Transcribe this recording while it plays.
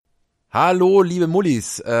Hallo, liebe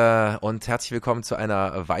Mullis, und herzlich willkommen zu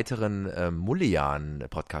einer weiteren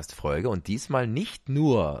Mullian-Podcast-Folge und diesmal nicht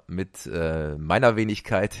nur mit meiner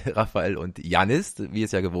Wenigkeit Raphael und Jannis, wie ihr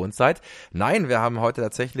es ja gewohnt seid. Nein, wir haben heute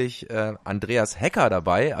tatsächlich Andreas Hecker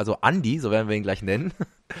dabei, also Andi, so werden wir ihn gleich nennen.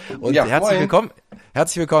 Und Ja, herzlich moin.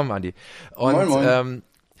 willkommen, Andi. Und Moin, moin.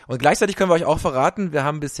 und gleichzeitig können wir euch auch verraten, wir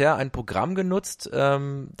haben bisher ein Programm genutzt,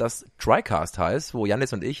 das TriCast heißt, wo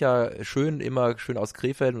Jannis und ich ja immer schön aus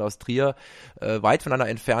Krefeld und aus Trier weit voneinander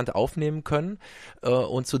entfernt aufnehmen können.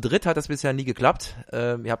 Und zu dritt hat das bisher nie geklappt.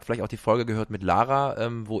 Ihr habt vielleicht auch die Folge gehört mit Lara,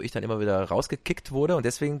 wo ich dann immer wieder rausgekickt wurde. Und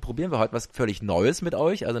deswegen probieren wir heute was völlig Neues mit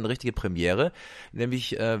euch, also eine richtige Premiere.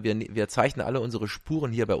 Nämlich wir zeichnen alle unsere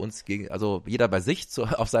Spuren hier bei uns, also jeder bei sich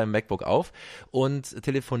auf seinem MacBook auf und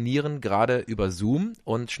telefonieren gerade über Zoom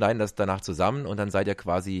und schneiden das danach zusammen und dann seid ihr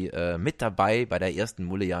quasi mit dabei bei der ersten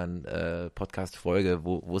Mullian Podcast-Folge,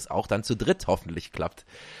 wo es auch dann zu dritt hoffentlich klappt.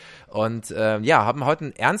 Und haben heute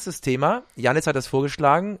ein ernstes Thema. Jannis hat das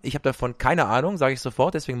vorgeschlagen. Ich habe davon keine Ahnung, sage ich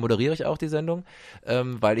sofort. Deswegen moderiere ich auch die Sendung,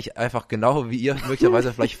 weil ich einfach genau wie ihr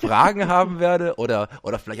möglicherweise vielleicht Fragen haben werde oder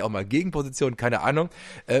vielleicht auch mal Gegenpositionen, keine Ahnung.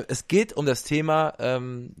 Es geht um das Thema,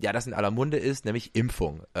 das in aller Munde ist, nämlich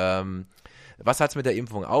Impfung. Was hat es mit der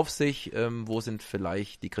Impfung auf sich? Wo sind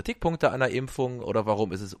vielleicht die Kritikpunkte an der Impfung oder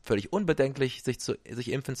warum ist es völlig unbedenklich,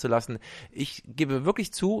 sich impfen zu lassen? Ich gebe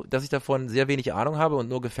wirklich zu, dass ich davon sehr wenig Ahnung habe und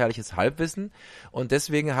nur gefährliches Halbwissen. Und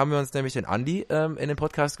deswegen haben wir uns nämlich den Andi in den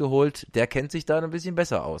Podcast geholt. Der kennt sich da ein bisschen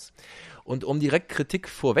besser aus. Und um direkt Kritik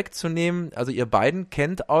vorwegzunehmen, also ihr beiden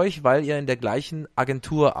kennt euch, weil ihr in der gleichen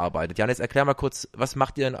Agentur arbeitet. Jan, jetzt erklär mal kurz, was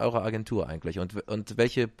macht ihr in eurer Agentur eigentlich und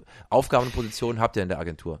welche Aufgaben und Positionen habt ihr in der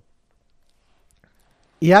Agentur?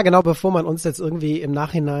 Ja, genau, bevor man uns jetzt irgendwie im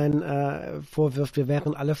Nachhinein vorwirft, wir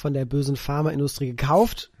wären alle von der bösen Pharmaindustrie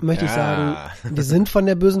gekauft, möchte ich sagen, wir sind von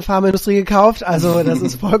der bösen Pharmaindustrie gekauft, also das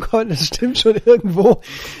ist vollkommen, das stimmt schon irgendwo,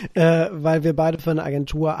 weil wir beide für eine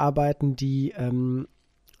Agentur arbeiten, die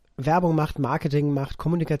Werbung macht, Marketing macht,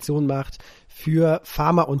 Kommunikation macht für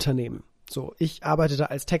Pharmaunternehmen. So, ich arbeite da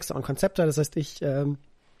als Texter und Konzepter, das heißt, ich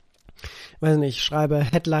schreibe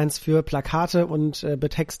Headlines für Plakate und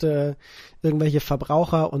betexte irgendwelche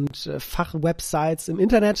Verbraucher- und Fachwebsites im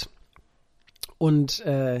Internet. Und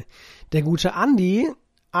der gute Andi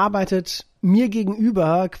arbeitet mir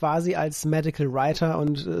gegenüber quasi als Medical Writer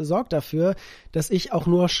und sorgt dafür, dass ich auch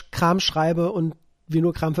nur Kram schreibe und wir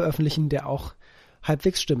nur Kram veröffentlichen, der auch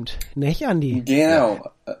halbwegs stimmt. Nicht, Andi? Genau.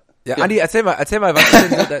 Ja, Andi, erzähl mal,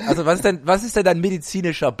 was ist denn dein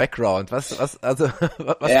medizinischer Background? Was kannst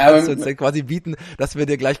du uns denn quasi bieten, dass wir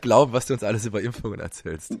dir gleich glauben, was du uns alles über Impfungen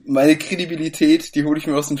erzählst? Meine Kredibilität, die hole ich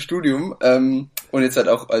mir aus dem Studium und jetzt halt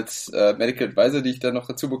auch als Medical Advisor, die ich da noch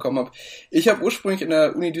dazu bekommen habe. Ich habe ursprünglich in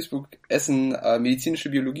der Uni Duisburg-Essen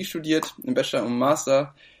medizinische Biologie studiert, im Bachelor und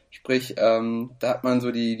Master. Sprich, da hat man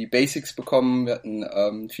so die Basics bekommen. Wir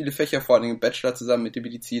hatten viele Fächer, vor allem im Bachelor zusammen mit den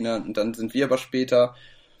Medizinern und dann sind wir aber später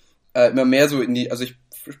immer mehr so ich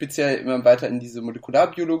speziell immer weiter in diese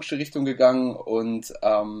molekularbiologische Richtung gegangen und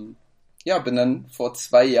bin dann vor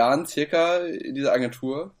 2 Jahren circa in dieser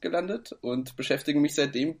Agentur gelandet und beschäftige mich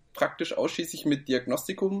seitdem praktisch ausschließlich mit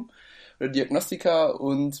Diagnostikum oder Diagnostika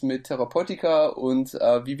und mit Therapeutika und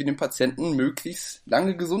wie wir den Patienten möglichst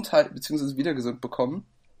lange gesund halten bzw. wieder gesund bekommen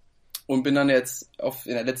und bin dann jetzt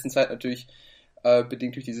in der letzten Zeit natürlich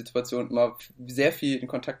bedingt durch die Situation immer sehr viel in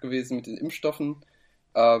Kontakt gewesen mit den Impfstoffen.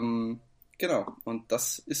 Genau, und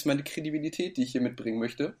das ist meine Kredibilität, die ich hier mitbringen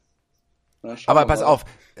möchte. Aber pass auf,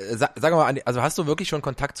 sag mal, Andi, also hast du wirklich schon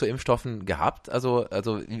Kontakt zu Impfstoffen gehabt?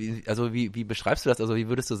 Wie beschreibst du das? Also wie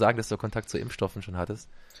würdest du sagen, dass du Kontakt zu Impfstoffen schon hattest?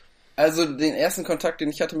 Also den ersten Kontakt, den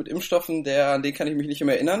ich hatte mit Impfstoffen, an den kann ich mich nicht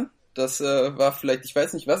mehr erinnern. Das war vielleicht, ich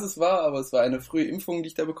weiß nicht, was es war, aber es war eine frühe Impfung, die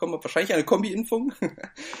ich da bekommen habe. Wahrscheinlich eine Kombi-Impfung.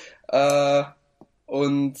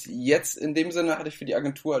 Und jetzt in dem Sinne hatte ich für die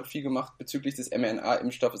Agentur halt viel gemacht bezüglich des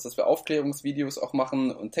mRNA-Impfstoffes, dass wir Aufklärungsvideos auch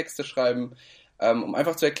machen und Texte schreiben, um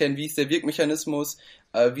einfach zu erklären, wie ist der Wirkmechanismus,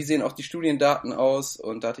 wie sehen auch die Studiendaten aus.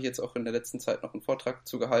 Und da hatte ich jetzt auch in der letzten Zeit noch einen Vortrag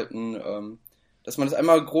zu gehalten, dass man das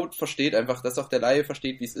einmal grob versteht, einfach, dass auch der Laie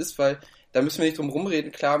versteht, wie es ist, weil da müssen wir nicht drum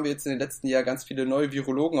rumreden. Klar haben wir jetzt in den letzten Jahren ganz viele neue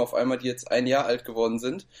Virologen auf einmal, die jetzt 1 Jahr alt geworden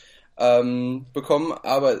sind, bekommen,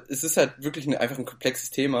 aber es ist halt wirklich einfach ein komplexes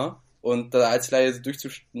Thema. Und da als Laie so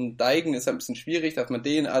durchzusteigen, ist ein bisschen schwierig. Da hat man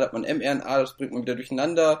DNA, da hat man mRNA, das bringt man wieder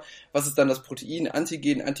durcheinander. Was ist dann das Protein,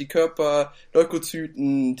 Antigen, Antikörper,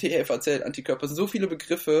 Leukozyten, TFA-Zellen, Antikörper? Das sind so viele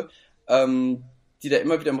Begriffe, die da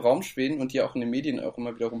immer wieder im Raum schweben und die auch in den Medien auch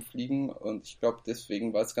immer wieder rumfliegen. Und ich glaube,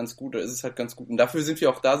 deswegen war es ganz gut, oder ist es halt ganz gut. Und dafür sind wir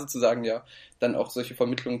auch da sozusagen, ja, dann auch solche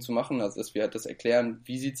Vermittlungen zu machen. Also, dass wir halt das erklären,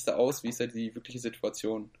 wie sieht's da aus, wie ist halt die wirkliche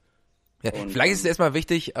Situation. Ja, vielleicht ist es erstmal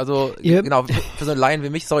wichtig, also Yep. genau, für so einen Laien wie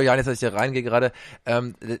mich, sorry Janis, dass ich hier reingehe gerade,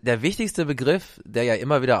 der wichtigste Begriff, der ja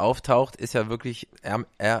immer wieder auftaucht, ist ja wirklich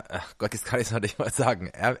ach Gott, jetzt kann ich es noch nicht mal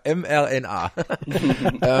sagen, mRNA.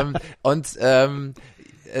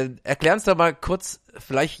 Erklären uns doch mal kurz,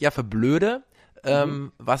 vielleicht ja für Blöde,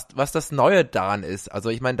 was das Neue daran ist. Also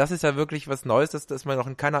ich meine, das ist ja wirklich was Neues, das man noch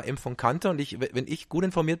in keiner Impfung kannte, und wenn ich gut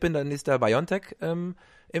informiert bin, dann ist der BioNTech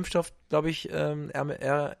Impfstoff, glaube ich, genau.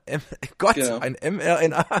 Ein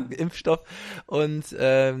mRNA-Impfstoff, und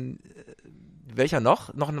welcher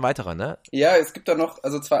noch? Noch ein weiterer, ne? Ja, es gibt da noch,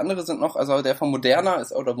 also 2 andere sind noch, also der von Moderna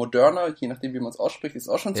ist, oder Moderna, je nachdem wie man es ausspricht, ist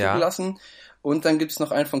auch schon zugelassen. Und dann gibt's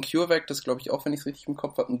noch einen von CureVac, das glaube ich auch, wenn ich es richtig im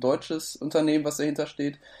Kopf habe, ein deutsches Unternehmen, was dahinter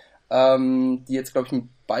steht, die jetzt, glaube ich, mit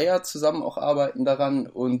Bayer zusammen auch arbeiten daran,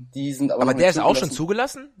 und die sind aber der nicht ist auch schon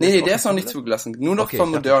zugelassen? Nee, der ist noch nicht zugelassen. Nur noch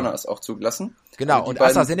von Moderna ist auch zugelassen. Genau, also und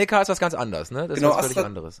AstraZeneca ist was ganz anderes, ne? Das genau, ist was völlig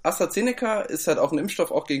anderes. AstraZeneca ist halt auch ein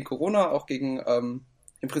Impfstoff, auch gegen Corona, auch gegen,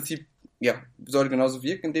 im Prinzip, ja, soll genauso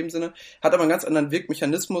wirken in dem Sinne, hat aber einen ganz anderen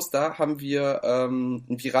Wirkmechanismus. Da haben wir einen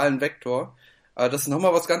viralen Vektor. Das ist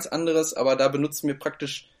nochmal was ganz anderes, aber da benutzen wir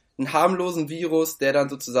praktisch einen harmlosen Virus, der dann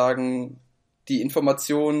sozusagen die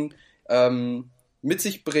Information mit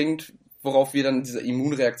sich bringt, worauf wir dann diese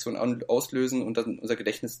Immunreaktion auslösen und dann unser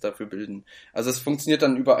Gedächtnis dafür bilden. Also es funktioniert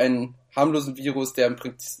dann über einen harmlosen Virus, der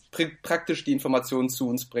praktisch die Informationen zu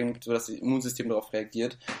uns bringt, sodass das Immunsystem darauf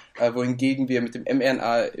reagiert, wohingegen wir mit dem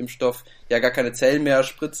mRNA-Impfstoff ja gar keine Zellen mehr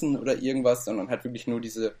spritzen oder irgendwas, sondern halt wirklich nur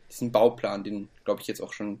diesen Bauplan, den, glaube ich, jetzt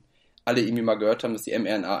auch schon alle irgendwie mal gehört haben, dass die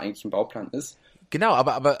mRNA eigentlich ein Bauplan ist. Genau,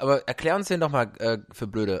 aber erklär uns den doch mal für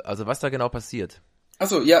Blöde, also was da genau passiert.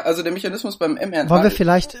 Achso, ja, also der Mechanismus beim mRNA... Wollen wir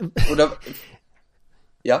vielleicht... Oder...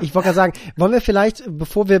 Ja? Ich wollte gerade sagen, wollen wir vielleicht,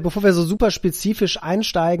 bevor wir so super spezifisch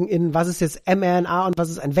einsteigen in was ist jetzt mRNA und was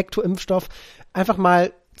ist ein Vektorimpfstoff, einfach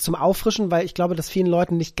mal zum Auffrischen, weil ich glaube, dass vielen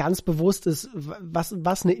Leuten nicht ganz bewusst ist,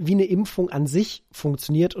 wie eine Impfung an sich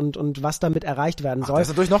funktioniert und was damit erreicht werden soll. Das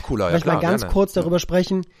ist natürlich noch cooler. Vielleicht mal ganz kurz darüber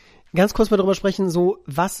sprechen, so,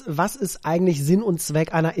 was ist eigentlich Sinn und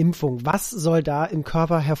Zweck einer Impfung? Was soll da im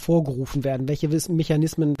Körper hervorgerufen werden? Welche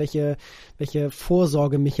Mechanismen, welche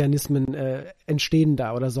Vorsorgemechanismen entstehen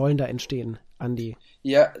da oder sollen da entstehen, Andi?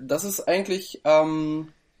 Ja, das ist eigentlich,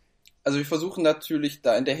 also wir versuchen natürlich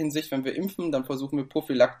da in der Hinsicht, wenn wir impfen, dann versuchen wir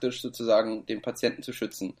prophylaktisch sozusagen den Patienten zu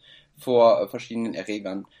schützen vor verschiedenen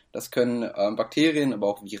Erregern. Das können Bakterien, aber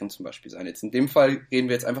auch Viren zum Beispiel sein. Jetzt in dem Fall reden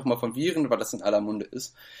wir jetzt einfach mal von Viren, weil das in aller Munde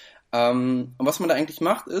ist. Und was man da eigentlich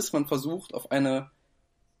macht, ist, man versucht auf eine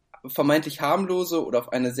vermeintlich harmlose oder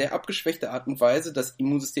auf eine sehr abgeschwächte Art und Weise das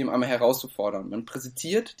Immunsystem einmal herauszufordern. Man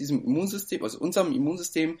präsentiert diesem Immunsystem, also unserem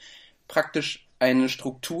Immunsystem, praktisch eine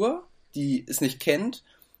Struktur, die es nicht kennt,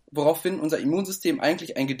 woraufhin unser Immunsystem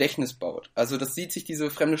eigentlich ein Gedächtnis baut. Also das sieht sich diese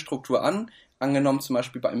fremde Struktur an, angenommen zum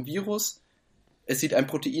Beispiel bei einem Virus. Es sieht ein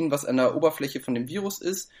Protein, was an der Oberfläche von dem Virus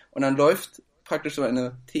ist, und dann läuft praktisch so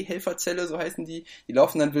eine T-Helferzelle, so heißen die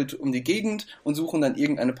laufen dann wild um die Gegend und suchen dann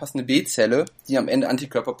irgendeine passende B-Zelle, die am Ende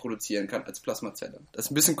Antikörper produzieren kann als Plasmazelle. Das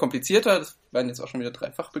ist ein bisschen komplizierter, das waren jetzt auch schon wieder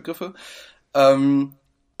 3 Fachbegriffe.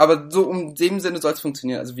 Aber so in dem Sinne soll es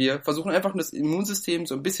funktionieren. Also wir versuchen einfach das Immunsystem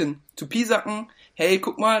so ein bisschen zu piesacken. Hey,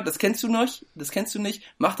 guck mal, das kennst du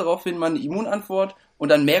nicht, mach daraufhin mal eine Immunantwort und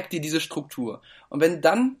dann merkt dir diese Struktur. Und wenn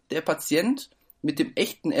dann der Patient mit dem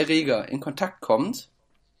echten Erreger in Kontakt kommt,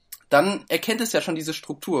 dann erkennt es ja schon diese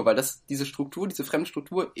Struktur, weil das diese fremde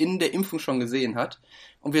Struktur in der Impfung schon gesehen hat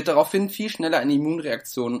und wird daraufhin viel schneller eine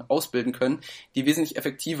Immunreaktion ausbilden können, die wesentlich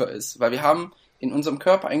effektiver ist. Weil wir haben in unserem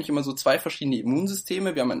Körper eigentlich immer so 2 verschiedene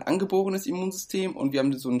Immunsysteme. Wir haben ein angeborenes Immunsystem und wir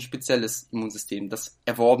haben so ein spezielles Immunsystem, das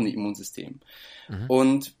erworbene Immunsystem. Mhm.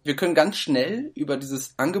 Und wir können ganz schnell über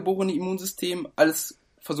dieses angeborene Immunsystem alles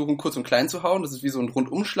versuchen kurz und klein zu hauen. Das ist wie so ein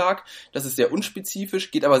Rundumschlag. Das ist sehr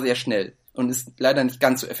unspezifisch, geht aber sehr schnell und ist leider nicht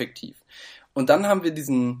ganz so effektiv. Und dann haben wir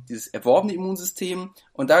dieses erworbene Immunsystem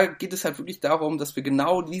und da geht es halt wirklich darum, dass wir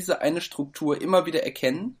genau diese eine Struktur immer wieder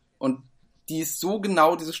erkennen und die ist so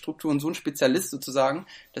genau, diese Struktur, und so ein Spezialist sozusagen,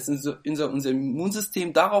 dass unser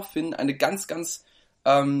Immunsystem daraufhin eine ganz, ganz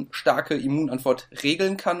starke Immunantwort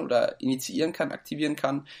regeln kann oder initiieren kann, aktivieren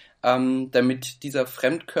kann, damit dieser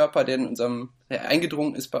Fremdkörper, der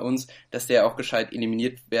eingedrungen ist bei uns, dass der auch gescheit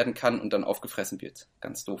eliminiert werden kann und dann aufgefressen wird.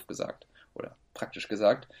 Ganz doof gesagt oder praktisch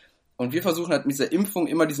gesagt. Und wir versuchen halt mit dieser Impfung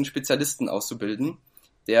immer diesen Spezialisten auszubilden,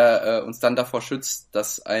 der uns dann davor schützt,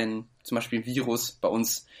 dass zum Beispiel ein Virus bei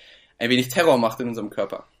uns ein wenig Terror macht in unserem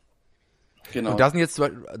Körper. Genau. Und da sind jetzt, da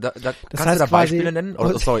kannst heißt du da quasi, Beispiele nennen?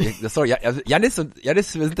 Oh, sorry, ja, also Jannis,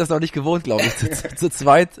 wir sind das noch nicht gewohnt, glaube ich, zu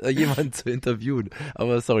zweit jemanden zu interviewen.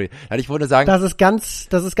 Aber sorry. Ich wollte sagen. Das ist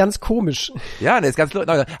ganz komisch. Ja, ne, ist ganz,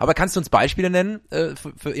 aber kannst du uns Beispiele nennen,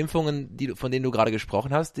 für Impfungen, von denen du gerade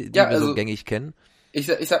gesprochen hast, die wir so gängig kennen? Ich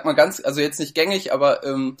sag mal ganz, also jetzt nicht gängig, aber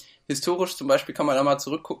historisch zum Beispiel kann man da mal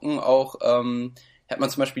zurückgucken, auch hat man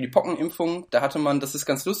zum Beispiel die Pockenimpfung, da hatte man, das ist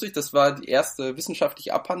ganz lustig, das war die erste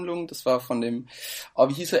wissenschaftliche Abhandlung, das war von dem,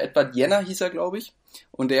 wie hieß er, Edward Jenner hieß er, glaube ich,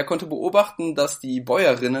 und der konnte beobachten, dass die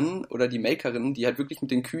Bäuerinnen oder die Melkerinnen, die halt wirklich mit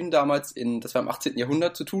den Kühen damals das war im 18.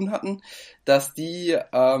 Jahrhundert zu tun hatten, dass die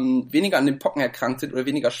weniger an den Pocken erkrankt sind oder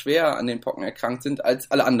weniger schwer an den Pocken erkrankt sind als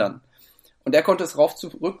alle anderen. Und er konnte es darauf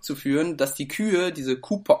zurückzuführen, dass die Kühe diese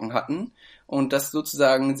Kuhpocken hatten und dass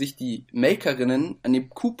sozusagen sich die Melkerinnen an den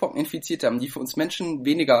Kuhpocken infiziert haben, die für uns Menschen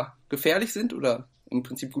weniger gefährlich sind oder im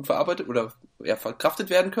Prinzip gut verarbeitet oder verkraftet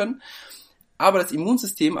werden können. Aber das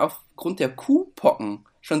Immunsystem aufgrund der Kuhpocken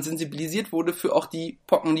schon sensibilisiert wurde für auch die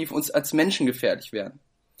Pocken, die für uns als Menschen gefährlich wären.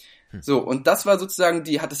 So, und das war sozusagen,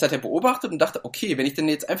 das hat er beobachtet und dachte, okay, wenn ich denn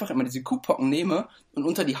jetzt einfach immer diese Kuhpocken nehme und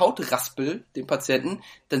unter die Haut raspel, den Patienten,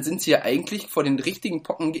 dann sind sie ja eigentlich vor den richtigen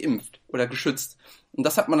Pocken geimpft oder geschützt. Und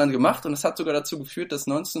das hat man dann gemacht und das hat sogar dazu geführt, dass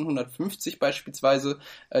 1950 beispielsweise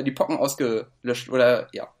die Pocken ausgelöscht oder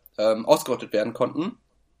ausgerottet werden konnten.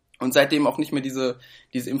 Und seitdem auch nicht mehr diese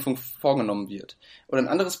Impfung vorgenommen wird. Oder ein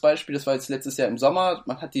anderes Beispiel, das war jetzt letztes Jahr im Sommer,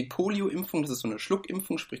 man hat die Polio-Impfung, das ist so eine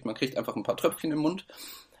Schluckimpfung, sprich man kriegt einfach ein paar Tröpfchen im Mund.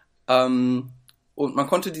 Und man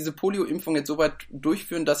konnte diese Polio-Impfung jetzt so weit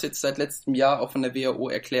durchführen, dass jetzt seit letztem Jahr auch von der WHO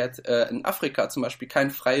erklärt, in Afrika zum Beispiel kein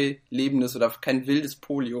frei lebendes oder kein wildes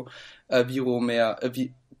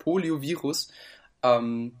Poliovirus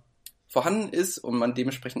vorhanden ist und man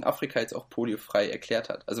dementsprechend Afrika jetzt auch poliofrei erklärt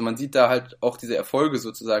hat. Also man sieht da halt auch diese Erfolge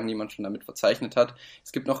sozusagen, die man schon damit verzeichnet hat.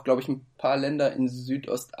 Es gibt noch, glaube ich, ein paar Länder in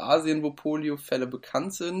Südostasien, wo Poliofälle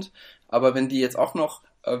bekannt sind, aber wenn die jetzt auch noch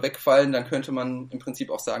wegfallen, dann könnte man im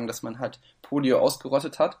Prinzip auch sagen, dass man halt Polio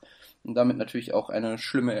ausgerottet hat und damit natürlich auch eine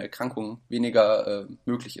schlimme Erkrankung weniger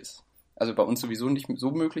möglich ist. Also bei uns sowieso nicht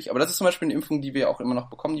so möglich, aber das ist zum Beispiel eine Impfung, die wir auch immer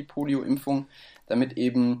noch bekommen, die Polio-Impfung, damit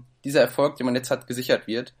eben dieser Erfolg, den man jetzt hat, gesichert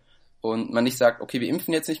wird und man nicht sagt, okay, wir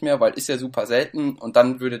impfen jetzt nicht mehr, weil ist ja super selten und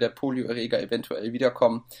dann würde der Polioerreger eventuell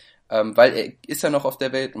wiederkommen, weil er ist ja noch auf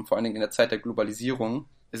der Welt und vor allen Dingen in der Zeit der Globalisierung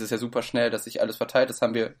ist es ja super schnell, dass sich alles verteilt. Das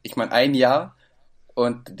haben wir, ein Jahr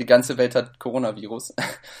und die ganze Welt hat Coronavirus.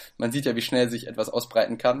 Man sieht ja, wie schnell sich etwas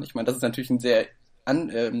ausbreiten kann. Ich meine, das ist natürlich ein sehr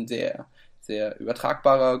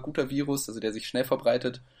übertragbarer, guter Virus, also der sich schnell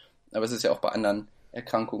verbreitet. Aber es ist ja auch bei anderen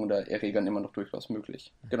Erkrankungen oder Erregern immer noch durchaus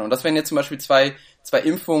möglich. Genau, und das wären jetzt zum Beispiel zwei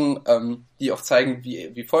Impfungen, die auch zeigen,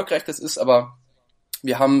 wie erfolgreich das ist. Aber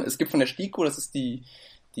es gibt von der STIKO, das ist die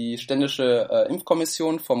ständische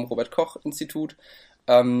Impfkommission vom Robert-Koch-Institut,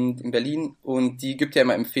 in Berlin, und die gibt ja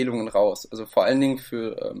immer Empfehlungen raus. Also vor allen Dingen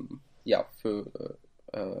für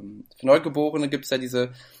Neugeborene gibt es ja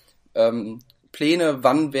diese Pläne,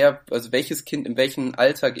 also welches Kind in welchem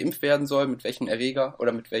Alter geimpft werden soll, mit welchem Erreger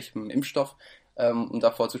oder mit welchem Impfstoff, um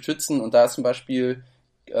davor zu schützen. Und da ist zum Beispiel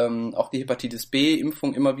auch die Hepatitis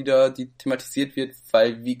B-Impfung immer wieder, die thematisiert wird,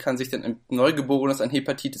 weil wie kann sich denn ein Neugeborenes an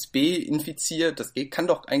Hepatitis B infiziert? Das kann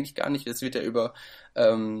doch eigentlich gar nicht. Das wird ja über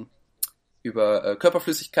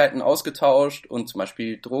Körperflüssigkeiten ausgetauscht und zum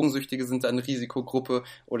Beispiel Drogensüchtige sind da eine Risikogruppe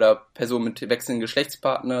oder Personen mit wechselnden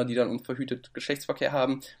Geschlechtspartner, die dann unverhütet Geschlechtsverkehr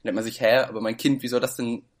haben. Und dann denkt man sich, aber mein Kind, wie soll das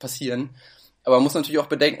denn passieren? Aber man muss natürlich auch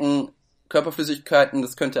bedenken, Körperflüssigkeiten,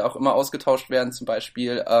 das könnte auch immer ausgetauscht werden, zum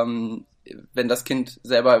Beispiel, wenn das Kind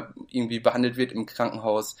selber irgendwie behandelt wird im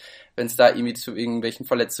Krankenhaus, wenn es da irgendwie zu irgendwelchen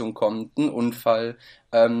Verletzungen kommt, ein Unfall,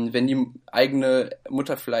 wenn die eigene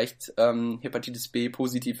Mutter vielleicht Hepatitis B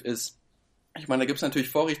positiv ist. Ich meine, da gibt es natürlich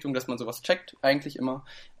Vorrichtungen, dass man sowas checkt, eigentlich immer,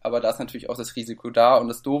 aber da ist natürlich auch das Risiko da. Und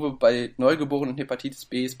das Doofe bei neugeborenen Hepatitis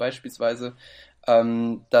B ist beispielsweise,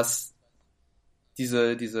 dass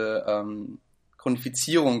diese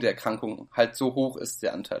Chronifizierung der Erkrankung halt so hoch ist,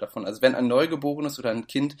 der Anteil davon. Also wenn ein Neugeborenes oder ein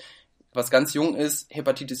Kind, was ganz jung ist,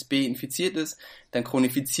 Hepatitis B infiziert ist, dann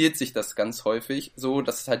chronifiziert sich das ganz häufig so,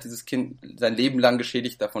 dass halt dieses Kind sein Leben lang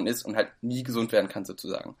geschädigt davon ist und halt nie gesund werden kann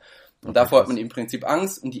sozusagen. Und davor hat man im Prinzip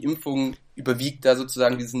Angst und die Impfung überwiegt da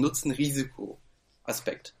sozusagen diesen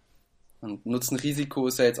Nutzen-Risiko-Aspekt. Und Nutzen-Risiko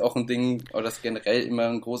ist ja jetzt auch ein Ding, oder das ist generell immer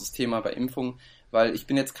ein großes Thema bei Impfungen, weil ich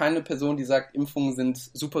bin jetzt keine Person, die sagt, Impfungen sind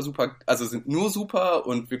super, also sind nur super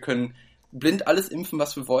und wir können blind alles impfen,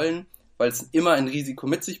 was wir wollen, weil es immer ein Risiko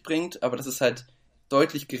mit sich bringt, aber das ist halt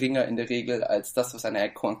deutlich geringer in der Regel als das, was eine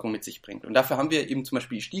Erkrankung mit sich bringt. Und dafür haben wir eben zum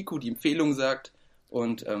Beispiel die STIKO, die Empfehlung sagt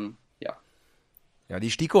und Ja, die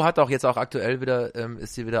STIKO hat auch jetzt auch aktuell wieder,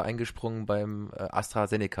 ist sie wieder eingesprungen beim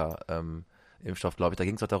AstraZeneca Impfstoff, glaube ich. Da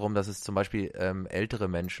ging es auch darum, dass es zum Beispiel ältere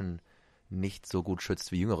Menschen nicht so gut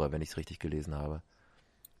schützt wie jüngere, wenn ich es richtig gelesen habe.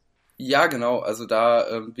 Ja, genau. Also da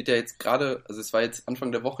wird ja jetzt gerade, also es war jetzt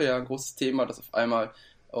Anfang der Woche ja ein großes Thema, dass auf einmal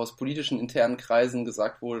aus politischen internen Kreisen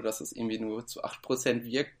gesagt wurde, dass es irgendwie nur zu 8%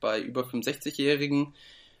 wirkt bei über 65-Jährigen.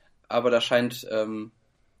 Aber da scheinen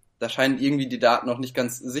irgendwie die Daten noch nicht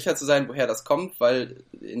ganz sicher zu sein, woher das kommt, weil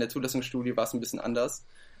in der Zulassungsstudie war es ein bisschen anders.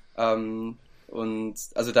 Und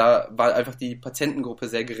also da war einfach die Patientengruppe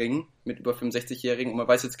sehr gering mit über 65-Jährigen und man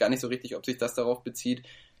weiß jetzt gar nicht so richtig, ob sich das darauf bezieht.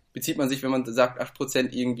 Bezieht man sich, wenn man sagt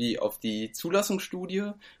 8% irgendwie auf die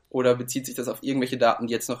Zulassungsstudie oder bezieht sich das auf irgendwelche Daten,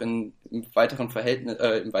 die jetzt noch im weiteren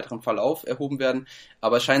Verlauf erhoben werden?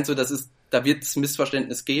 Aber es scheint so, da wird es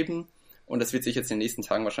Missverständnis geben und das wird sich jetzt in den nächsten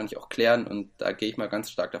Tagen wahrscheinlich auch klären und da gehe ich mal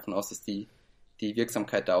ganz stark davon aus, dass die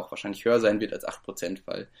Wirksamkeit da auch wahrscheinlich höher sein wird als 8%,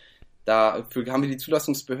 weil dafür haben wir die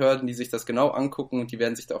Zulassungsbehörden, die sich das genau angucken und die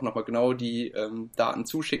werden sich da auch nochmal genau die Daten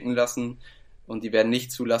zuschicken lassen und die werden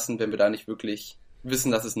nicht zulassen, wenn wir da nicht wirklich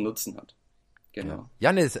wissen, dass es einen Nutzen hat. Genau.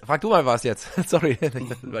 Jannis, frag du mal was jetzt. Sorry,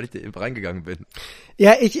 weil ich da eben reingegangen bin.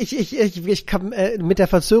 Ja, ich kann, mit der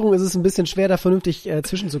Verzögerung ist es ein bisschen schwer, da vernünftig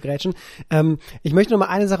zwischenzugrätschen. Ich möchte noch mal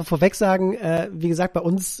eine Sache vorweg sagen. Wie gesagt, bei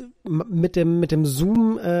uns mit dem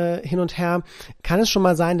Zoom hin und her kann es schon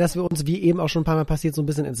mal sein, dass wir uns, wie eben auch schon ein paar Mal passiert, so ein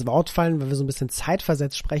bisschen ins Wort fallen, weil wir so ein bisschen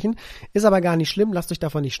zeitversetzt sprechen. Ist aber gar nicht schlimm, lasst euch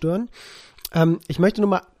davon nicht stören. Ich möchte nur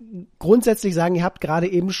mal grundsätzlich sagen, ihr habt gerade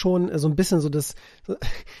eben schon so ein bisschen so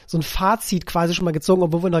ein Fazit quasi schon mal gezogen,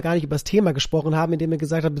 obwohl wir noch gar nicht über das Thema gesprochen haben, indem ihr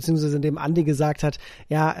gesagt habt, beziehungsweise indem Andi gesagt hat,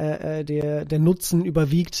 ja, der Nutzen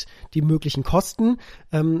überwiegt die möglichen Kosten.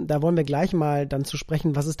 Da wollen wir gleich mal dann zu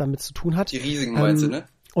sprechen, was es damit zu tun hat. Die Risiken meinst du, ne?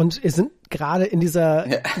 Und ihr sind gerade in dieser,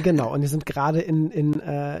 genau, und ihr sind gerade in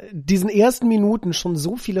diesen ersten Minuten schon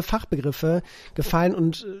so viele Fachbegriffe gefallen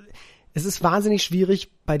und es ist wahnsinnig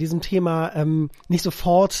schwierig, bei diesem Thema nicht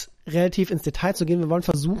sofort relativ ins Detail zu gehen. Wir wollen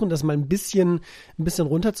versuchen, das mal ein bisschen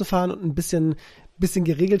runterzufahren und ein bisschen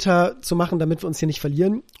geregelter zu machen, damit wir uns hier nicht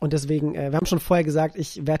verlieren. Und deswegen, wir haben schon vorher gesagt,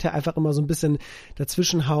 ich werde hier einfach immer so ein bisschen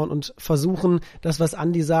dazwischenhauen und versuchen, das, was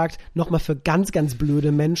Andi sagt, nochmal für ganz, ganz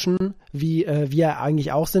blöde Menschen, wie wir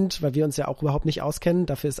eigentlich auch sind, weil wir uns ja auch überhaupt nicht auskennen,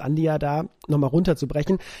 dafür ist Andi ja da, nochmal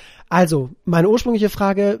runterzubrechen. Also, meine ursprüngliche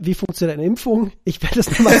Frage, wie funktioniert eine Impfung? Ich werde es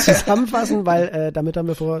nochmal zusammenfassen, weil damit haben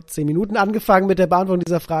wir vor 10 Minuten angefangen mit der Beantwortung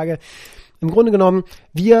dieser Frage. Im Grunde genommen,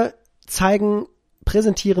 wir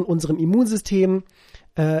präsentieren unserem Immunsystem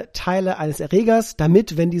Teile eines Erregers,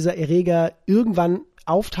 damit, wenn dieser Erreger irgendwann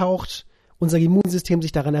auftaucht, unser Immunsystem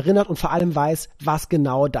sich daran erinnert und vor allem weiß, was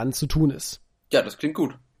genau dann zu tun ist. Ja, das klingt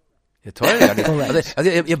gut. Ja, toll. Also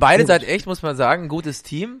ihr beide seid echt, muss man sagen, ein gutes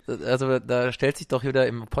Team. Also da stellt sich doch wieder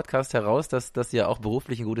im Podcast heraus, dass ihr auch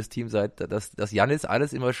beruflich ein gutes Team seid, dass Jannis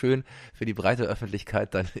alles immer schön für die breite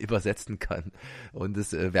Öffentlichkeit dann übersetzen kann und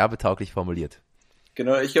es werbetauglich formuliert.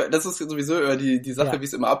 Genau, das ist sowieso immer die Sache, wie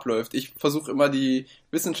es immer abläuft. Ich versuche immer die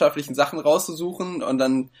wissenschaftlichen Sachen rauszusuchen und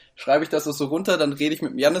dann schreibe ich das so runter, dann rede ich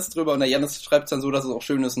mit dem Jannis drüber und der Jannis schreibt es dann so, dass es auch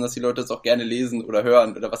schön ist und dass die Leute es auch gerne lesen oder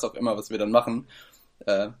hören oder was auch immer, was wir dann machen.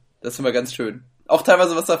 Das ist immer ganz schön. Auch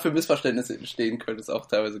teilweise, was da für Missverständnisse entstehen können, ist auch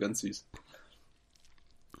teilweise ganz süß.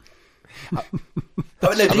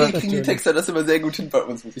 Aber in der Regel kriegen die Texter das immer sehr gut hin bei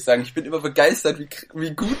uns, muss ich sagen. Ich bin immer begeistert,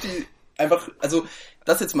 wie gut die einfach, also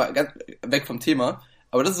das jetzt mal ganz weg vom Thema,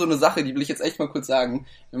 aber das ist so eine Sache, die will ich jetzt echt mal kurz sagen.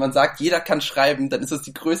 Wenn man sagt, jeder kann schreiben, dann ist das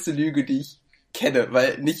die größte Lüge, die ich kenne,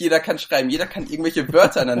 weil nicht jeder kann schreiben. Jeder kann irgendwelche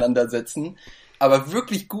Wörter aneinander setzen, aber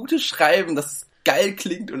wirklich gutes Schreiben, das ist geil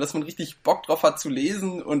klingt und dass man richtig Bock drauf hat zu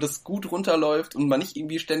lesen und das gut runterläuft und man nicht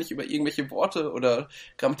irgendwie ständig über irgendwelche Worte oder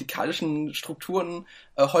grammatikalischen Strukturen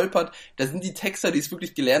holpert. Da sind die Texter, die es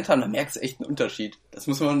wirklich gelernt haben, da merkst du echt einen Unterschied. Das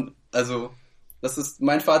muss man, also das ist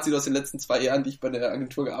mein Fazit aus den letzten 2 Jahren, die ich bei der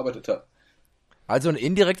Agentur gearbeitet habe. Also ein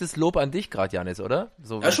indirektes Lob an dich gerade, Jannis, oder?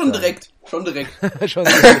 So ja, schon direkt. Schon direkt.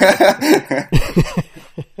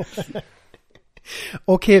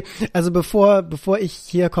 Okay, also bevor ich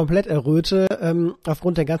hier komplett erröte,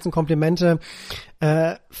 aufgrund der ganzen Komplimente,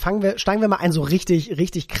 steigen wir mal ein so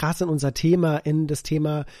richtig krass in unser Thema, in das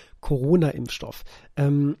Thema Corona-Impfstoff.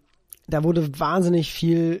 Da wurde wahnsinnig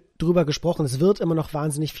viel drüber gesprochen. Es wird immer noch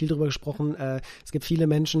wahnsinnig viel drüber gesprochen. Es gibt viele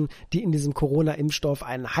Menschen, die in diesem Corona-Impfstoff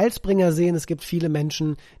einen Heilsbringer sehen. Es gibt viele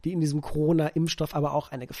Menschen, die in diesem Corona-Impfstoff aber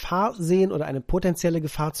auch eine Gefahr sehen oder eine potenzielle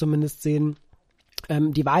Gefahr zumindest sehen.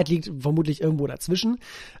 Die Wahrheit liegt vermutlich irgendwo dazwischen.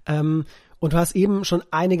 Und du hast eben schon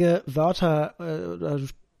einige Wörter oder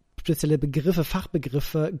spezielle Begriffe,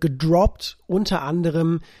 Fachbegriffe gedroppt, unter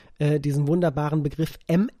anderem diesen wunderbaren Begriff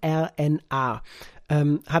mRNA.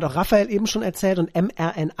 Hat auch Raphael eben schon erzählt, und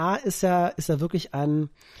mRNA ist ja wirklich ein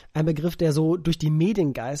Begriff, der so durch die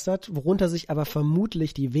Medien geistert, worunter sich aber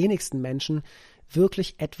vermutlich die wenigsten Menschen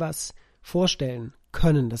wirklich etwas vorstellen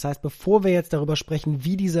können. Das heißt, bevor wir jetzt darüber sprechen,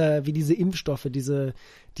 wie diese Impfstoffe,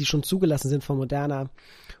 die schon zugelassen sind von Moderna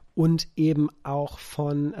und eben auch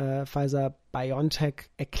von Pfizer-BioNTech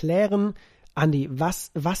erklären, Andi,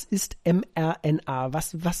 was ist mRNA?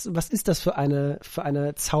 Was ist das für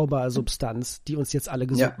eine Zaubersubstanz, die uns jetzt alle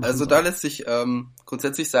gesund machen also soll? da lässt sich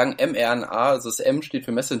grundsätzlich sagen, mRNA, also das M steht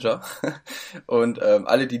für Messenger und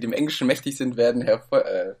alle, die dem Englischen mächtig sind,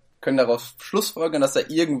 können daraus schlussfolgern, dass da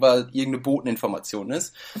irgendeine Boteninformation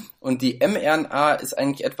ist. Und die mRNA ist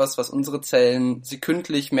eigentlich etwas, was unsere Zellen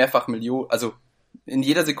sekündlich in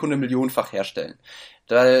jeder Sekunde millionenfach herstellen.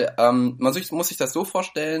 Weil man muss sich das so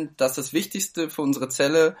vorstellen, dass das Wichtigste für unsere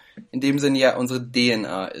Zelle in dem Sinne ja unsere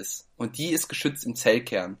DNA ist. Und die ist geschützt im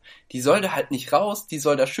Zellkern. Die soll da halt nicht raus, die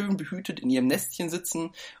soll da schön behütet in ihrem Nestchen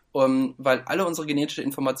sitzen, weil alle unsere genetische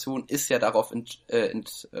Information ist ja darauf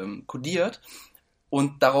kodiert.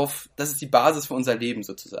 Und das ist die Basis für unser Leben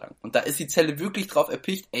sozusagen. Und da ist die Zelle wirklich drauf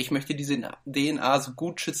erpicht, ich möchte diese DNA so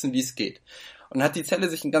gut schützen, wie es geht. Und dann hat die Zelle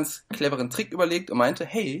sich einen ganz cleveren Trick überlegt und meinte,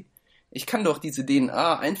 hey, ich kann doch diese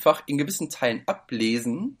DNA einfach in gewissen Teilen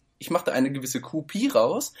ablesen. Ich mache da eine gewisse Kopie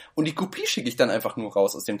raus und die Kopie schicke ich dann einfach nur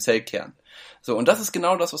raus aus dem Zellkern. So, und das ist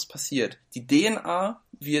genau das, was passiert. Die DNA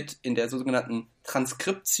wird in der sogenannten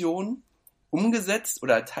Transkription umgesetzt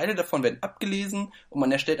oder Teile davon werden abgelesen und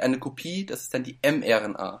man erstellt eine Kopie, das ist dann die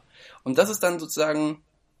mRNA. Und das ist dann sozusagen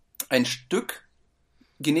ein Stück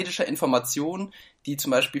genetischer Information, die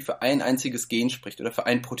zum Beispiel für ein einziges Gen spricht oder für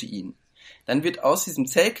ein Protein. Dann wird aus diesem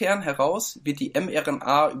Zellkern heraus, wird die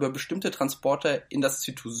mRNA über bestimmte Transporter in das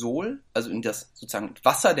Zytosol, also in das sozusagen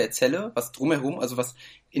Wasser der Zelle, was drumherum, also was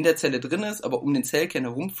in der Zelle drin ist, aber um den Zellkern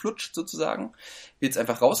herum flutscht sozusagen, wird es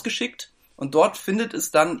einfach rausgeschickt. Und dort findet es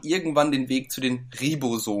dann irgendwann den Weg zu den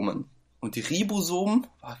Ribosomen. Und die Ribosomen,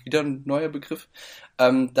 wieder ein neuer Begriff,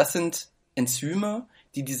 das sind Enzyme,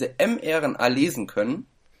 die diese mRNA lesen können,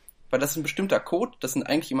 weil das ist ein bestimmter Code, das sind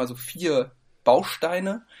eigentlich immer so 4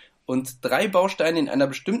 Bausteine und 3 Bausteine in einer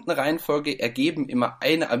bestimmten Reihenfolge ergeben immer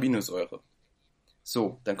eine Aminosäure.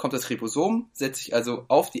 So, dann kommt das Ribosom, setzt sich also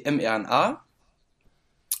auf die mRNA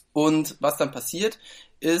und was dann passiert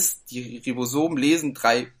ist, die Ribosomen lesen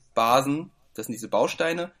 3 Basen, das sind diese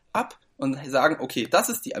Bausteine, ab und sagen, okay, das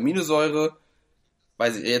ist die Aminosäure,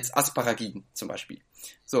 weiß ich jetzt Asparagin zum Beispiel.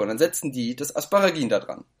 So, und dann setzen die das Asparagin da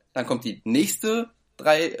dran. Dann kommt die nächste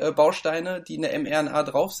 3 Bausteine, die in der mRNA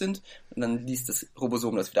drauf sind, und dann liest das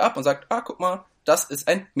Ribosom das wieder ab und sagt, guck mal, das ist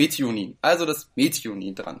ein Methionin, also das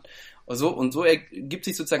Methionin dran. Und so ergibt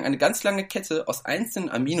sich sozusagen eine ganz lange Kette aus einzelnen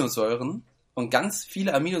Aminosäuren und ganz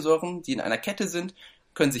viele Aminosäuren, die in einer Kette sind,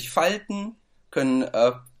 können sich falten, können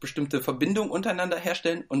bestimmte Verbindungen untereinander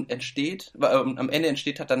herstellen und am Ende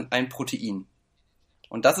entsteht dann ein Protein.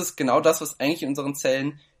 Und das ist genau das, was eigentlich in unseren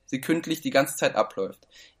Zellen sekündlich die ganze Zeit abläuft.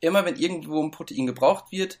 Immer wenn irgendwo ein Protein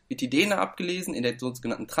gebraucht wird, wird die DNA abgelesen in der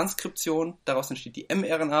sogenannten Transkription. Daraus entsteht die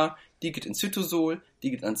mRNA, die geht ins Zytosol,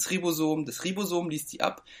 die geht ans Ribosom. Das Ribosom liest die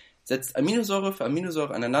ab, setzt Aminosäure für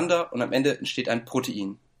Aminosäure aneinander und am Ende entsteht ein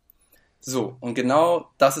Protein. So, und genau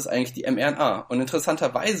das ist eigentlich die mRNA. Und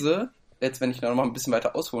interessanterweise, jetzt, wenn ich noch mal ein bisschen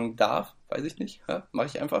weiter ausholen darf, weiß ich nicht, mache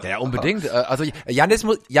ich einfach. Ja, unbedingt. Also Jannis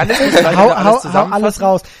muss alles hau alles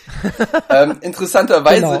raus.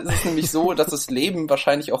 Interessanterweise ist es nämlich so, dass das Leben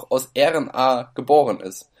wahrscheinlich auch aus RNA geboren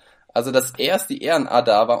ist. Also, dass erst die RNA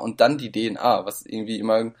da war und dann die DNA, was irgendwie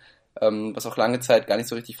immer, was auch lange Zeit gar nicht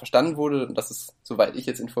so richtig verstanden wurde. Und das ist, soweit ich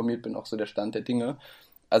jetzt informiert bin, auch so der Stand der Dinge.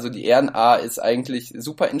 Also die RNA ist eigentlich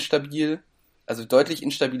super instabil, also deutlich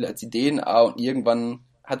instabiler als die DNA und irgendwann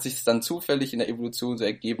hat sich es dann zufällig in der Evolution so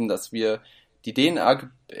ergeben, dass wir die DNA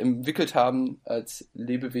entwickelt haben als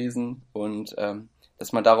Lebewesen und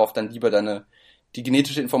dass man darauf dann lieber die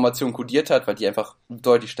genetische Information kodiert hat, weil die einfach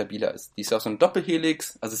deutlich stabiler ist. Die ist auch so ein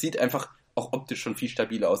Doppelhelix, also es sieht einfach auch optisch schon viel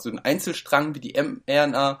stabiler aus. So ein Einzelstrang wie die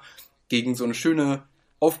mRNA gegen so eine schöne,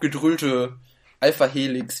 aufgedrüllte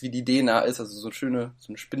Alpha-Helix, wie die DNA ist, also so eine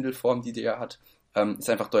Spindelform, die ja hat, ist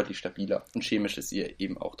einfach deutlich stabiler. Und chemisch ist sie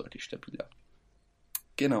eben auch deutlich stabiler.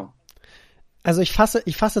 Genau. Also ich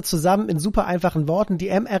fasse zusammen in super einfachen Worten. Die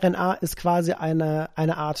mRNA ist quasi eine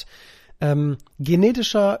Art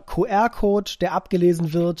genetischer QR-Code, der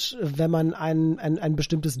abgelesen wird, wenn man ein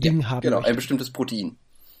bestimmtes Ding haben genau, möchte. Ein bestimmtes Protein.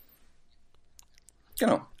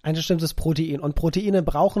 Genau. Ein bestimmtes Protein. Und Proteine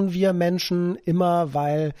brauchen wir Menschen immer,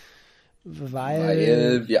 weil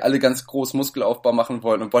Weil wir alle ganz groß Muskelaufbau machen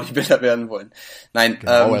wollen und Bodybuilder werden wollen. Nein,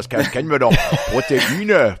 genau, das kennen wir doch.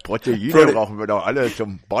 Proteine brauchen wir doch alle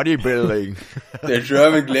zum Bodybuilding. Der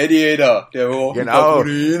German Gladiator, der braucht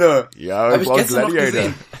Proteine. Ja, wir brauchen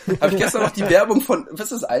Gladiator. Habe ich gestern noch die Werbung von,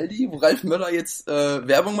 was ist das, Aldi, wo Ralf Möller jetzt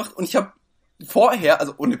Werbung macht, und ich habe vorher,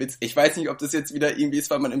 also ohne Witz, ich weiß nicht, ob das jetzt wieder irgendwie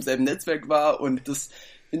ist, weil man im selben Netzwerk war und das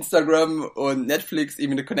Instagram und Netflix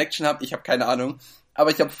irgendwie eine Connection hat, ich habe keine Ahnung. Aber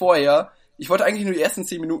ich habe vorher, ich wollte eigentlich nur die ersten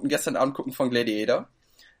 10 Minuten gestern Abend gucken von Gladiator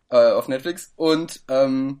auf Netflix, und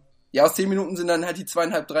aus 10 Minuten sind dann halt die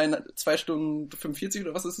 2 Stunden 45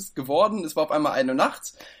 oder was ist es geworden. Es war auf einmal 1 Uhr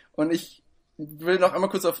nachts, und ich will noch einmal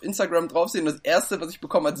kurz auf Instagram draufsehen. Das erste, was ich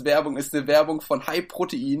bekomme als Werbung, ist eine Werbung von High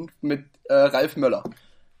Protein mit Ralf Möller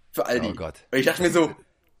für Aldi. Oh Gott. Und ich dachte mir so,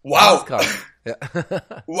 wow! Ja.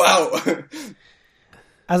 Wow!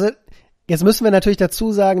 Also, jetzt müssen wir natürlich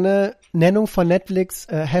dazu sagen, ne, Nennung von Netflix,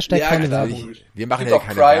 Hashtag keine klar, Werbung. Wir machen gibt ja auch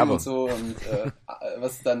keine Prime Werbung. und so und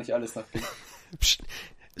was es da nicht alles noch gibt.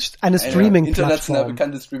 Eine International Streaming-Plattform.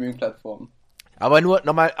 bekannte Streaming-Plattform. Aber nur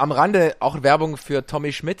nochmal am Rande auch Werbung für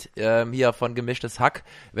Tommy Schmidt, hier von Gemischtes Hack.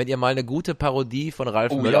 Wenn ihr mal eine gute Parodie von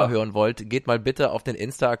Ralf Möller hören wollt, geht mal bitte auf den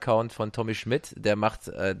Insta-Account von Tommy Schmidt. Der macht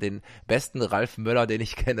den besten Ralf Möller, den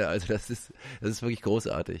ich kenne. Also das ist wirklich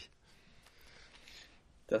großartig.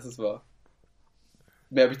 Das ist wahr.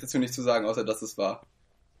 Mehr habe ich dazu nicht zu sagen, außer dass es wahr.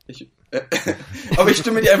 Aber ich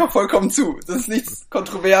stimme dir einfach vollkommen zu. Das ist nichts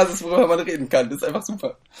Kontroverses, worüber man reden kann. Das ist einfach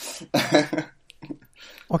super.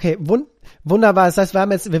 Okay, wunderbar. Das heißt,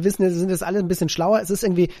 wir wissen, wir sind jetzt alle ein bisschen schlauer. Es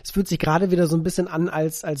fühlt sich gerade wieder so ein bisschen an,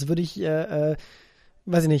 als würde ich,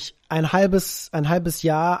 weiß ich nicht, ein halbes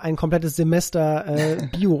Jahr, ein komplettes Semester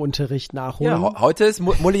Bio-Unterricht nachholen. Ja, heute ist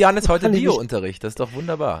Mulian ist heute Bio-Unterricht. Das ist doch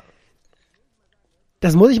wunderbar.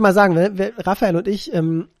 Das muss ich mal sagen, Raphael und ich,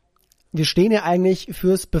 wir stehen ja eigentlich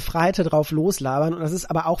fürs Befreite drauf loslabern, und das ist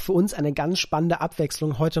aber auch für uns eine ganz spannende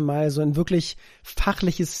Abwechslung, heute mal so ein wirklich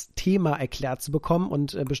fachliches Thema erklärt zu bekommen,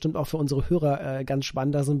 und bestimmt auch für unsere Hörer ganz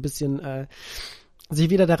spannend, da so ein bisschen sich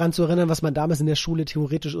wieder daran zu erinnern, was man damals in der Schule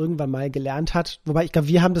theoretisch irgendwann mal gelernt hat. Wobei ich glaube,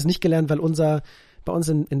 wir haben das nicht gelernt, weil bei uns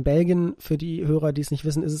in Belgien, für die Hörer, die es nicht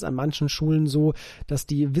wissen, ist es an manchen Schulen so, dass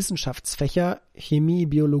die Wissenschaftsfächer Chemie,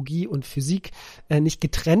 Biologie und Physik nicht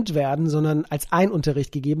getrennt werden, sondern als ein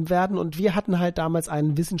Unterricht gegeben werden. Und wir hatten halt damals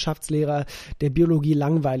einen Wissenschaftslehrer, der Biologie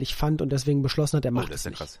langweilig fand und deswegen beschlossen hat, er macht es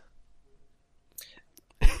nicht. Krass.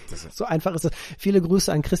 So einfach ist es. Viele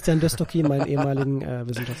Grüße an Christian Döstoki, meinen ehemaligen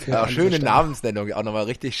Wissenschaftslehrer. Ja, schöne Namensnennung, auch nochmal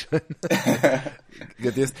richtig schön.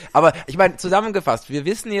 Aber ich meine, zusammengefasst, wir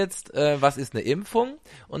wissen jetzt, was ist eine Impfung,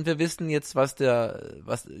 und wir wissen jetzt, was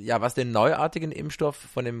den neuartigen Impfstoff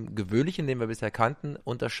von dem gewöhnlichen, den wir bisher kannten,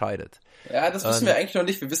 unterscheidet. Ja, das wissen wir eigentlich noch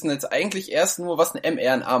nicht. Wir wissen jetzt eigentlich erst nur, was eine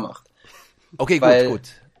mRNA macht. Okay, gut.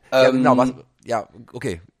 Ja, genau, ja,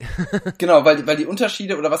 okay. Genau, weil die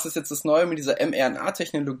Unterschiede, oder was ist jetzt das Neue mit dieser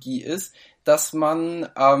mRNA-Technologie ist, dass man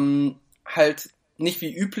halt nicht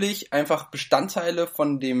wie üblich einfach Bestandteile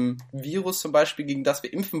von dem Virus zum Beispiel, gegen das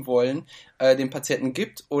wir impfen wollen, dem Patienten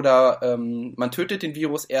gibt, oder man tötet den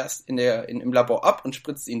Virus erst im Labor ab und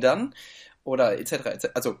spritzt ihn dann, oder etc.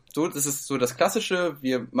 Also das ist so das Klassische,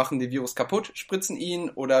 wir machen den Virus kaputt, spritzen ihn,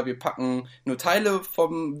 oder wir packen nur Teile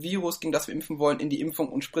vom Virus, gegen das wir impfen wollen, in die Impfung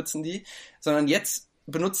und spritzen die, sondern jetzt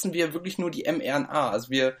benutzen wir wirklich nur die mRNA. Also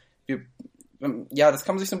das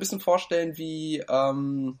kann man sich so ein bisschen vorstellen wie,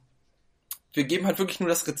 wir geben halt wirklich nur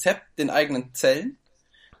das Rezept den eigenen Zellen,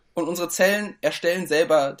 und unsere Zellen erstellen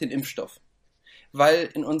selber den Impfstoff. Weil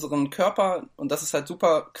in unserem Körper, und das ist halt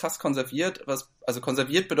super krass konserviert, also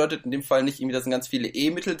konserviert bedeutet in dem Fall nicht irgendwie, da sind ganz viele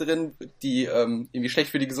E-Mittel drin, die irgendwie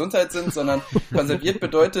schlecht für die Gesundheit sind, sondern konserviert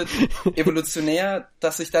bedeutet evolutionär,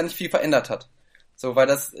 dass sich da nicht viel verändert hat. So, weil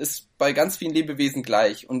das ist bei ganz vielen Lebewesen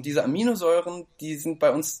gleich. Und diese Aminosäuren, die sind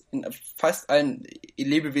bei uns in fast allen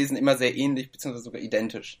Lebewesen immer sehr ähnlich, beziehungsweise sogar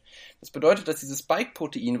identisch. Das bedeutet, dass dieses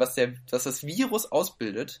Spike-Protein, was das Virus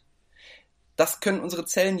ausbildet, das können unsere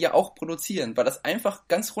Zellen ja auch produzieren, weil das einfach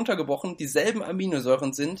ganz runtergebrochen dieselben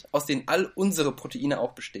Aminosäuren sind, aus denen all unsere Proteine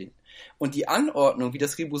auch bestehen. Und die Anordnung, wie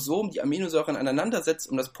das Ribosom die Aminosäuren aneinandersetzt,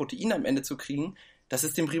 um das Protein am Ende zu kriegen, das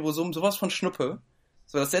ist dem Ribosom sowas von Schnuppe.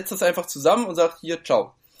 So, das setzt das einfach zusammen und sagt, hier,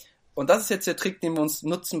 ciao. Und das ist jetzt der Trick, den wir uns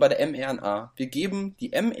nutzen bei der mRNA. Wir geben die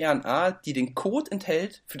mRNA, die den Code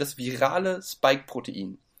enthält für das virale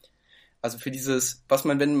Spike-Protein. Also für dieses,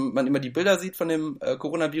 wenn man immer die Bilder sieht von dem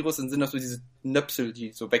Coronavirus, dann sind das so diese Nöpsel,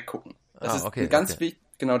 die so weggucken. Das ist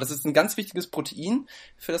das ist ein ganz wichtiges Protein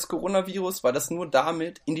für das Coronavirus, weil das nur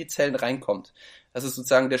damit in die Zellen reinkommt. Das ist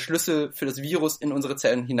sozusagen der Schlüssel für das Virus, in unsere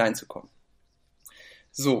Zellen hineinzukommen.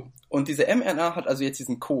 So, und diese mRNA hat also jetzt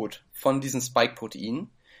diesen Code von diesem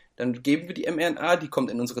Spike-Protein. dann geben wir die mRNA, die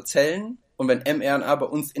kommt in unsere Zellen und wenn mRNA bei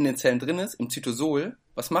uns in den Zellen drin ist, im Zytosol,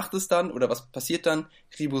 was macht es dann oder was passiert dann?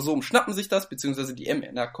 Ribosomen schnappen sich das, beziehungsweise die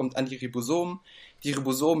mRNA kommt an die Ribosomen. Die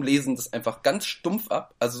Ribosomen lesen das einfach ganz stumpf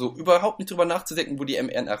ab, also so überhaupt nicht drüber nachzudenken, wo die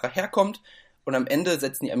mRNA herkommt. Und am Ende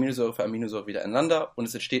setzen die Aminosäure für Aminosäure wieder ineinander und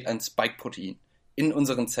es entsteht ein Spike-Protein in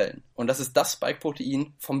unseren Zellen. Und das ist das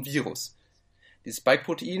Spike-Protein vom Virus. Dieses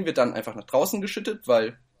Spike-Protein wird dann einfach nach draußen geschüttet,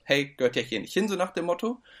 weil, hey, gehört ja hier nicht hin, so nach dem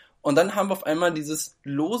Motto. Und dann haben wir auf einmal dieses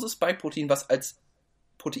lose Spike-Protein, was als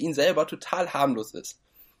Protein selber total harmlos ist.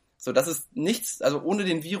 So, das ist nichts, also ohne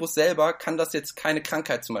den Virus selber kann das jetzt keine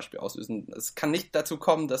Krankheit zum Beispiel auslösen. Es kann nicht dazu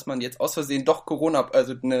kommen, dass man jetzt aus Versehen doch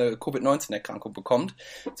also eine Covid-19-Erkrankung bekommt.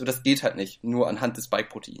 So, das geht halt nicht, nur anhand des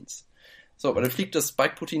Spike-Proteins. So, aber dann fliegt das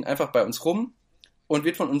Spike-Protein einfach bei uns rum und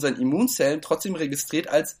wird von unseren Immunzellen trotzdem registriert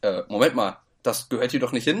als, Moment mal, das gehört hier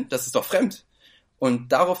doch nicht hin, das ist doch fremd.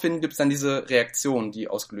 Und daraufhin gibt es dann diese Reaktion, die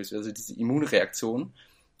ausgelöst wird, also diese Immunreaktion.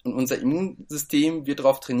 Und unser Immunsystem wird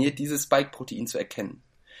darauf trainiert, dieses Spike-Protein zu erkennen.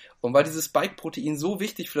 Und weil dieses Spike-Protein so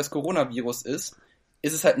wichtig für das Coronavirus ist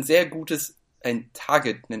es halt ein sehr gutes, ein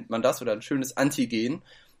Target nennt man das, oder ein schönes Antigen,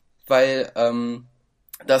 weil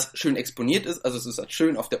das schön exponiert ist, also es ist halt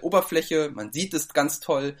schön auf der Oberfläche, man sieht es ganz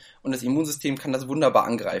toll und das Immunsystem kann das wunderbar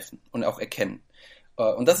angreifen und auch erkennen.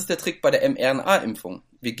 Und das ist der Trick bei der mRNA-Impfung.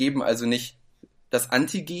 Wir geben also nicht das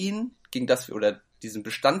Antigen, gegen das wir, oder diesen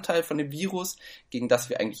Bestandteil von dem Virus, gegen das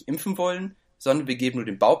wir eigentlich impfen wollen, sondern wir geben nur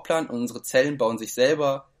den Bauplan und unsere Zellen bauen sich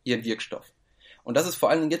selber ihren Wirkstoff. Und das ist vor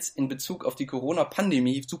allem jetzt in Bezug auf die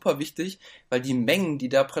Corona-Pandemie super wichtig, weil die Mengen, die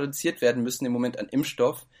da produziert werden müssen im Moment an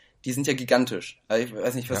Impfstoff, die sind ja gigantisch. Also ich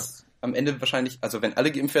weiß nicht, was am Ende wahrscheinlich, also wenn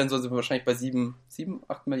alle geimpft werden sollen, sind wir wahrscheinlich bei 7,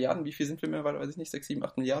 8 Milliarden. Wie viel sind wir mehr? Weiß ich nicht, 6, 7,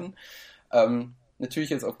 8 Milliarden. Natürlich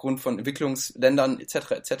jetzt aufgrund von Entwicklungsländern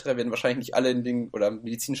etc. werden wahrscheinlich nicht alle in den, oder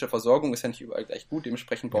medizinische Versorgung ist ja nicht überall gleich gut,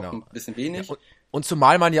 dementsprechend braucht man ein bisschen wenig. Ja, und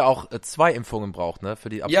zumal man ja auch 2 Impfungen braucht, ne, für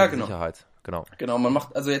die absolute Sicherheit. Genau, man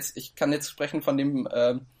macht, also jetzt, ich kann jetzt sprechen von dem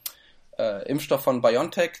Impfstoff von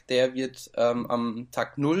BioNTech, der wird am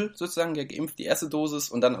Tag 0 sozusagen geimpft, die erste Dosis,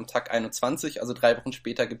 und dann am Tag 21, also 3 Wochen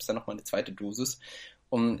später gibt es dann nochmal eine zweite Dosis.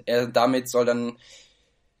 Und damit soll dann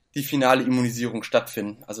die finale Immunisierung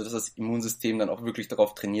stattfinden. Also dass das Immunsystem dann auch wirklich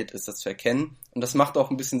darauf trainiert ist, das zu erkennen. Und das macht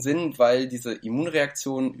auch ein bisschen Sinn, weil diese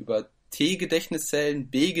Immunreaktion über T-Gedächtnisszellen,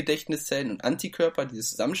 B-Gedächtnisszellen und Antikörper, dieses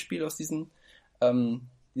Zusammenspiel aus diesem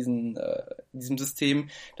System,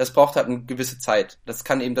 das braucht halt eine gewisse Zeit. Das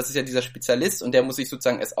ist ja dieser Spezialist und der muss sich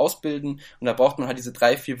sozusagen erst ausbilden und da braucht man halt diese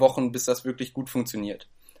 3-4 Wochen, bis das wirklich gut funktioniert.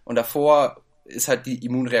 Und davor ist halt die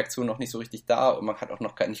Immunreaktion noch nicht so richtig da und man hat auch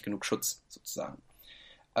noch nicht genug Schutz sozusagen.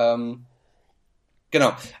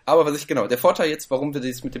 Genau, aber der Vorteil jetzt, warum wir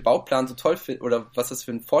das mit dem Bauplan so toll finden, oder was das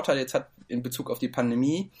für einen Vorteil jetzt hat in Bezug auf die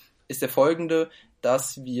Pandemie, ist der folgende,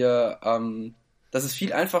 dass es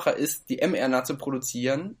viel einfacher ist, die mRNA zu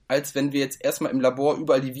produzieren, als wenn wir jetzt erstmal im Labor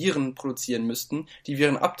überall die Viren produzieren müssten, die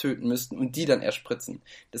Viren abtöten müssten und die dann erst spritzen.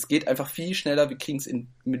 Das geht einfach viel schneller, wir kriegen es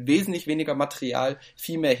mit wesentlich weniger Material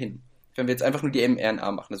viel mehr hin. Wenn wir jetzt einfach nur die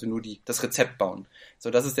mRNA machen, also nur das Rezept bauen. So,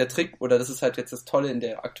 das ist der Trick, oder das ist halt jetzt das Tolle in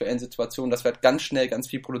der aktuellen Situation, dass wir halt ganz schnell ganz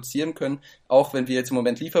viel produzieren können, auch wenn wir jetzt im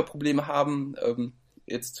Moment Lieferprobleme haben,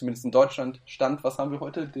 jetzt zumindest in Deutschland was haben wir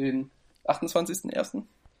heute, den 28.01.?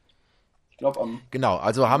 Ich glaube Genau,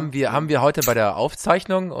 also haben wir heute bei der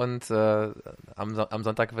Aufzeichnung und am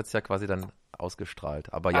Sonntag wird es ja quasi dann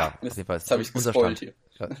ausgestrahlt. Aber ja, Mist, auf jeden Fall jetzt habe ich gespoilt hier.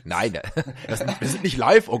 Nein, wir sind nicht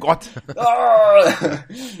live, oh Gott.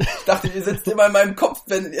 Ich dachte, ihr sitzt immer in meinem Kopf,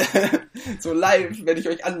 wenn so live, wenn ich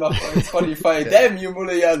euch anmache bei Spotify. Damn you,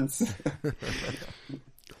 Mullians.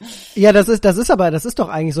 Ja, das ist doch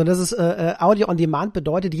eigentlich so. Das ist Audio on Demand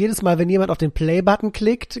bedeutet, jedes Mal, wenn jemand auf den Play-Button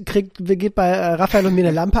klickt, geht bei Raphael und mir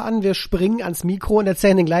eine Lampe an, wir springen ans Mikro und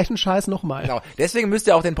erzählen den gleichen Scheiß nochmal. Genau. Deswegen müsst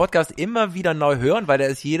ihr auch den Podcast immer wieder neu hören, weil der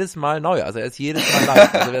ist jedes Mal neu. Also er ist jedes Mal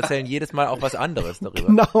live. Also wir erzählen jedes Mal auch was anderes darüber.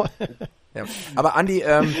 Genau. Ja. Aber Andi,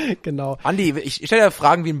 genau. Andi, ich stelle ja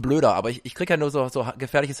Fragen wie ein Blöder, aber ich kriege ja nur so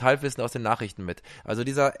gefährliches Halbwissen aus den Nachrichten mit. Also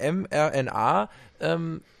dieser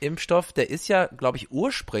mRNA-Impfstoff, der ist ja, glaube ich,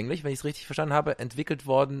 ursprünglich, wenn ich es richtig verstanden habe, entwickelt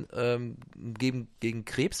worden, gegen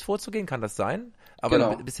Krebs vorzugehen, kann das sein? Aber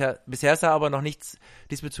genau. bisher ist ja aber noch nichts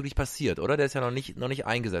diesbezüglich passiert, oder? Der ist ja noch nicht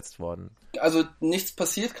eingesetzt worden. Also nichts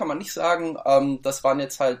passiert, kann man nicht sagen. Das waren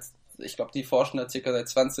jetzt halt, ich glaube, die forschen da circa seit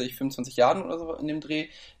 20, 25 Jahren oder so in dem Dreh,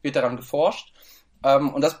 wird daran geforscht.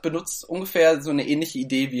 Und das benutzt ungefähr so eine ähnliche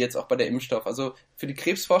Idee wie jetzt auch bei der Impfstoff. Also für die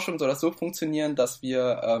Krebsforschung soll das so funktionieren, dass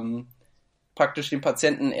wir praktisch den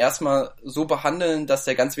Patienten erstmal so behandeln, dass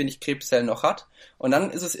der ganz wenig Krebszellen noch hat. Und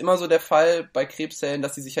dann ist es immer so der Fall bei Krebszellen,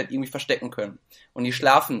 dass sie sich halt irgendwie verstecken können. Und die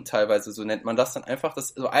schlafen teilweise, so nennt man das dann einfach, dass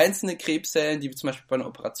so einzelne Krebszellen, die wir zum Beispiel bei einer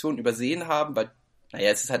Operation übersehen haben, weil,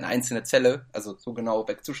 es ist halt eine einzelne Zelle, also so genau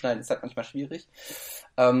wegzuschneiden ist halt manchmal schwierig,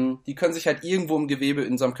 die können sich halt irgendwo im Gewebe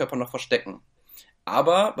in unserem Körper noch verstecken.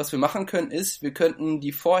 Aber was wir machen können ist, wir könnten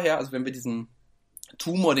die vorher, also wenn wir diesen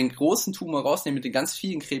Tumor, den großen Tumor rausnehmen mit den ganz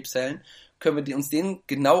vielen Krebszellen, können wir uns den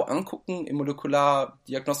genau angucken im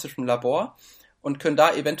molekulardiagnostischen Labor und können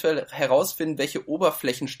da eventuell herausfinden, welche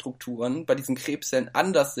Oberflächenstrukturen bei diesen Krebszellen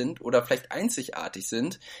anders sind oder vielleicht einzigartig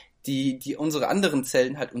sind, die unsere anderen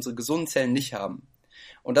Zellen, halt unsere gesunden Zellen nicht haben.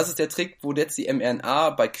 Und das ist der Trick, wo jetzt die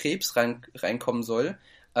mRNA bei Krebs reinkommen soll,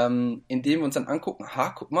 indem wir uns dann angucken,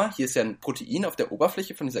 guck mal, hier ist ja ein Protein auf der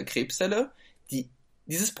Oberfläche von dieser Krebszelle,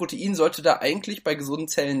 dieses Protein sollte da eigentlich bei gesunden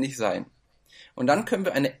Zellen nicht sein. Und dann können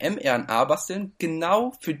wir eine mRNA basteln,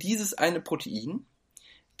 genau für dieses eine Protein,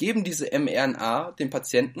 geben diese mRNA dem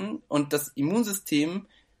Patienten und das Immunsystem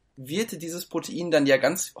wird dieses Protein dann ja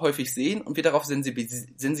ganz häufig sehen und wird darauf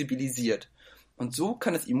sensibilisiert. Und so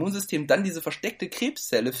kann das Immunsystem dann diese versteckte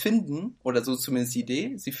Krebszelle finden, oder so zumindest die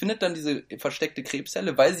Idee, sie findet dann diese versteckte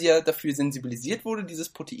Krebszelle, weil sie ja dafür sensibilisiert wurde, dieses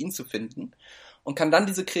Protein zu finden, und kann dann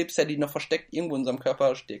diese Krebszelle, die noch versteckt irgendwo in unserem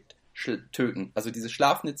Körper steckt, töten. Also diese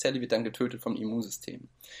schlafende Zelle wird dann getötet vom Immunsystem.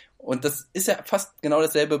 Und das ist ja fast genau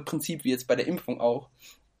dasselbe Prinzip wie jetzt bei der Impfung auch.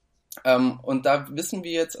 Und da wissen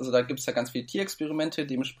wir jetzt, also da gibt es ja ganz viele Tierexperimente,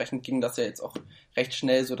 dementsprechend ging das ja jetzt auch recht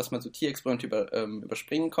schnell so, dass man so Tierexperimente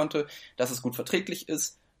überspringen konnte, dass es gut verträglich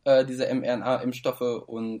ist, diese mRNA-Impfstoffe,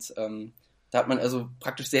 und da hat man also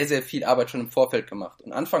praktisch sehr, sehr viel Arbeit schon im Vorfeld gemacht.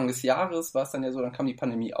 Und Anfang des Jahres war es dann ja so, dann kam die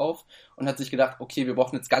Pandemie auf und hat sich gedacht, okay, wir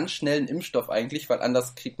brauchen jetzt ganz schnell einen Impfstoff eigentlich, weil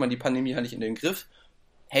anders kriegt man die Pandemie ja nicht in den Griff.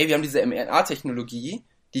 Hey, wir haben diese mRNA-Technologie,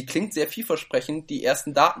 die klingt sehr vielversprechend. Die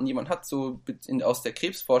ersten Daten, die man hat, so aus der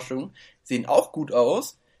Krebsforschung, sehen auch gut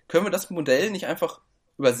aus. Können wir das Modell nicht einfach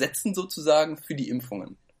übersetzen sozusagen für die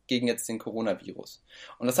Impfungen gegen jetzt den Coronavirus?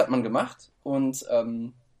 Und das hat man gemacht und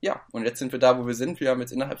und jetzt sind wir da, wo wir sind. Wir haben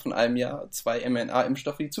jetzt innerhalb von einem Jahr 2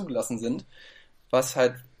 mRNA-Impfstoffe, die zugelassen sind, was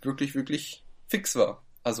halt wirklich, wirklich fix war.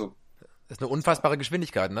 Also das ist eine unfassbare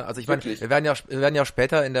Geschwindigkeit, ne? Also ich meine, wirklich. wir werden ja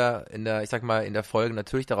später in der, ich sag mal, in der Folge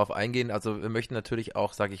natürlich darauf eingehen. Also wir möchten natürlich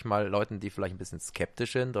auch, sag ich mal, Leuten, die vielleicht ein bisschen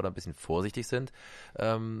skeptisch sind oder ein bisschen vorsichtig sind,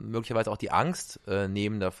 möglicherweise auch die Angst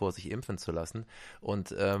nehmen davor, sich impfen zu lassen.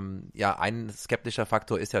 Und ein skeptischer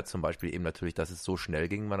Faktor ist ja zum Beispiel eben natürlich, dass es so schnell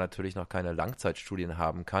ging, man natürlich noch keine Langzeitstudien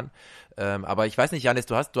haben kann. Aber ich weiß nicht, Janis,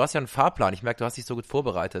 du hast ja einen Fahrplan. Ich merke, du hast dich so gut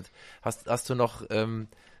vorbereitet. Hast du noch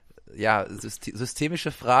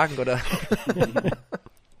systemische Fragen oder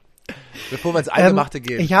bevor wir ins Eingemachte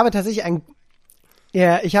gehen? Ich habe tatsächlich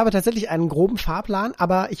einen groben Fahrplan,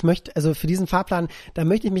 aber ich möchte, also für diesen Fahrplan, da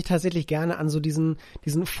möchte ich mich tatsächlich gerne an so diesen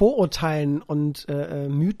Vorurteilen und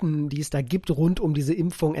Mythen, die es da gibt, rund um diese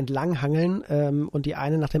Impfung entlanghangeln und die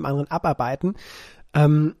eine nach dem anderen abarbeiten.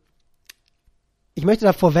 Ich möchte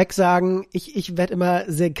da vorweg sagen, ich werde immer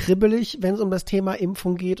sehr kribbelig, wenn es um das Thema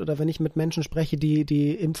Impfung geht oder wenn ich mit Menschen spreche,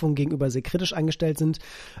 die Impfung gegenüber sehr kritisch eingestellt sind.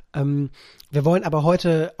 Wir wollen aber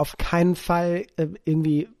heute auf keinen Fall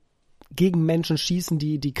irgendwie gegen Menschen schießen,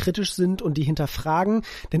 die kritisch sind und die hinterfragen.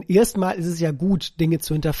 Denn erstmal ist es ja gut, Dinge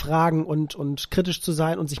zu hinterfragen und kritisch zu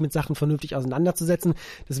sein und sich mit Sachen vernünftig auseinanderzusetzen.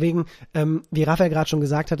 Deswegen, wie Raphael gerade schon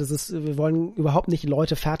gesagt hat, wir wollen überhaupt nicht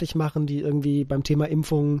Leute fertig machen, die irgendwie beim Thema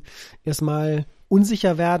Impfung erstmal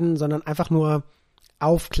unsicher werden, sondern einfach nur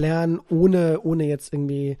aufklären, ohne jetzt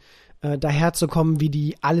irgendwie daherzukommen wie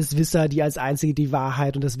die Alleswisser, die als einzige die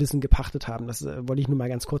Wahrheit und das Wissen gepachtet haben. Das wollte ich nur mal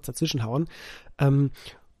ganz kurz dazwischenhauen.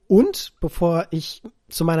 Und bevor ich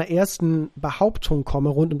zu meiner ersten Behauptung komme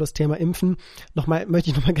rund um das Thema Impfen, möchte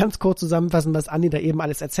ich nochmal ganz kurz zusammenfassen, was Andi da eben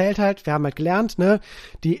alles erzählt hat. Wir haben halt gelernt, ne,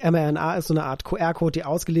 die mRNA ist so eine Art QR-Code, die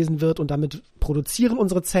ausgelesen wird und damit produzieren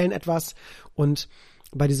unsere Zellen etwas. Und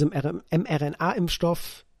bei diesem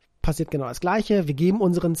mRNA-Impfstoff passiert genau das Gleiche. Wir geben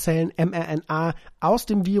unseren Zellen mRNA aus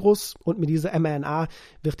dem Virus und mit dieser mRNA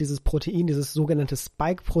wird dieses Protein, dieses sogenannte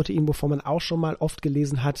Spike-Protein, wovon man auch schon mal oft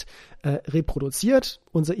gelesen hat, reproduziert.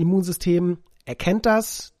 Unser Immunsystem erkennt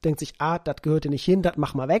das, denkt sich, das gehört hier nicht hin, das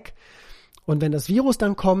mach mal weg. Und wenn das Virus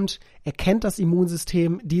dann kommt, erkennt das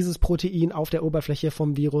Immunsystem dieses Protein auf der Oberfläche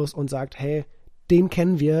vom Virus und sagt, hey, den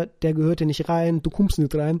kennen wir, der gehört hier nicht rein, du kommst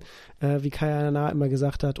nicht rein, wie Kaya immer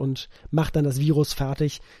gesagt hat, und macht dann das Virus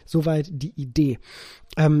fertig. Soweit die Idee.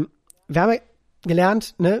 Wir haben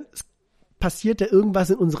gelernt, ne, es passiert da irgendwas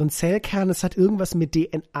in unseren Zellkernen, es hat irgendwas mit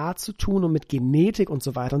DNA zu tun und mit Genetik und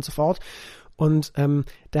so weiter und so fort. Und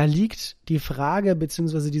da liegt die Frage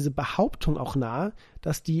beziehungsweise diese Behauptung auch nahe,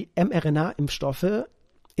 dass die mRNA-Impfstoffe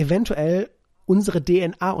eventuell unsere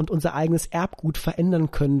DNA und unser eigenes Erbgut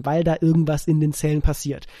verändern können, weil da irgendwas in den Zellen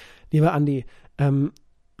passiert. Lieber Andi,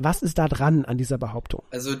 was ist da dran an dieser Behauptung?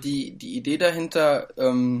 Also die Idee dahinter,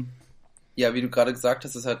 ja, wie du gerade gesagt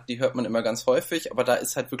hast, ist halt, die hört man immer ganz häufig, aber da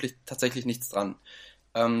ist halt wirklich tatsächlich nichts dran.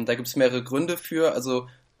 Da gibt es mehrere Gründe für. Also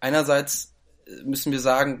einerseits müssen wir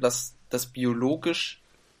sagen, dass das biologisch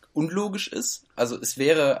unlogisch ist. Also es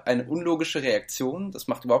wäre eine unlogische Reaktion. Das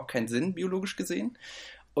macht überhaupt keinen Sinn, biologisch gesehen.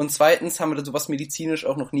 Und zweitens haben wir da sowas medizinisch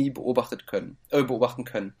auch noch nie beobachten können.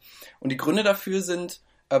 Und die Gründe dafür sind,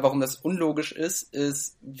 warum das unlogisch ist,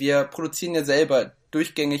 wir produzieren ja selber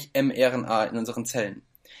durchgängig mRNA in unseren Zellen.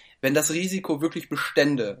 Wenn das Risiko wirklich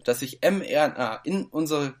bestände, dass sich mRNA in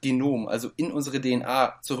unser Genom, also in unsere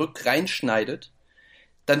DNA zurück reinschneidet,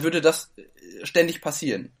 dann würde das ständig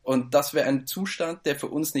passieren. Und das wäre ein Zustand, der für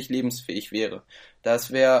uns nicht lebensfähig wäre.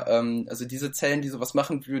 Das wäre, also diese Zellen, die sowas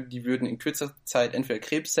machen würden, die würden in kürzer Zeit entweder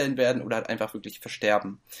Krebszellen werden oder halt einfach wirklich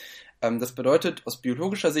versterben. Das bedeutet, aus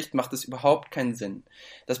biologischer Sicht macht es überhaupt keinen Sinn.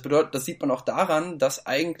 Das sieht man auch daran, dass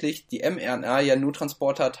eigentlich die mRNA ja nur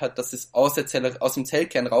Transporter hat, dass es aus der Zelle, aus dem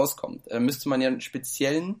Zellkern rauskommt. Müsste man ja einen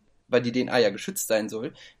speziellen, weil die DNA ja geschützt sein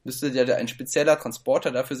soll, müsste ja ein spezieller Transporter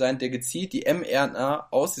dafür sein, der gezielt die mRNA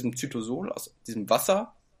aus diesem Zytosol, aus diesem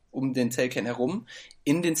Wasser um den Zellkern herum,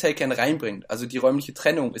 in den Zellkern reinbringt. Also die räumliche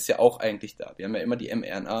Trennung ist ja auch eigentlich da. Wir haben ja immer die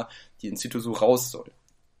mRNA, die in Zytosol raus soll.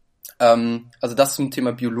 Also das zum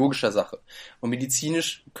Thema biologischer Sache. Und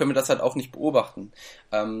medizinisch können wir das halt auch nicht beobachten.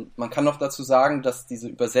 Man kann noch dazu sagen, dass diese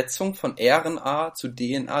Übersetzung von RNA zu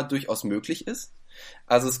DNA durchaus möglich ist.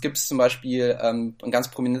 Also es gibt zum Beispiel, ein ganz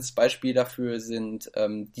prominentes Beispiel dafür sind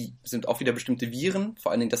auch wieder bestimmte Viren,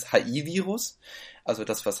 vor allen Dingen das HIV-Virus, also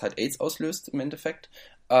das, was halt AIDS auslöst im Endeffekt.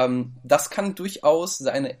 Das kann durchaus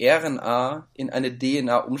seine RNA in eine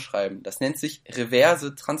DNA umschreiben. Das nennt sich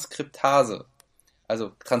reverse Transkriptase.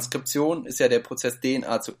 Also Transkription ist ja der Prozess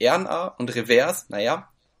DNA zu RNA und Revers,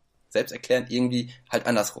 selbsterklärend irgendwie halt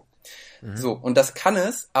andersrum. Mhm. So, und das kann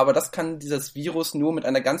es, aber das kann dieses Virus nur mit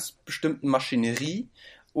einer ganz bestimmten Maschinerie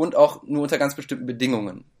und auch nur unter ganz bestimmten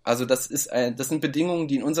Bedingungen. Also das sind Bedingungen,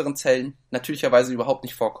 die in unseren Zellen natürlicherweise überhaupt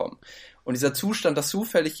nicht vorkommen. Und dieser Zustand, dass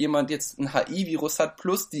zufällig jemand jetzt ein HIV-Virus hat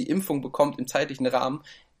plus die Impfung bekommt im zeitlichen Rahmen,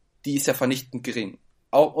 die ist ja vernichtend gering.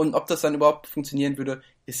 Und ob das dann überhaupt funktionieren würde,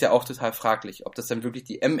 ist ja auch total fraglich. Ob das dann wirklich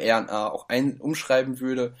die mRNA auch umschreiben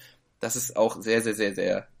würde, das ist auch sehr, sehr, sehr,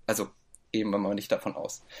 sehr, also eben mal nicht davon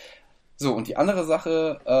aus. So, und die andere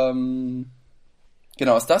Sache,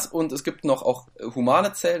 genau, ist das. Und es gibt noch auch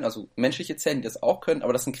humane Zellen, also menschliche Zellen, die das auch können,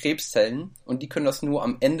 aber das sind Krebszellen und die können das nur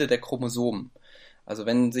am Ende der Chromosomen. Also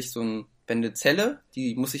wenn eine Zelle,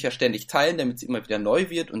 die muss sich ja ständig teilen, damit sie immer wieder neu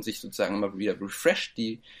wird und sich sozusagen immer wieder refresht,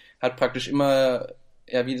 die hat praktisch immer,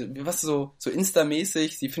 ja, so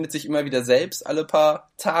Insta-mäßig, sie findet sich immer wieder selbst alle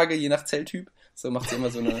paar Tage, je nach Zelltyp. So macht sie immer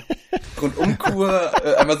so eine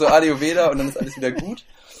Rundumkur, einmal so Ayurveda und dann ist alles wieder gut.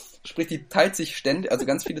 Sprich, die teilt sich ständig, also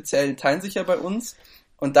ganz viele Zellen teilen sich ja bei uns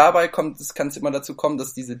und dabei kann es immer dazu kommen,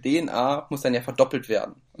 dass diese DNA muss dann ja verdoppelt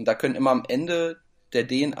werden. Und da können immer am Ende der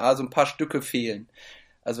DNA so ein paar Stücke fehlen.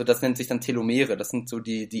 Also das nennt sich dann Telomere, das sind so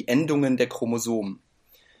die Endungen der Chromosomen.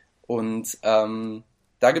 Und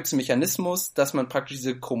da gibt es einen Mechanismus, dass man praktisch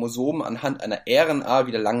diese Chromosomen anhand einer RNA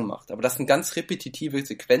wieder lang macht. Aber das sind ganz repetitive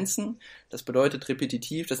Sequenzen. Das bedeutet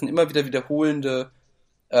repetitiv, das sind immer wieder wiederholende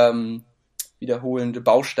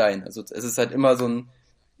Bausteine. Also es ist halt immer so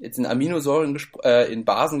jetzt in Aminosäuren, in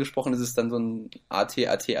Basen gesprochen, ist es dann so ein AT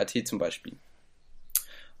zum Beispiel.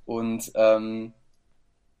 Und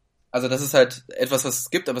also das ist halt etwas, was es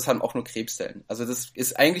gibt, aber es haben auch nur Krebszellen. Also das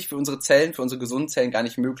ist eigentlich für unsere Zellen, für unsere gesunden Zellen gar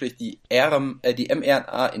nicht möglich, die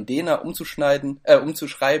mRNA in DNA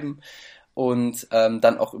umzuschreiben und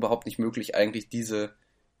dann auch überhaupt nicht möglich, eigentlich diese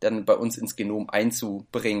dann bei uns ins Genom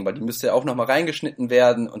einzubringen, weil die müsste ja auch nochmal reingeschnitten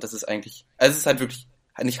werden und das ist eigentlich, also es ist halt wirklich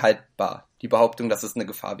nicht haltbar, die Behauptung, dass es eine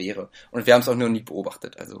Gefahr wäre. Und wir haben es auch nur nie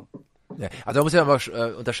beobachtet, also. Ja, also man muss ja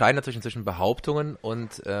immer unterscheiden natürlich zwischen Behauptungen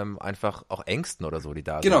und einfach auch Ängsten oder so, die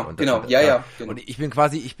da sind. Genau. Und ich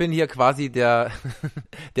bin hier quasi der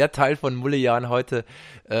der Teil von Mullejan heute,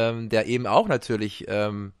 der eben auch natürlich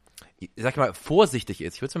sag ich mal, vorsichtig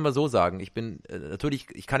ist. Ich würde es mal so sagen. Ich bin natürlich,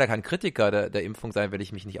 ich kann ja kein Kritiker der Impfung sein, wenn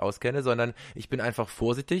ich mich nicht auskenne, sondern ich bin einfach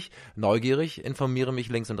vorsichtig, neugierig, informiere mich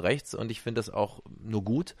links und rechts und ich finde das auch nur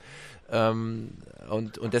gut. Und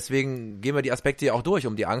deswegen gehen wir die Aspekte ja auch durch,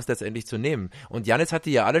 um die Angst letztendlich zu nehmen. Und Jannis hat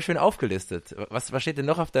die ja alle schön aufgelistet. Was steht denn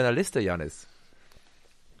noch auf deiner Liste, Jannis?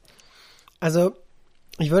 Also,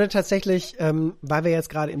 ich würde tatsächlich, weil wir jetzt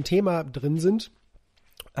gerade im Thema drin sind,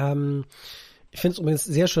 Ich finde es übrigens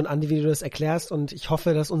sehr schön, Andi, wie du das erklärst, und ich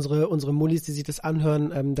hoffe, dass unsere Mullis, die sich das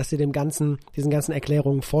anhören, dass sie diesen ganzen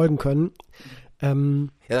Erklärungen folgen können. Ja,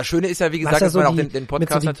 das Schöne ist ja, wie gesagt, dass so man auch den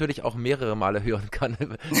Podcast natürlich auch mehrere Male hören kann,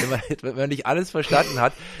 wenn man nicht alles verstanden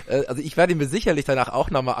hat. Also ich werde ihn mir sicherlich danach auch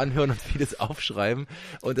nochmal anhören und vieles aufschreiben.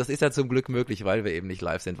 Und das ist ja zum Glück möglich, weil wir eben nicht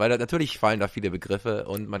live sind. Weil natürlich fallen da viele Begriffe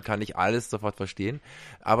und man kann nicht alles sofort verstehen.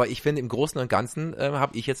 Aber ich finde, im Großen und Ganzen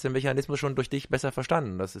habe ich jetzt den Mechanismus schon durch dich besser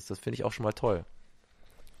verstanden. Das finde ich auch schon mal toll.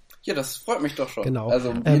 Ja, das freut mich doch schon. Genau.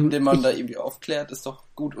 Also, indem man da irgendwie aufklärt, ist doch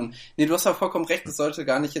gut. Und nee, du hast ja vollkommen recht, es sollte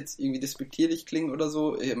gar nicht jetzt irgendwie despektierlich klingen oder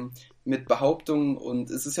so, mit Behauptungen.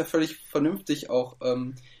 Und es ist ja völlig vernünftig auch,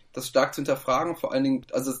 das stark zu hinterfragen, vor allen Dingen,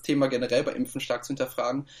 also das Thema generell bei Impfen stark zu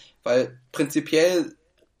hinterfragen, weil prinzipiell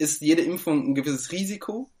ist jede Impfung ein gewisses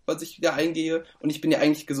Risiko, was ich wieder eingehe, und ich bin ja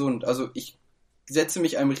eigentlich gesund. Also ich setze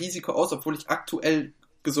mich einem Risiko aus, obwohl ich aktuell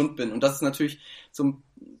gesund bin. Und das ist natürlich so ein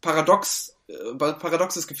paradoxes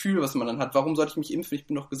Gefühl, was man dann hat. Warum sollte ich mich impfen? Ich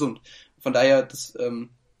bin doch gesund. Von daher,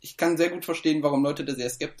 ich kann sehr gut verstehen, warum Leute da sehr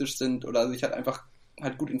skeptisch sind oder sich halt einfach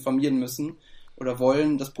halt gut informieren müssen oder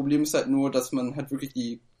wollen. Das Problem ist halt nur, dass man halt wirklich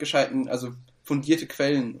die gescheiten, also fundierte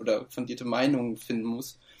Quellen oder fundierte Meinungen finden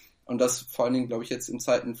muss. Und das vor allen Dingen, glaube ich, jetzt in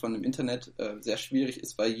Zeiten von dem Internet sehr schwierig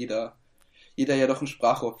ist, weil jeder ja doch ein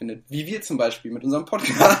Sprachrohr findet. Wie wir zum Beispiel mit unserem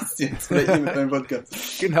Podcast jetzt. Oder ihr mit meinem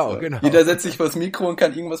Podcast. Genau. Jeder setzt sich vors Mikro und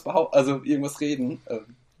kann irgendwas irgendwas reden.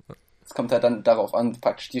 Es kommt halt dann darauf an,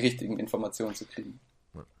 praktisch die richtigen Informationen zu kriegen.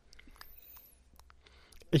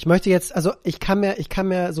 Ich möchte jetzt, also ich kann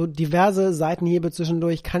mir so diverse Seitenhiebe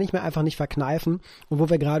zwischendurch, kann ich mir einfach nicht verkneifen. Und wo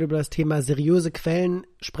wir gerade über das Thema seriöse Quellen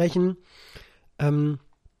sprechen,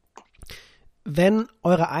 wenn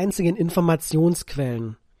eure einzigen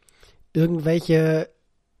Informationsquellen irgendwelche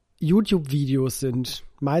YouTube-Videos sind,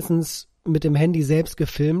 meistens mit dem Handy selbst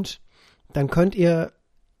gefilmt, dann könnt ihr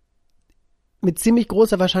mit ziemlich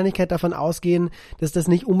großer Wahrscheinlichkeit davon ausgehen, dass das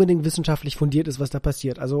nicht unbedingt wissenschaftlich fundiert ist, was da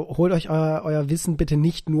passiert. Also holt euch euer Wissen bitte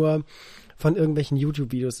nicht nur von irgendwelchen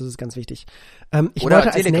YouTube-Videos, das ist ganz wichtig. Ich Oder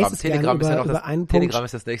wollte Telegram. als nächstes Telegram gerne ist ja noch über einen Telegram Punkt.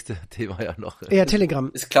 ist das nächste Thema ja noch. Ja,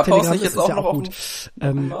 Telegram. Ist Clubhouse Telegram nicht jetzt auch noch gut?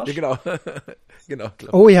 Ja, genau. Genau.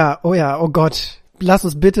 Oh ja, oh Gott. Lass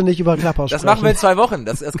uns bitte nicht über Clubhouse Das sprechen. machen wir in 2 Wochen.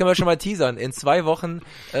 Das können wir schon mal teasern. In 2 Wochen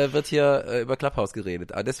wird hier über Clubhouse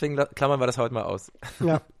geredet. Aber deswegen klammern wir das heute mal aus.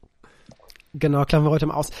 Ja. Genau, klammern wir heute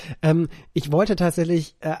mal aus. Ich wollte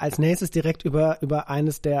tatsächlich als nächstes direkt über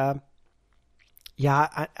eines der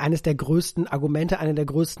größten Argumente, eine der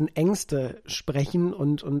größten Ängste sprechen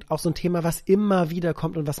und auch so ein Thema, was immer wieder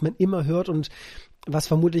kommt und was man immer hört und was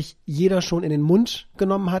vermutlich jeder schon in den Mund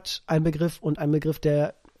genommen hat, ein Begriff,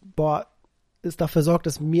 der, es dafür sorgt,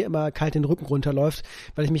 dass mir immer kalt den Rücken runterläuft,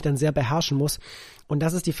 weil ich mich dann sehr beherrschen muss. Und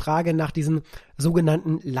das ist die Frage nach diesen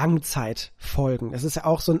sogenannten Langzeitfolgen. Das ist ja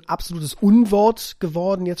auch so ein absolutes Unwort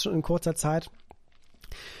geworden, jetzt schon in kurzer Zeit.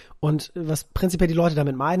 Und was prinzipiell die Leute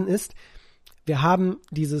damit meinen ist, wir haben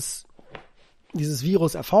dieses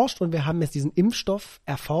Virus erforscht und wir haben jetzt diesen Impfstoff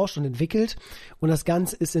erforscht und entwickelt und das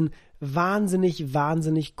Ganze ist in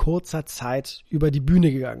wahnsinnig kurzer Zeit über die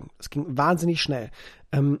Bühne gegangen. Es ging wahnsinnig schnell.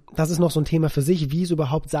 Das ist noch so ein Thema für sich, wie es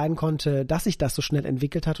überhaupt sein konnte, dass sich das so schnell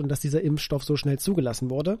entwickelt hat und dass dieser Impfstoff so schnell zugelassen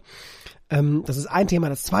wurde. Das ist ein Thema.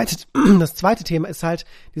 Das zweite Thema ist halt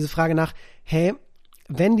diese Frage nach,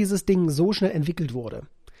 wenn dieses Ding so schnell entwickelt wurde,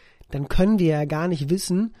 dann können wir ja gar nicht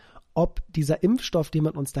wissen, ob dieser Impfstoff, den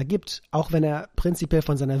man uns da gibt, auch wenn er prinzipiell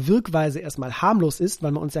von seiner Wirkweise erstmal harmlos ist,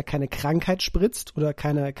 weil man uns ja keine Krankheit spritzt oder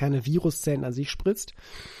keine Viruszellen an sich spritzt,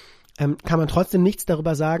 kann man trotzdem nichts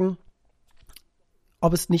darüber sagen,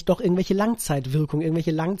 ob es nicht doch irgendwelche Langzeitwirkungen, irgendwelche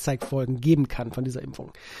Langzeitfolgen geben kann von dieser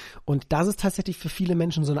Impfung. Und das ist tatsächlich für viele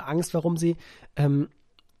Menschen so eine Angst, warum sie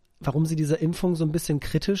dieser Impfung so ein bisschen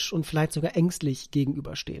kritisch und vielleicht sogar ängstlich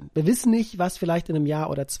gegenüberstehen. Wir wissen nicht, was vielleicht in einem Jahr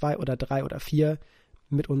oder 2 oder 3 oder 4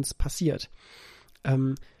 mit uns passiert.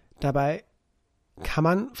 Dabei kann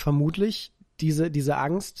man vermutlich diese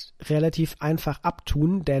Angst relativ einfach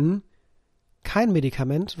abtun, denn kein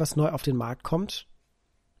Medikament, was neu auf den Markt kommt,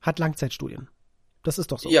 hat Langzeitstudien. Das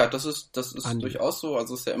ist doch so. Ja, das ist durchaus so.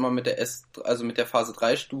 Also es ist ja immer mit der Phase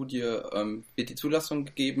 3 Studie wird die Zulassung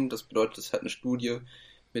gegeben. Das bedeutet, es hat eine Studie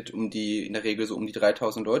mit in der Regel so um die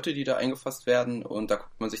 3000 Leute, die da eingefasst werden. Und da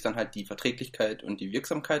guckt man sich dann halt die Verträglichkeit und die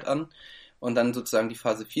Wirksamkeit an. Und dann sozusagen die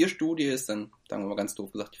Phase 4 Studie ist dann, sagen wir mal ganz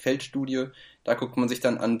doof gesagt, die Feldstudie. Da guckt man sich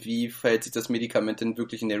dann an, wie verhält sich das Medikament denn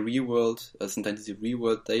wirklich in der Real World. Das sind dann diese Real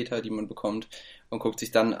World Data, die man bekommt. Und guckt sich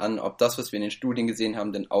dann an, ob das, was wir in den Studien gesehen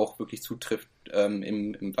haben, denn auch wirklich zutrifft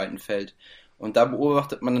im weiten Feld. Und da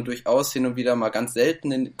beobachtet man dann durchaus hin und wieder mal ganz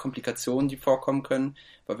seltene Komplikationen, die vorkommen können.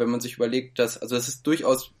 Weil wenn man sich überlegt, es ist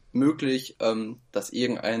durchaus möglich, dass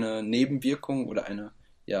irgendeine Nebenwirkung oder eine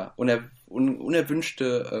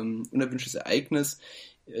unerwünschtes Ereignis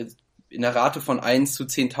in der Rate von 1 zu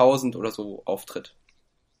 10.000 oder so auftritt.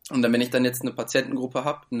 Und dann, wenn ich dann jetzt eine Patientengruppe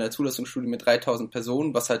habe, in der Zulassungsstudie mit 3.000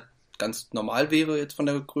 Personen, was halt ganz normal wäre jetzt von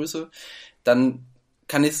der Größe, dann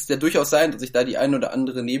kann es ja durchaus sein, dass ich da die ein oder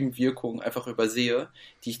andere Nebenwirkung einfach übersehe,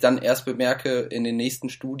 die ich dann erst bemerke in den nächsten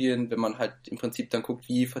Studien, wenn man halt im Prinzip dann guckt,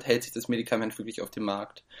 wie verhält sich das Medikament wirklich auf dem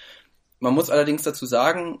Markt. Man muss allerdings dazu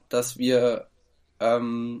sagen, dass wir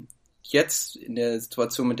jetzt in der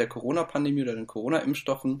Situation mit der Corona-Pandemie oder den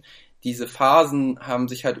Corona-Impfstoffen, diese Phasen haben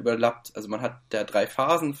sich halt überlappt. Also man hat da 3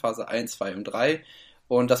 Phasen, Phase 1, 2 und 3,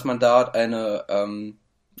 und dass man da eine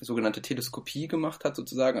sogenannte Teleskopie gemacht hat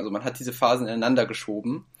sozusagen. Also man hat diese Phasen ineinander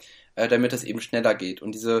geschoben, damit das eben schneller geht.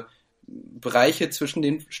 Und diese Bereiche zwischen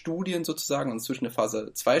den Studien sozusagen, also zwischen der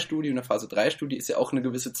Phase 2 Studie und der Phase 3 Studie, ist ja auch eine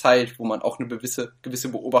gewisse Zeit, wo man auch eine gewisse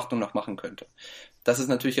Beobachtung noch machen könnte. Das ist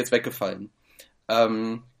natürlich jetzt weggefallen.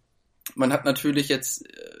 Man hat natürlich jetzt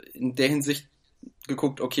in der Hinsicht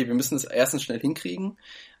geguckt, okay, wir müssen es erstens schnell hinkriegen,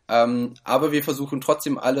 aber wir versuchen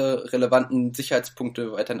trotzdem alle relevanten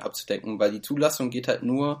Sicherheitspunkte weiterhin abzudecken, weil die Zulassung geht halt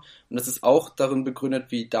nur, und das ist auch darin begründet,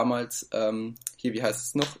 wie damals, wie heißt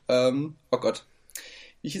es noch, oh Gott,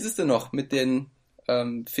 wie hieß es denn noch mit den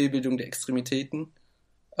Fehlbildungen der Extremitäten?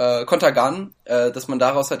 Contergan, dass man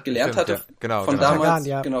daraus halt gelernt hatte, ja, genau, von Contergan,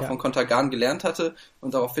 damals, von Contergan gelernt hatte,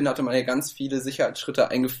 und daraufhin hatte man ja ganz viele Sicherheitsschritte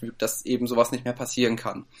eingefügt, dass eben sowas nicht mehr passieren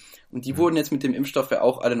kann. Und die wurden jetzt mit dem Impfstoff ja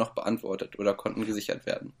auch alle noch beantwortet oder konnten gesichert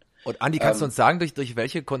werden. Und Andi, kannst du uns sagen, durch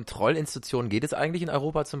welche Kontrollinstitutionen geht es eigentlich in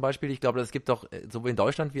Europa zum Beispiel? Ich glaube, es gibt doch sowohl in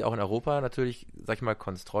Deutschland wie auch in Europa natürlich, sag ich mal,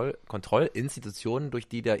 Kontrollinstitutionen, durch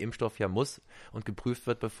die der Impfstoff ja muss und geprüft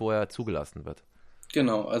wird, bevor er zugelassen wird.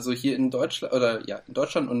 Genau, also hier in Deutschland in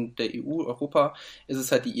Deutschland und der EU, Europa, ist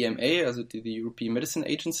es halt die EMA, also die European Medicine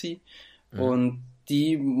Agency, und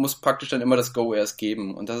die muss praktisch dann immer das Go erst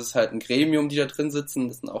geben. Und das ist halt ein Gremium, die da drin sitzen,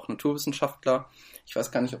 das sind auch Naturwissenschaftler. Ich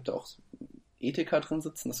weiß gar nicht, ob da auch Ethiker drin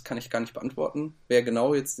sitzen, das kann ich gar nicht beantworten, wer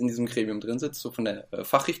genau jetzt in diesem Gremium drin sitzt, so von der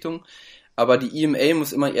Fachrichtung. Aber die EMA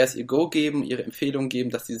muss immer erst ihr Go geben, ihre Empfehlung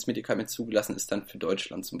geben, dass dieses Medikament zugelassen ist, dann für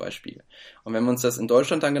Deutschland zum Beispiel. Und wenn wir uns das in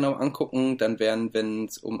Deutschland dann genau angucken, dann werden, wenn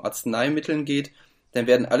es um Arzneimitteln geht, dann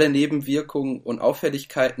werden alle Nebenwirkungen und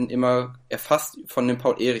Auffälligkeiten immer erfasst von dem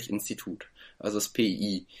Paul-Ehrlich-Institut, also das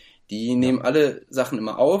PI. Die nehmen alle Sachen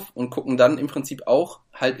immer auf und gucken dann im Prinzip auch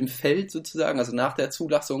halt im Feld sozusagen, also nach der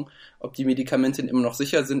Zulassung, ob die Medikamente immer noch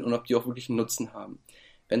sicher sind und ob die auch wirklich einen Nutzen haben.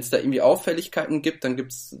 Wenn es da irgendwie Auffälligkeiten gibt, dann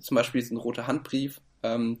gibt es zum Beispiel diesen roten Handbrief,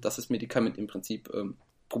 dass das Medikament im Prinzip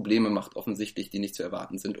Probleme macht, offensichtlich, die nicht zu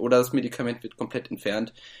erwarten sind. Oder das Medikament wird komplett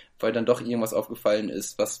entfernt, weil dann doch irgendwas aufgefallen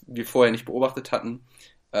ist, was wir vorher nicht beobachtet hatten.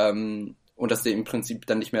 Und dass der im Prinzip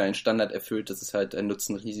dann nicht mehr einen Standard erfüllt, dass es halt ein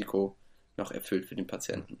Nutzen-Risiko noch erfüllt für den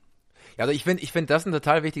Patienten. Ja, also ich finde das ein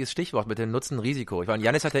total wichtiges Stichwort mit dem Nutzen-Risiko. Ich meine,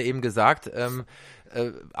 Jannis hat ja eben gesagt,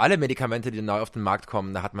 alle Medikamente, die neu auf den Markt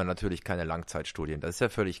kommen, da hat man natürlich keine Langzeitstudien. Das ist ja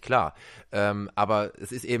völlig klar. Aber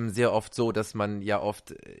es ist eben sehr oft so, dass man ja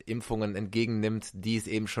oft Impfungen entgegennimmt, die es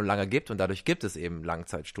eben schon lange gibt, und dadurch gibt es eben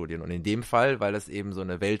Langzeitstudien. Und in dem Fall, weil das eben so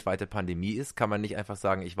eine weltweite Pandemie ist, kann man nicht einfach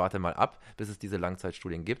sagen, ich warte mal ab, bis es diese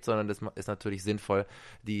Langzeitstudien gibt, sondern das ist natürlich sinnvoll,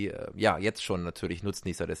 die jetzt schon natürlich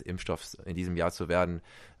Nutznießer des Impfstoffs in diesem Jahr zu werden.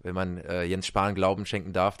 Wenn man Jens Spahn Glauben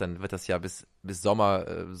schenken darf, dann wird das ja bis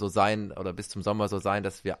Sommer so sein oder bis zum Sommer so sein,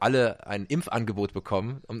 dass wir alle ein Impfangebot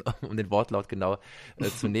bekommen, um den Wortlaut genau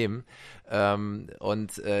zu nehmen.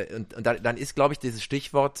 Und dann ist, glaube ich, dieses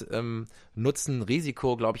Stichwort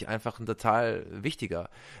Nutzen-Risiko, glaube ich, einfach ein total wichtiger.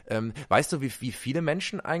 Weißt du, wie viele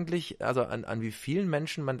Menschen eigentlich, also an wie vielen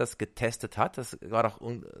Menschen man das getestet hat? Das war doch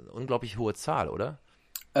unglaublich hohe Zahl, oder?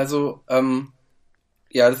 Also,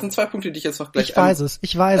 ja, das sind 2 Punkte, die ich jetzt noch gleich... Ich weiß es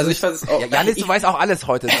auch. Ja, Jannis, du weißt auch alles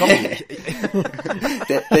heute, sorry.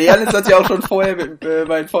 Der Jannis hat ja auch schon vorher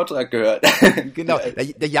meinen Vortrag gehört. Genau,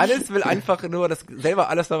 der Jannis will einfach nur das selber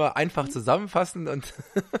alles nochmal einfach zusammenfassen und...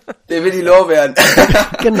 Der will die Lorbeeren.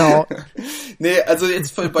 Genau. Nee, also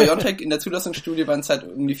jetzt für BioNTech in der Zulassungsstudie waren es halt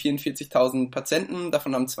um die 44.000 Patienten,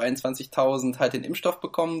 davon haben 22.000 halt den Impfstoff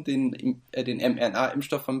bekommen, den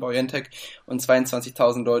mRNA-Impfstoff von BioNTech, und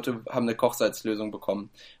 22.000 Leute haben eine Kochsalzlösung bekommen.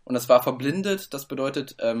 Und das war verblindet, das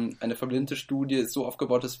bedeutet, eine verblindete Studie ist so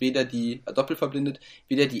aufgebaut, dass weder die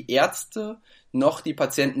Ärzte noch die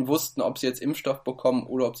Patienten wussten, ob sie jetzt Impfstoff bekommen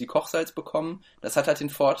oder ob sie Kochsalz bekommen. Das hat halt den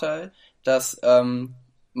Vorteil, dass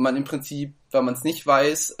man im Prinzip, weil man es nicht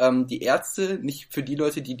weiß, die Ärzte, nicht für die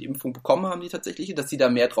Leute, die die Impfung bekommen haben, die tatsächliche, dass sie da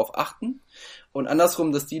mehr drauf achten. Und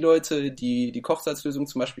andersrum, dass die Leute, die die Kochsalzlösung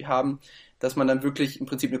zum Beispiel haben, dass man dann wirklich im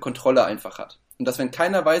Prinzip eine Kontrolle einfach hat. Und dass, wenn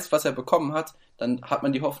keiner weiß, was er bekommen hat, dann hat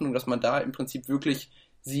man die Hoffnung, dass man da im Prinzip wirklich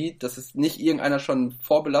sieht, dass es nicht irgendeiner schon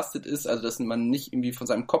vorbelastet ist, also dass man nicht irgendwie von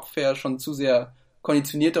seinem Kopf her schon zu sehr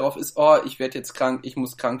konditioniert darauf ist, oh, ich werde jetzt krank, ich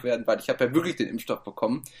muss krank werden, weil ich habe ja wirklich den Impfstoff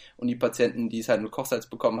bekommen. Und die Patienten, die es halt mit Kochsalz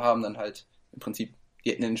bekommen haben, dann halt im Prinzip,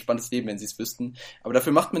 die hätten ein entspanntes Leben, wenn sie es wüssten. Aber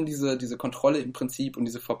dafür macht man diese Kontrolle im Prinzip und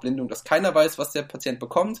diese Verblindung, dass keiner weiß, was der Patient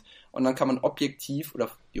bekommt. Und dann kann man objektiv,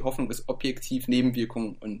 oder die Hoffnung ist objektiv,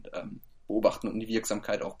 Nebenwirkungen und beobachten und die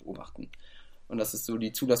Wirksamkeit auch beobachten. Und das ist so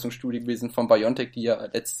die Zulassungsstudie gewesen von BioNTech, die ja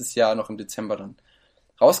letztes Jahr noch im Dezember dann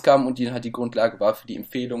rauskam und die halt die Grundlage war für die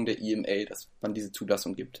Empfehlung der EMA, dass man diese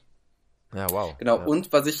Zulassung gibt. Ja, wow. Genau, ja.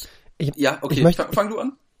 Und was fang du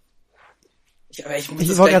an. Aber ich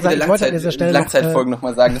muss Langzeitfolgen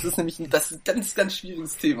nochmal sagen. Das ist nämlich ein ganz, ganz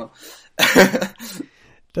schwieriges Thema.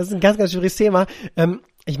 Das ist ein ganz, ganz schwieriges Thema.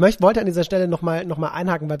 Ich wollte an dieser Stelle noch mal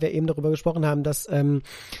einhaken, weil wir eben darüber gesprochen haben, dass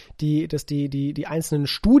die einzelnen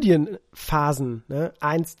Studienphasen,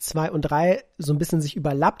 1, 2 und 3 so ein bisschen sich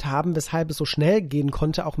überlappt haben, weshalb es so schnell gehen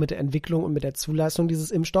konnte, auch mit der Entwicklung und mit der Zulassung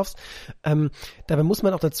dieses Impfstoffs. Dabei muss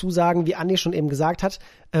man auch dazu sagen, wie Andi schon eben gesagt hat,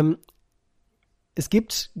 es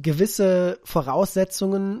gibt gewisse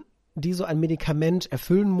Voraussetzungen, die so ein Medikament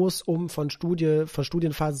erfüllen muss, um von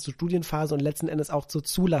Studienphase zu Studienphase und letzten Endes auch zur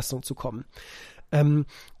Zulassung zu kommen. Und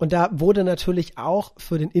da wurde natürlich auch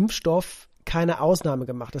für den Impfstoff keine Ausnahme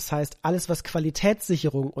gemacht. Das heißt, alles, was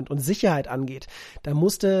Qualitätssicherung und Sicherheit angeht, da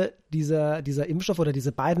musste dieser Impfstoff oder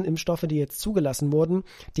diese beiden Impfstoffe, die jetzt zugelassen wurden,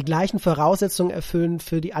 die gleichen Voraussetzungen erfüllen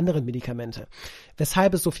für die anderen Medikamente.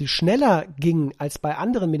 Weshalb es so viel schneller ging als bei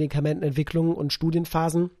anderen Medikamentenentwicklungen und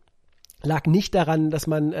Studienphasen, lag nicht daran, dass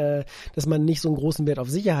man nicht so einen großen Wert auf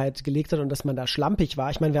Sicherheit gelegt hat und dass man da schlampig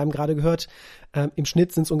war. Ich meine, wir haben gerade gehört, im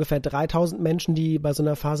Schnitt sind es ungefähr 3.000 Menschen, die bei so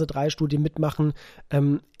einer Phase-3-Studie mitmachen.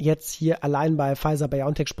 Jetzt hier allein bei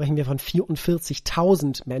Pfizer-BioNTech sprechen wir von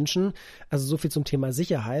 44.000 Menschen, also so viel zum Thema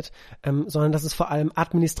Sicherheit, sondern dass es vor allem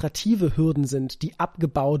administrative Hürden sind, die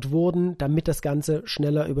abgebaut wurden, damit das Ganze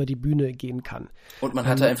schneller über die Bühne gehen kann. Und man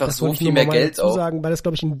hatte einfach so viel mehr Geld auch. Sagen, weil das,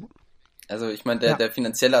 glaube ich, Also ich meine, der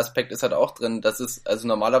finanzielle Aspekt ist halt auch drin. Das ist, also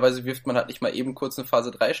normalerweise wirft man halt nicht mal eben kurz eine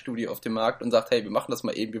Phase-3-Studie auf den Markt und sagt, hey, wir machen das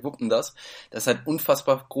mal eben, wir wuppen das. Das ist halt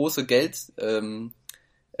unfassbar große Budget,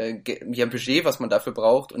 was man dafür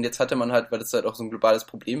braucht. Und jetzt hatte man halt, weil das halt auch so ein globales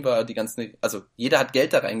Problem war, also jeder hat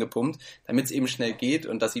Geld da reingepumpt, damit es eben schnell geht.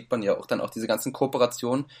 Und das sieht man ja auch dann auch diese ganzen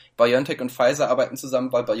Kooperationen. BioNTech und Pfizer arbeiten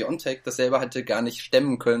zusammen, weil BioNTech das selber hätte gar nicht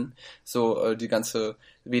stemmen können. So die ganze,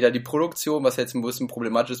 weder die Produktion, was jetzt ein bisschen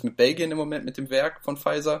problematisch ist mit Belgien im Moment mit dem Werk von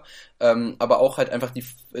Pfizer, aber auch halt einfach die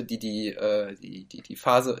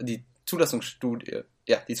Zulassungsstudie,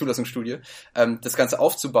 das Ganze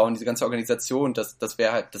aufzubauen, diese ganze Organisation, das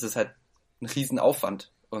ist halt ein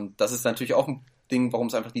Riesenaufwand. Und das ist natürlich auch ein Ding, warum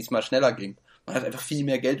es einfach diesmal schneller ging. Man hat einfach viel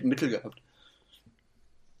mehr Geld und Mittel gehabt.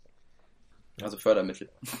 Also Fördermittel.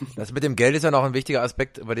 Das mit dem Geld ist ja noch ein wichtiger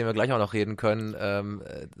Aspekt, über den wir gleich auch noch reden können,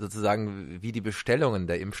 sozusagen wie die Bestellungen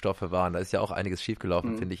der Impfstoffe waren. Da ist ja auch einiges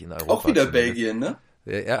schiefgelaufen, finde ich, in Europa. Auch wieder Belgien, ne?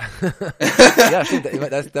 Ja, ja stimmt,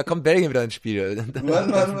 da kommt Belgien wieder ins Spiel.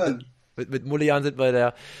 Mann. Mit Mullian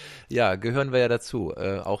gehören wir ja dazu,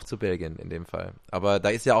 auch zu Belgien in dem Fall. Aber da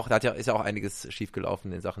ist ja auch einiges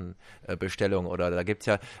schiefgelaufen in Sachen Bestellung oder da gibt's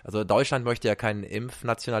ja, also Deutschland möchte ja keinen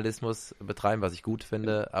Impfnationalismus betreiben, was ich gut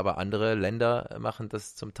finde, aber andere Länder machen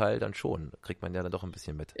das zum Teil dann schon. Kriegt man ja dann doch ein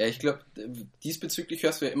bisschen mit. Ja, ich glaube, diesbezüglich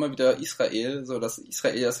hörst du ja immer wieder Israel, so dass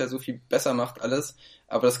Israel das ja so viel besser macht alles.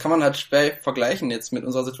 Aber das kann man halt schwer vergleichen jetzt mit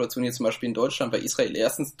unserer Situation hier zum Beispiel in Deutschland, weil Israel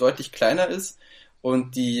erstens deutlich kleiner ist.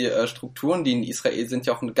 Und die Strukturen, die in Israel sind,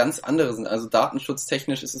 ja auch eine ganz andere sind. Also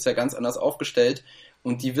datenschutztechnisch ist es ja ganz anders aufgestellt.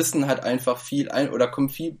 Und die wissen halt einfach kommen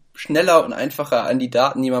viel schneller und einfacher an die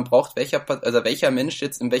Daten, die man braucht, welcher Mensch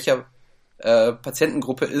jetzt in welcher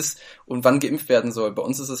Patientengruppe ist und wann geimpft werden soll. Bei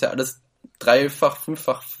uns ist es ja alles 3-fach,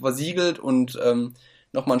 5-fach versiegelt und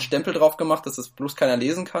nochmal einen Stempel drauf gemacht, dass das bloß keiner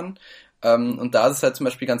lesen kann. Und da ist es halt zum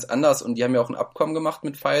Beispiel ganz anders. Und die haben ja auch ein Abkommen gemacht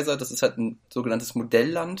mit Pfizer. Das ist halt ein sogenanntes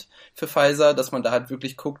Modellland für Pfizer, dass man da halt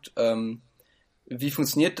wirklich guckt, wie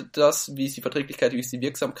funktioniert das, wie ist die Verträglichkeit, wie ist die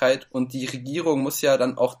Wirksamkeit. Und die Regierung muss ja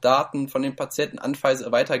dann auch Daten von den Patienten an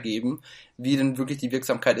Pfizer weitergeben, wie denn wirklich die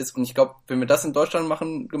Wirksamkeit ist. Und ich glaube, wenn wir das in Deutschland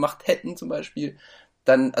gemacht hätten zum Beispiel,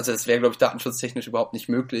 dann, also das wäre, glaube ich, datenschutztechnisch überhaupt nicht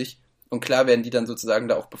möglich. Und klar werden die dann sozusagen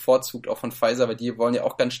da auch bevorzugt, auch von Pfizer, weil die wollen ja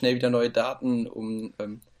auch ganz schnell wieder neue Daten, um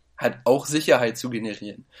halt auch Sicherheit zu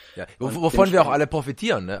generieren. Ja, wovon wir auch alle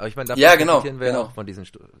profitieren, ne? Ich meine, davon profitieren wir ja auch von diesen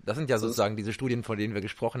Studien. Das sind ja sozusagen diese Studien, von denen wir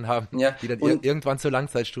gesprochen haben, die dann irgendwann zu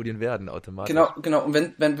Langzeitstudien werden, automatisch. Genau. Und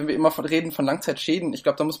wenn wir immer reden von Langzeitschäden, ich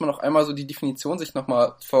glaube, da muss man noch einmal so die Definition sich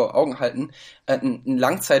nochmal vor Augen halten. Ein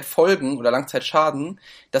Langzeitfolgen oder Langzeitschaden,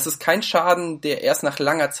 das ist kein Schaden, der erst nach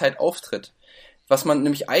langer Zeit auftritt. Was man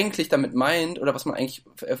nämlich eigentlich damit meint oder was man eigentlich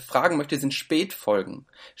fragen möchte, sind Spätfolgen.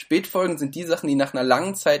 Spätfolgen sind die Sachen, die nach einer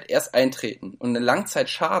langen Zeit erst eintreten. Und eine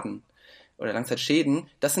Langzeitschaden oder Langzeitschäden,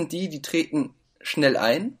 das sind die treten schnell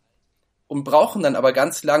ein und brauchen dann aber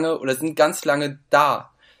ganz lange oder sind ganz lange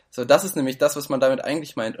da. So, das ist nämlich das, was man damit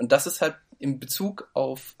eigentlich meint. Und das ist halt in Bezug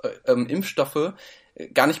auf Impfstoffe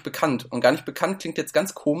gar nicht bekannt. Und gar nicht bekannt klingt jetzt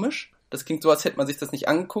ganz komisch. Das klingt so, als hätte man sich das nicht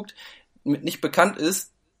angeguckt. Mit nicht bekannt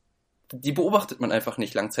ist, die beobachtet man einfach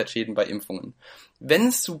nicht, Langzeitschäden bei Impfungen. Wenn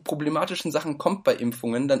es zu problematischen Sachen kommt bei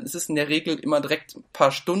Impfungen, dann ist es in der Regel immer direkt ein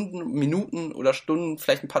paar Stunden, Minuten oder Stunden,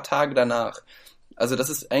 vielleicht ein paar Tage danach. Also das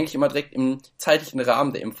ist eigentlich immer direkt im zeitlichen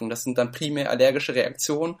Rahmen der Impfung. Das sind dann primär allergische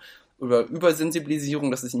Reaktionen oder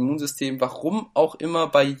Übersensibilisierung, das ist das Immunsystem, warum auch immer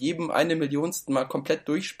bei jedem 1/1,000,000 mal komplett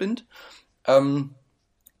durchspinnt.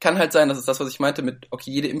 Kann halt sein, das ist das, was ich meinte mit, okay,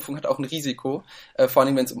 jede Impfung hat auch ein Risiko, vor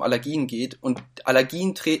allem wenn es um Allergien geht. Und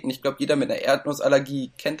Allergien treten, ich glaube, jeder mit einer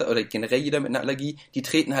Erdnussallergie kennt, oder generell jeder mit einer Allergie, die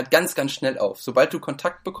treten halt ganz, ganz schnell auf. Sobald du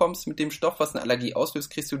Kontakt bekommst mit dem Stoff, was eine Allergie auslöst,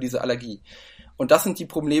 kriegst du diese Allergie. Und das sind die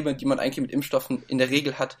Probleme, die man eigentlich mit Impfstoffen in der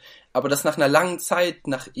Regel hat. Aber dass nach einer langen Zeit,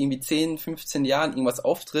 nach irgendwie 10, 15 Jahren irgendwas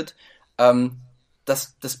auftritt,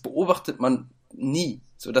 das beobachtet man nie.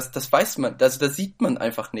 So, das weiß man, da sieht man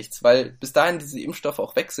einfach nichts, weil bis dahin diese Impfstoffe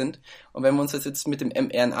auch weg sind. Und wenn wir uns das jetzt mit dem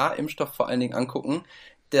mRNA-Impfstoff vor allen Dingen angucken,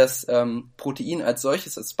 das Protein als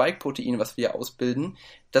solches, das Spike-Protein, was wir ausbilden,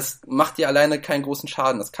 das macht ja alleine keinen großen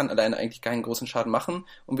Schaden. Das kann alleine eigentlich keinen großen Schaden machen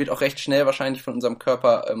und wird auch recht schnell wahrscheinlich von unserem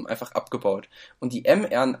Körper einfach abgebaut. Und die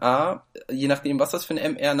mRNA, je nachdem, was das für eine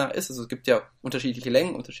mRNA ist, also es gibt ja unterschiedliche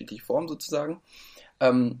Längen, unterschiedliche Formen sozusagen,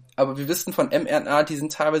 aber wir wissen von mRNA, die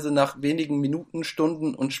sind teilweise nach wenigen Minuten,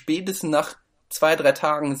 Stunden und spätestens nach 2-3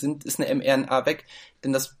 Tagen ist eine mRNA weg.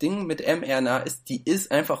 Denn das Ding mit mRNA ist, die ist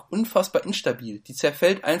einfach unfassbar instabil. Die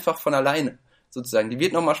zerfällt einfach von alleine, sozusagen. Die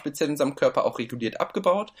wird nochmal speziell in unserem Körper auch reguliert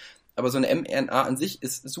abgebaut. Aber so eine mRNA an sich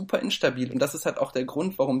ist super instabil. Und das ist halt auch der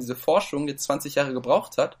Grund, warum diese Forschung jetzt 20 Jahre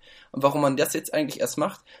gebraucht hat und warum man das jetzt eigentlich erst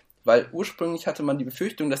macht. Weil ursprünglich hatte man die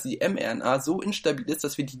Befürchtung, dass die mRNA so instabil ist,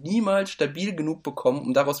 dass wir die niemals stabil genug bekommen,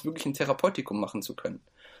 um daraus wirklich ein Therapeutikum machen zu können.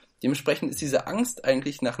 Dementsprechend ist diese Angst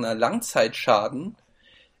eigentlich nach einer Langzeitschaden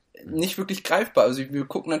nicht wirklich greifbar. Also wir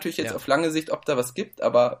gucken natürlich jetzt auf lange Sicht, ob da was gibt,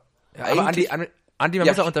 aber eigentlich... Andi, man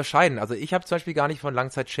muss auch unterscheiden. Also ich habe zum Beispiel gar nicht von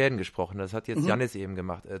Langzeitschäden gesprochen. Das hat jetzt Jannis eben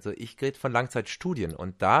gemacht. Also ich rede von Langzeitstudien.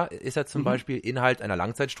 Und da ist ja zum Beispiel Inhalt einer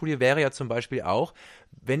Langzeitstudie wäre ja zum Beispiel auch,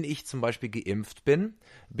 wenn ich zum Beispiel geimpft bin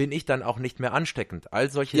ich dann auch nicht mehr ansteckend.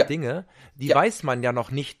 All solche Dinge, die weiß man ja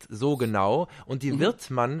noch nicht so genau und die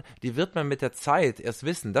wird man mit der Zeit erst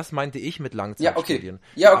wissen. Das meinte ich mit Langzeitstudien.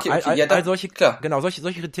 All solche, klar. Genau, solche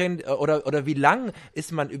Kriterien oder wie lang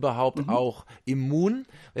ist man überhaupt auch immun,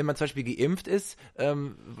 wenn man zum Beispiel geimpft ist,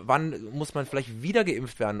 wann muss man vielleicht wieder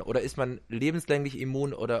geimpft werden oder ist man lebenslänglich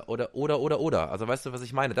immun oder. Also weißt du, was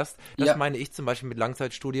ich meine? Das meine ich zum Beispiel mit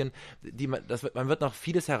Langzeitstudien, man wird noch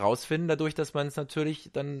vieles herausfinden, dadurch, dass man es natürlich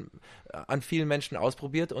dann an vielen Menschen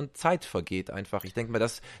ausprobiert und Zeit vergeht einfach. Ich denke mal,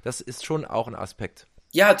 das ist schon auch ein Aspekt.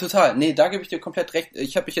 Ja, total. Nee, da gebe ich dir komplett recht.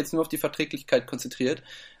 Ich habe mich jetzt nur auf die Verträglichkeit konzentriert.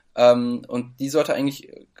 Und die sollte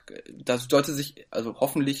eigentlich, das sollte sich, also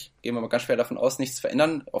hoffentlich, gehen wir mal ganz schwer davon aus, nichts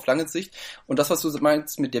verändern auf lange Sicht. Und das, was du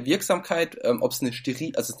meinst mit der Wirksamkeit, ob es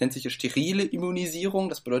also es nennt sich eine sterile Immunisierung,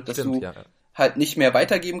 das bedeutet, dass du halt nicht mehr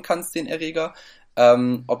weitergeben kannst, den Erreger.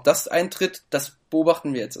 Ob das eintritt, das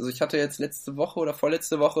beobachten wir jetzt. Also ich hatte jetzt letzte Woche oder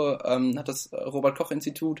vorletzte Woche hat das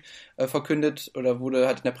Robert-Koch-Institut verkündet oder wurde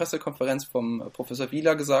halt in der Pressekonferenz vom Professor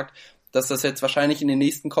Wieler gesagt, dass das jetzt wahrscheinlich in den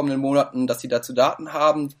nächsten kommenden Monaten, dass sie dazu Daten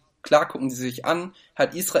haben. Klar, gucken sie sich an.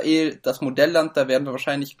 Halt Israel, das Modellland, da werden wir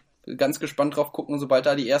wahrscheinlich ganz gespannt drauf gucken, sobald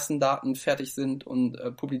da die ersten Daten fertig sind und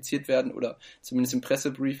publiziert werden oder zumindest im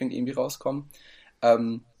Pressebriefing irgendwie rauskommen.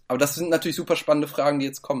 Aber das sind natürlich super spannende Fragen, die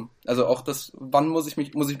jetzt kommen. Also auch das, wann muss ich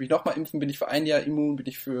mich nochmal impfen? Bin ich für 1 Jahr immun? Bin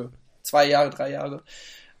ich für 2 Jahre, 3 Jahre?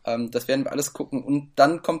 Das werden wir alles gucken. Und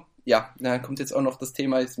dann kommt jetzt auch noch das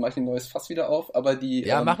Thema, jetzt mache ich ein neues Fass wieder auf, aber die...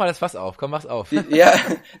 Ja, mach mal das Fass auf, komm, mach's auf.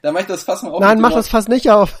 Dann mach ich das Fass mal auf. Nein, mach das Fass nicht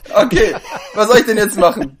auf. Okay, was soll ich denn jetzt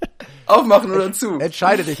machen? Aufmachen oder zu?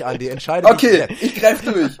 Entscheide dich, Andi, Okay, ich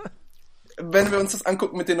greife durch. Wenn wir uns das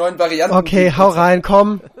angucken mit den neuen Varianten... Okay, hau rein,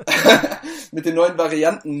 komm. mit den neuen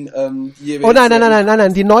Varianten, Oh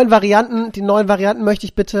nein, die neuen Varianten möchte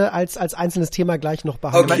ich bitte als einzelnes Thema gleich noch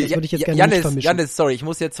behandeln. Okay. Das würde ich jetzt gerne nicht vermischen. Janis, sorry, ich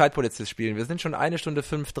muss jetzt Zeitpolizist spielen. Wir sind schon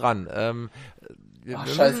 1:05 dran.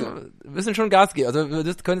 Scheiße. Wir müssen schon Gas geben. Also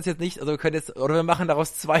wir können es jetzt nicht, also wir können jetzt, oder wir machen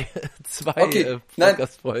daraus zwei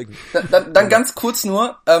Podcast-Folgen. Dann ganz kurz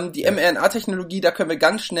nur, die mRNA-Technologie, da können wir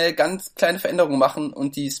ganz schnell ganz kleine Veränderungen machen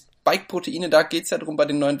und die Spike-Proteine, da geht's ja darum bei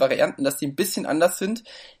den neuen Varianten, dass die ein bisschen anders sind.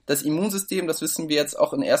 Das Immunsystem, das wissen wir jetzt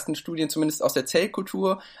auch in ersten Studien, zumindest aus der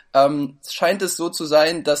Zellkultur, scheint es so zu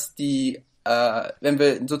sein, dass die wenn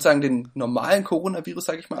wir sozusagen den normalen Coronavirus,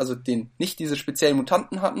 sage ich mal, also nicht diese speziellen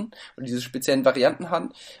Mutanten hatten oder diese speziellen Varianten hatten,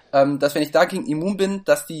 dass wenn ich dagegen immun bin,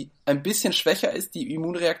 dass die ein bisschen schwächer ist, die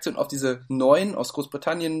Immunreaktion auf diese neuen aus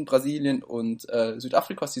Großbritannien, Brasilien und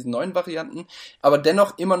Südafrika, aus diesen neuen Varianten, aber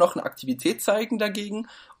dennoch immer noch eine Aktivität zeigen dagegen.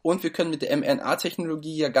 Und wir können mit der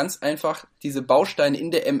mRNA-Technologie ja ganz einfach diese Bausteine in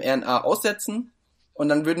der mRNA aussetzen. Und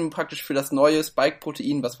dann würden wir praktisch für das neue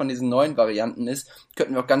Spike-Protein, was von diesen neuen Varianten ist,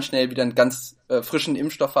 könnten wir auch ganz schnell wieder einen ganz frischen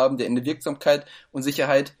Impfstoff haben, der in der Wirksamkeit und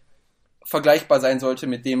Sicherheit vergleichbar sein sollte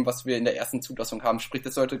mit dem, was wir in der ersten Zulassung haben. Sprich,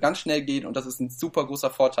 das sollte ganz schnell gehen und das ist ein super großer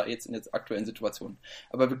Vorteil jetzt in der aktuellen Situation.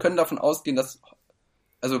 Aber wir können davon ausgehen,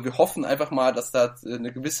 also wir hoffen einfach mal, dass da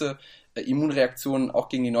eine gewisse Immunreaktion auch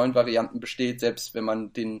gegen die neuen Varianten besteht, selbst wenn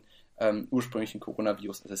man den ursprünglichen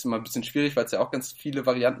Coronavirus, das ist immer ein bisschen schwierig, weil es ja auch ganz viele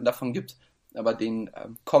Varianten davon gibt, aber den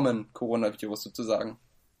Common Coronavirus sozusagen,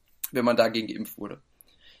 wenn man dagegen geimpft wurde.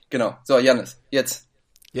 Genau. So, Janis, jetzt.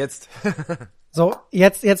 So,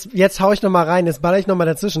 jetzt hau ich noch mal rein, jetzt baller ich noch mal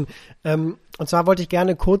dazwischen. Und zwar wollte ich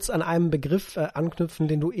gerne kurz an einem Begriff anknüpfen,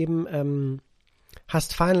 den du eben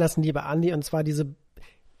hast fallen lassen, lieber Andi, und zwar diese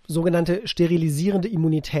sogenannte sterilisierende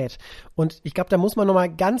Immunität. Und ich glaube, da muss man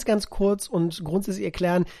nochmal ganz, ganz kurz und grundsätzlich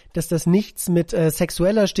erklären, dass das nichts mit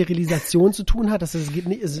sexueller Sterilisation zu tun hat. Es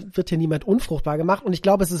wird hier niemand unfruchtbar gemacht. Und ich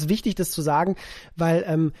glaube, es ist wichtig, das zu sagen,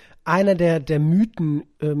 weil einer der Mythen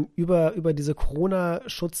über diese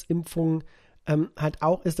Corona-Schutzimpfung halt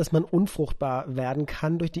auch ist, dass man unfruchtbar werden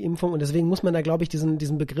kann durch die Impfung. Und deswegen muss man da, glaube ich,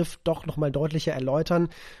 diesen Begriff doch nochmal deutlicher erläutern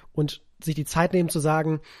und sich die Zeit nehmen zu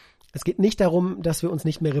sagen, es geht nicht darum, dass wir uns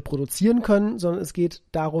nicht mehr reproduzieren können, sondern es geht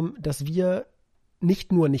darum, dass wir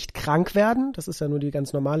nicht nur nicht krank werden, das ist ja nur die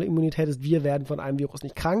ganz normale Immunität, ist, wir werden von einem Virus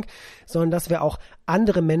nicht krank, sondern dass wir auch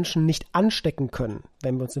andere Menschen nicht anstecken können,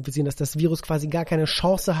 wenn wir uns infizieren, dass das Virus quasi gar keine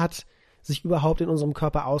Chance hat, sich überhaupt in unserem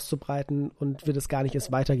Körper auszubreiten und wir das gar nicht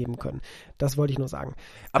erst weitergeben können. Das wollte ich nur sagen.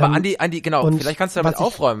 Aber Andi, genau, vielleicht kannst du damit was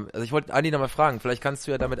aufräumen. Also ich wollte Andi nochmal fragen, vielleicht kannst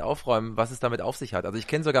du ja damit aufräumen, was es damit auf sich hat. Also ich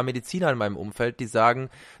kenne sogar Mediziner in meinem Umfeld, die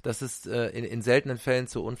sagen, dass es in seltenen Fällen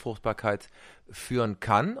zur Unfruchtbarkeit führen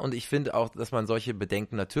kann. Und ich finde auch, dass man solche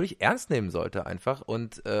Bedenken natürlich ernst nehmen sollte einfach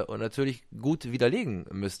und natürlich gut widerlegen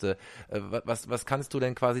müsste. Was kannst du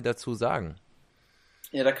denn quasi dazu sagen?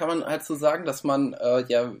 Ja, da kann man halt so sagen, dass man,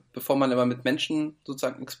 bevor man immer mit Menschen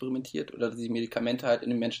sozusagen experimentiert oder die Medikamente halt in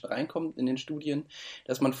den Menschen reinkommt, in den Studien,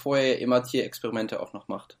 dass man vorher immer Tierexperimente auch noch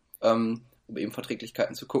macht, um eben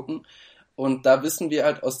Verträglichkeiten zu gucken. Und da wissen wir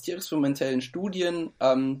halt aus tierexperimentellen Studien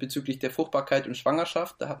bezüglich der Fruchtbarkeit und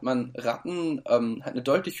Schwangerschaft, da hat man Ratten hat eine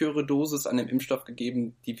deutlich höhere Dosis an dem Impfstoff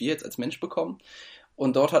gegeben, die wir jetzt als Mensch bekommen.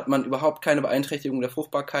 Und dort hat man überhaupt keine Beeinträchtigung der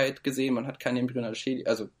Fruchtbarkeit gesehen, man hat keine embryonale Schädigung,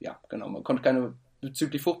 also ja, genau, man konnte keine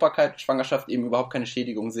bezüglich Fruchtbarkeit, Schwangerschaft eben überhaupt keine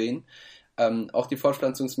Schädigung sehen. Auch die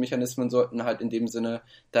Fortpflanzungsmechanismen sollten halt in dem Sinne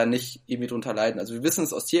da nicht irgendwie drunter leiden. Also wir wissen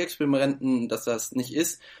es aus Tierexperimenten, dass das nicht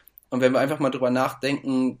ist. Und wenn wir einfach mal drüber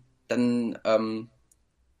nachdenken, dann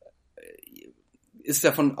ist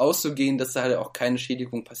davon auszugehen, dass da halt auch keine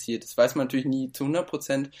Schädigung passiert. Das weiß man natürlich nie zu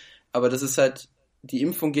 100%, aber das ist halt, die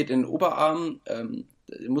Impfung geht in den Oberarm,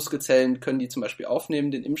 Muskelzellen können die zum Beispiel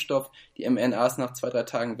aufnehmen, den Impfstoff, die mRNA ist nach 2-3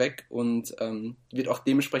 Tagen weg und wird auch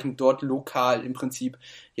dementsprechend dort lokal im Prinzip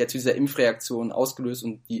ja zu dieser Impfreaktion ausgelöst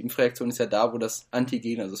und die Impfreaktion ist ja da, wo das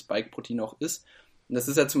Antigen, also Spike-Protein auch ist. Und das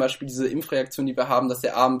ist ja zum Beispiel diese Impfreaktion, die wir haben, dass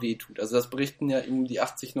der Arm wehtut. Also das berichten ja um die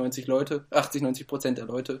 80-90% der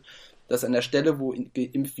Leute, dass an der Stelle, wo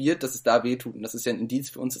geimpft wird, dass es da wehtut. Und das ist ja ein Indiz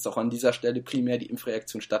für uns, dass auch an dieser Stelle primär die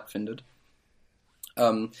Impfreaktion stattfindet.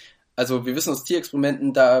 Also wir wissen aus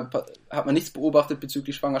Tierexperimenten, da hat man nichts beobachtet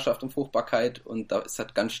bezüglich Schwangerschaft und Fruchtbarkeit und da ist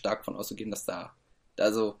halt ganz stark von auszugehen, dass da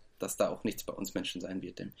auch nichts bei uns Menschen sein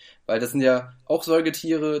wird. Weil das sind ja auch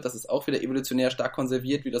Säugetiere, das ist auch wieder evolutionär stark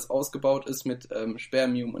konserviert, wie das ausgebaut ist mit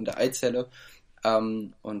Spermium und der Eizelle.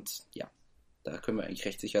 Und ja, da können wir eigentlich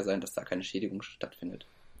recht sicher sein, dass da keine Schädigung stattfindet.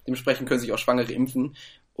 Dementsprechend können sich auch Schwangere impfen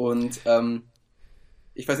und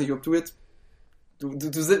ich weiß nicht, ob du jetzt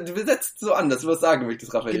Du setzt so an, dass du was sagen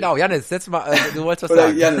möchtest, Raphael. Genau, Jannis, setz mal, du wolltest was Oder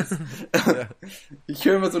sagen. Jannis. Ich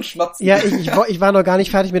höre immer so ein Schmatzen. Ja, ich war noch gar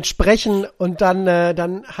nicht fertig mit Sprechen und dann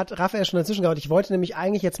hat Raphael schon dazwischen gehauen. Ich wollte nämlich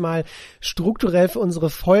eigentlich jetzt mal strukturell für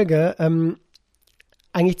unsere Folge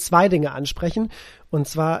eigentlich 2 Dinge ansprechen. Und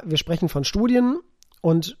zwar, wir sprechen von Studien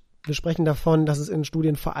und wir sprechen davon, dass es in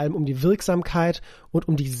Studien vor allem um die Wirksamkeit und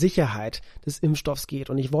um die Sicherheit des Impfstoffs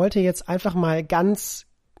geht. Und ich wollte jetzt einfach mal ganz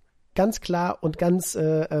klar und ganz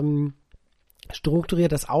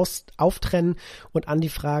strukturiert das auftrennen und an die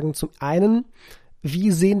Fragen zum einen,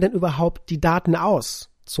 wie sehen denn überhaupt die Daten aus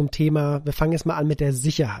zum Thema, wir fangen jetzt mal an mit der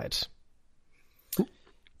Sicherheit.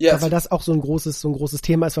 Ja, weil das auch so ein großes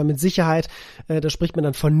Thema ist, weil mit Sicherheit, da spricht man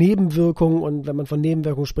dann von Nebenwirkungen und wenn man von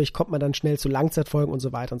Nebenwirkungen spricht, kommt man dann schnell zu Langzeitfolgen und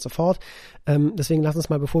so weiter und so fort. Deswegen lass uns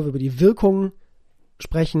mal, bevor wir über die Wirkungen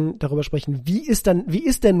darüber sprechen, wie ist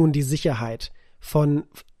denn nun die Sicherheit von,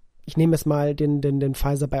 ich nehme jetzt mal den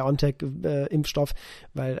Pfizer-BioNTech-Impfstoff,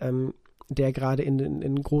 weil der gerade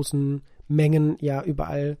in großen Mengen ja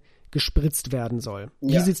überall gespritzt werden soll.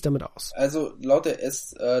 Wie sieht's damit aus? Also laut der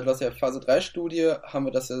Phase 3 Studie haben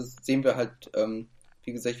wir sehen wir halt,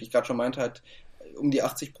 wie gesagt, wie ich gerade schon meinte, halt um die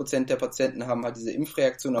 80% der Patienten haben halt diese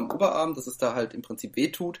Impfreaktion am Oberarm, dass es da halt im Prinzip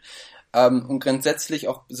wehtut. Und grundsätzlich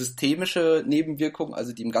auch systemische Nebenwirkungen,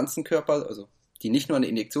 also die im ganzen Körper, also die nicht nur an der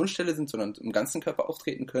Injektionsstelle sind, sondern im ganzen Körper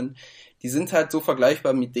auftreten können, die sind halt so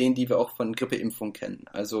vergleichbar mit denen, die wir auch von Grippeimpfungen kennen.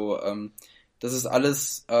 Also das ist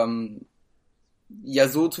alles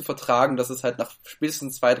so zu vertragen, dass es halt nach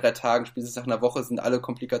spätestens 2-3 Tagen, spätestens nach einer Woche sind alle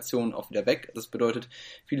Komplikationen auch wieder weg. Das bedeutet,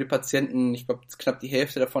 viele Patienten, ich glaube knapp die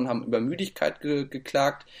Hälfte davon haben über Müdigkeit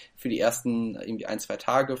geklagt, für die ersten irgendwie 1-2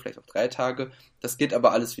 Tage, vielleicht auch 3 Tage. Das geht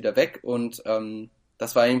aber alles wieder weg und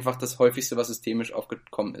das war einfach das häufigste, was systemisch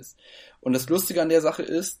aufgekommen ist. Und das Lustige an der Sache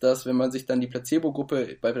ist, dass wenn man sich dann die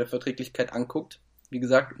Placebo-Gruppe bei der Verträglichkeit anguckt, wie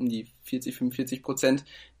gesagt, um die 40-45%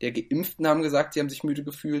 der Geimpften haben gesagt, sie haben sich müde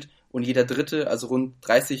gefühlt und jeder Dritte, also rund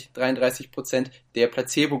 30-33% der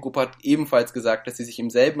Placebo-Gruppe hat ebenfalls gesagt, dass sie sich im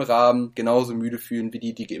selben Rahmen genauso müde fühlen wie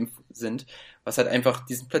die geimpft sind, was halt einfach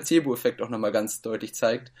diesen Placebo-Effekt auch nochmal ganz deutlich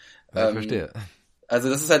zeigt. Ja, ich verstehe. Also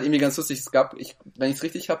das ist halt irgendwie ganz lustig. Es gab, wenn ich es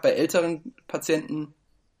richtig habe, bei älteren Patienten,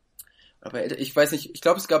 ich weiß nicht, ich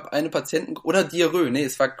glaube, es gab eine Patienten, oder Diarrhoe, nee,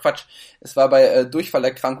 es war Quatsch. Es war bei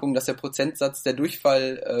Durchfallerkrankungen, dass der Prozentsatz der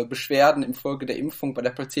Durchfallbeschwerden infolge der Impfung bei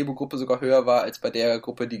der Placebo-Gruppe sogar höher war, als bei der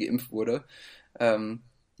Gruppe, die geimpft wurde.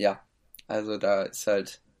 Also da ist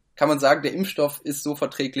halt, kann man sagen, der Impfstoff ist so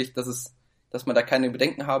verträglich, dass man da keine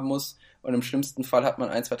Bedenken haben muss. Und im schlimmsten Fall hat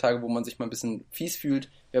man 1-2 Tage, wo man sich mal ein bisschen fies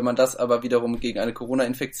fühlt. Wenn man das aber wiederum gegen eine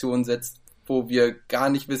Corona-Infektion setzt, wo wir gar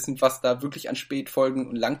nicht wissen, was da wirklich an Spätfolgen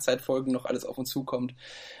und Langzeitfolgen noch alles auf uns zukommt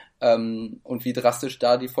und wie drastisch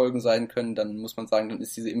da die Folgen sein können, dann muss man sagen, dann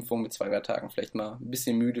ist diese Impfung mit 2-3 Tagen vielleicht mal ein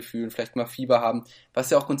bisschen müde fühlen, vielleicht mal Fieber haben, was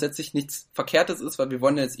ja auch grundsätzlich nichts Verkehrtes ist, weil wir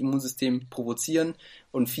wollen ja das Immunsystem provozieren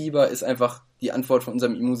und Fieber ist einfach die Antwort von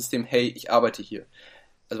unserem Immunsystem, hey, ich arbeite hier.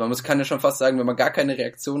 Also kann ja schon fast sagen, wenn man gar keine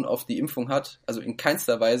Reaktion auf die Impfung hat, also in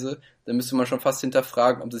keinster Weise, dann müsste man schon fast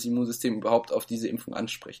hinterfragen, ob das Immunsystem überhaupt auf diese Impfung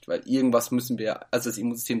anspricht, weil irgendwas also das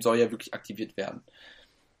Immunsystem soll ja wirklich aktiviert werden.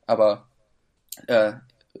 Aber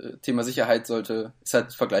Thema Sicherheit ist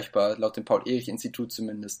halt vergleichbar, laut dem Paul-Ehrlich-Institut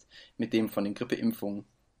zumindest, mit dem von den Grippeimpfungen.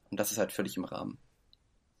 Und das ist halt völlig im Rahmen.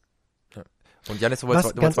 Ja. Und Jannis,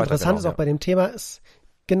 was ganz interessant ist auch bei dem Thema ist,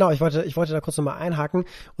 genau, ich wollte da kurz nochmal einhaken.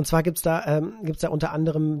 Und zwar gibt's da unter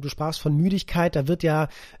anderem, du sprachst von Müdigkeit, da wird ja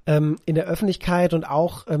in der Öffentlichkeit und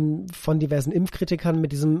auch von diversen Impfkritikern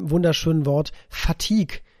mit diesem wunderschönen Wort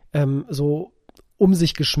Fatigue so um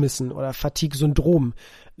sich geschmissen oder Fatigue-Syndrom.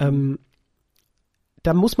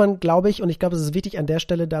 Da muss man, glaube ich, und ich glaube, es ist wichtig an der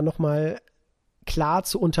Stelle da nochmal klar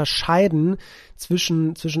zu unterscheiden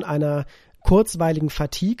zwischen einer kurzweiligen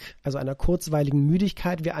Fatigue, also einer kurzweiligen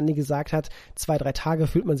Müdigkeit, wie Andi gesagt hat, 2-3 Tage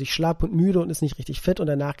fühlt man sich schlapp und müde und ist nicht richtig fit und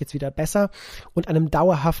danach geht's wieder besser und einem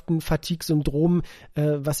dauerhaften Fatigue-Syndrom,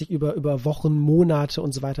 was sich über Wochen, Monate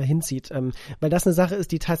und so weiter hinzieht. Weil das eine Sache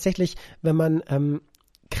ist, die tatsächlich, wenn man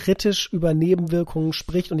kritisch über Nebenwirkungen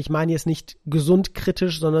spricht, und ich meine jetzt nicht gesund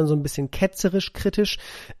kritisch, sondern so ein bisschen ketzerisch kritisch,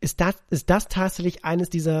 ist das tatsächlich eines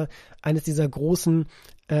dieser großen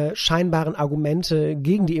scheinbaren Argumente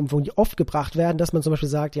gegen die Impfung, die oft gebracht werden, dass man zum Beispiel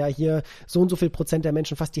sagt, ja, hier so und so viel Prozent der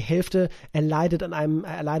Menschen, fast die Hälfte, erleidet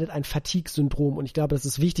ein Fatigue-Syndrom. Und ich glaube, dass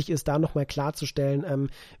es wichtig ist, da nochmal klarzustellen,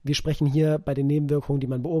 wir sprechen hier bei den Nebenwirkungen, die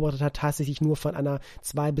man beobachtet hat, tatsächlich nur von einer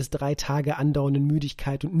 2 bis 3 Tage andauernden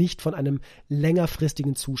Müdigkeit und nicht von einem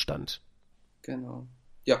längerfristigen Zustand. Genau.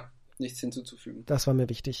 Ja, nichts hinzuzufügen. Das war mir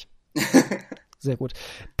wichtig. Sehr gut.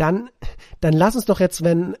 Dann lass uns doch jetzt,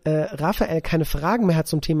 wenn Raphael keine Fragen mehr hat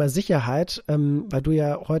zum Thema Sicherheit, weil du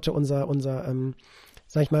ja heute unser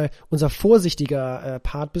vorsichtiger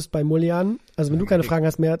Part bist bei Mullian. Also wenn du keine Fragen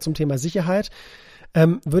hast mehr zum Thema Sicherheit,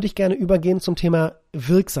 würde ich gerne übergehen zum Thema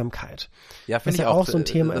Wirksamkeit. Ja, finde ich ja auch so ein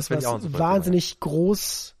Thema das ist,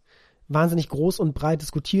 was wahnsinnig groß und breit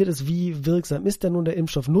diskutiert ist. Wie wirksam ist denn nun der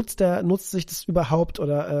Impfstoff? Nutzt sich das überhaupt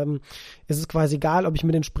oder ist es quasi egal, ob ich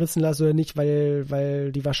mir den spritzen lasse oder nicht,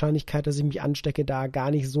 weil die Wahrscheinlichkeit, dass ich mich anstecke, da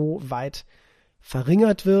gar nicht so weit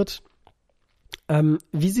verringert wird?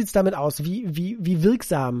 Wie sieht's damit aus? Wie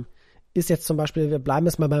wirksam ist jetzt zum Beispiel, wir bleiben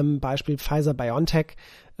jetzt mal beim Beispiel Pfizer-BioNTech,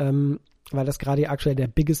 weil das gerade aktuell der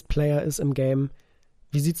biggest Player ist im Game.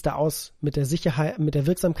 Wie sieht's da aus mit der Sicherheit, mit der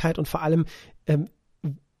Wirksamkeit und vor allem,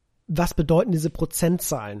 was bedeuten diese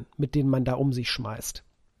Prozentzahlen, mit denen man da um sich schmeißt?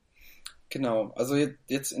 Genau, also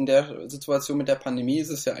jetzt in der Situation mit der Pandemie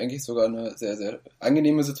ist es ja eigentlich sogar eine sehr, sehr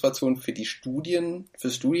angenehme Situation für die Studien,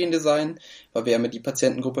 fürs Studiendesign, weil wir ja mit die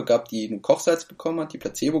Patientengruppe gab, die einen Kochsalz bekommen hat, die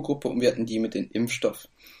Placebo-Gruppe, und wir hatten die mit dem Impfstoff.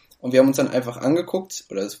 Und wir haben uns dann einfach angeguckt,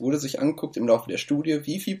 oder es wurde sich angeguckt im Laufe der Studie,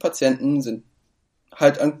 wie viele Patienten sind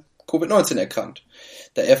halt an Covid-19 erkrankt.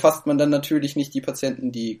 Da erfasst man dann natürlich nicht die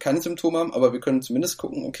Patienten, die keine Symptome haben, aber wir können zumindest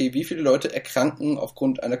gucken, okay, wie viele Leute erkranken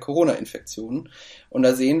aufgrund einer Corona-Infektion. Und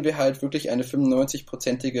da sehen wir halt wirklich eine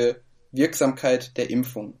 95-prozentige Wirksamkeit der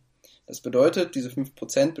Impfung. Das bedeutet, diese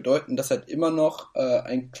 5% bedeuten, dass halt immer noch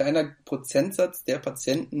ein kleiner Prozentsatz der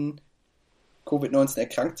Patienten Covid-19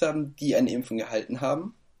 erkrankt haben, die eine Impfung erhalten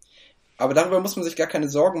haben. Aber darüber muss man sich gar keine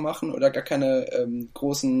Sorgen machen oder gar keine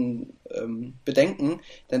großen Bedenken,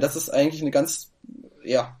 denn das ist eigentlich eine ganz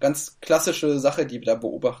klassische Sache, die wir da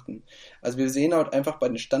beobachten. Also wir sehen halt einfach bei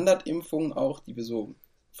den Standardimpfungen auch, die wir so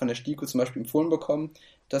von der STIKO zum Beispiel empfohlen bekommen,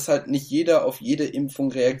 dass halt nicht jeder auf jede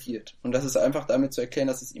Impfung reagiert. Und das ist einfach damit zu erklären,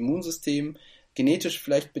 dass das Immunsystem genetisch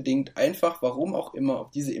vielleicht bedingt einfach, warum auch immer,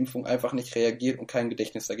 auf diese Impfung einfach nicht reagiert und kein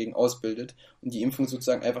Gedächtnis dagegen ausbildet und die Impfung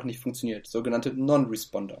sozusagen einfach nicht funktioniert. Sogenannte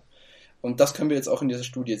Non-Responder. Und das können wir jetzt auch in dieser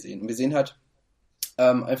Studie sehen. Und wir sehen halt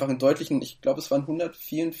einfach einen deutlichen, ich glaube es waren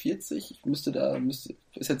 144, wenn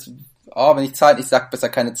ich Zahlen, ich sag besser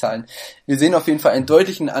keine Zahlen. Wir sehen auf jeden Fall einen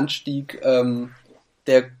deutlichen Anstieg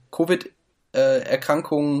der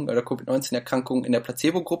Covid-Erkrankungen oder Covid-19-Erkrankungen in der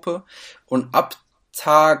Placebo-Gruppe. Und ab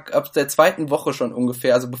der zweiten Woche schon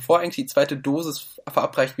ungefähr, also bevor eigentlich die zweite Dosis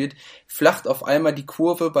verabreicht wird, flacht auf einmal die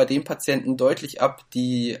Kurve bei den Patienten deutlich ab,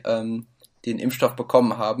 die den Impfstoff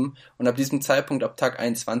bekommen haben. Und ab diesem Zeitpunkt, ab Tag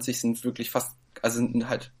 21, sind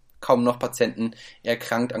halt kaum noch Patienten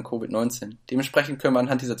erkrankt an Covid-19. Dementsprechend können wir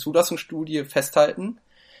anhand dieser Zulassungsstudie festhalten,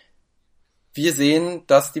 wir sehen,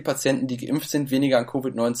 dass die Patienten, die geimpft sind, weniger an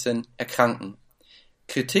Covid-19 erkranken.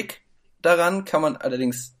 Kritik daran kann man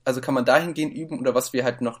dahingehend üben, oder was wir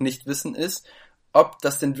halt noch nicht wissen ist, ob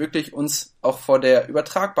das denn wirklich uns auch vor der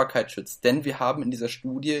Übertragbarkeit schützt. Denn wir haben in dieser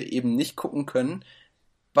Studie eben nicht gucken können,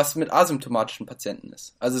 was mit asymptomatischen Patienten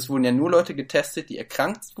ist. Also es wurden ja nur Leute getestet, die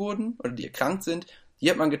erkrankt wurden oder die erkrankt sind. Die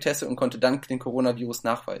hat man getestet und konnte dann den Coronavirus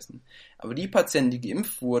nachweisen. Aber die Patienten, die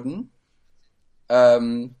geimpft wurden,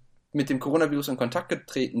 mit dem Coronavirus in Kontakt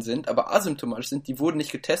getreten sind, aber asymptomatisch sind, die wurden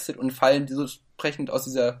nicht getestet und fallen dementsprechend aus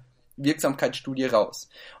dieser Wirksamkeitsstudie raus.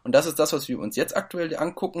 Und das ist das, was wir uns jetzt aktuell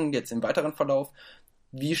angucken, jetzt im weiteren Verlauf.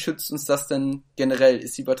 Wie schützt uns das denn generell?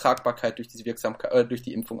 Ist die Übertragbarkeit durch diese durch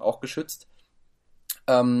die Impfung auch geschützt?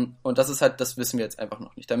 Und das ist halt, das wissen wir jetzt einfach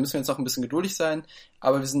noch nicht. Da müssen wir jetzt noch ein bisschen geduldig sein,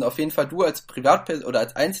 aber wir sind auf jeden Fall, du als Privatperson oder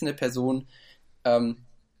als einzelne Person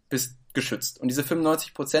bist geschützt. Und diese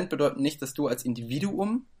 95% bedeuten nicht, dass du als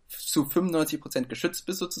Individuum zu 95% geschützt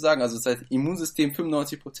bist sozusagen, also das heißt, Immunsystem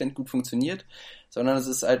 95% gut funktioniert, sondern es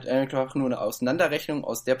ist halt einfach nur eine Auseinanderrechnung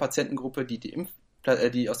aus der Patientengruppe, die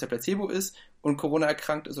aus der Placebo ist und Corona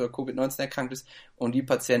erkrankt ist oder Covid-19 erkrankt ist, und die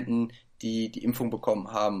Patienten, die die Impfung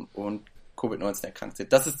bekommen haben und Covid-19 erkrankt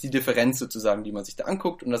sind. Das ist die Differenz sozusagen, die man sich da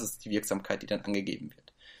anguckt, und das ist die Wirksamkeit, die dann angegeben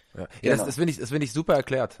wird. Ja, genau. Das finde ich super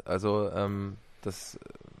erklärt. Also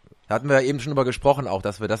da hatten wir ja eben schon drüber gesprochen auch,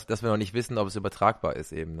 dass wir noch nicht wissen, ob es übertragbar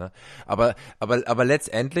ist eben, ne? Aber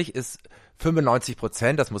letztendlich ist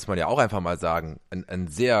 95%, das muss man ja auch einfach mal sagen, ein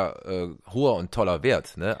sehr hoher und toller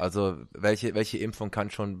Wert, ne? Also welche Impfung kann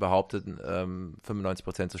schon behaupten,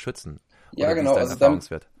 95% zu schützen? Ja, oder genau.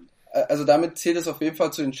 Also damit zählt es auf jeden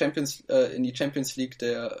Fall zu den in die Champions League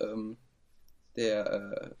der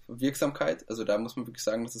Wirksamkeit. Also da muss man wirklich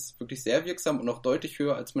sagen, das ist wirklich sehr wirksam und auch deutlich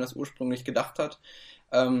höher, als man das ursprünglich gedacht hat.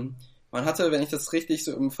 Man hatte, wenn ich das richtig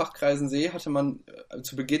so im Fachkreisen sehe, hatte man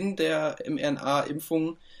zu Beginn der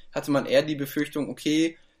mRNA-Impfung hatte man eher die Befürchtung,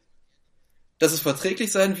 okay, dass es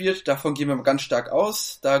verträglich sein wird, davon gehen wir ganz stark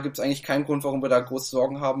aus. Da gibt es eigentlich keinen Grund, warum wir da große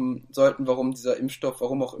Sorgen haben sollten, warum dieser Impfstoff,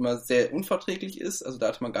 warum auch immer, sehr unverträglich ist. Also da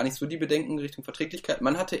hatte man gar nicht so die Bedenken in Richtung Verträglichkeit.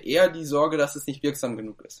 Man hatte eher die Sorge, dass es nicht wirksam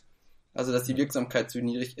genug ist. Also dass die Wirksamkeit zu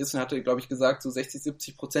niedrig ist und hatte, glaube ich, gesagt, so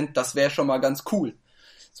 60-70%, das wäre schon mal ganz cool,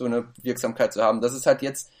 so eine Wirksamkeit zu haben. Das ist halt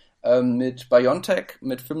jetzt mit BioNTech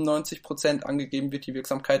mit 95% angegeben wird die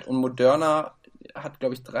Wirksamkeit und Moderna hat,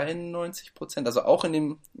 glaube ich, 93%, also auch in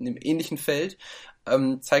dem ähnlichen Feld,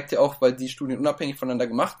 zeigt ja auch, weil die Studien unabhängig voneinander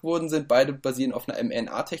gemacht worden sind, beide basieren auf einer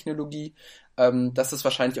mRNA-Technologie, dass es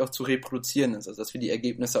wahrscheinlich auch zu reproduzieren ist, also dass wir die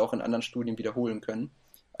Ergebnisse auch in anderen Studien wiederholen können.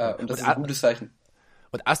 Und das ist ein gutes Zeichen.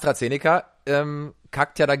 Und AstraZeneca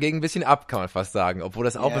kackt ja dagegen ein bisschen ab, kann man fast sagen, obwohl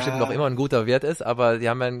das auch bestimmt noch immer ein guter Wert ist, aber die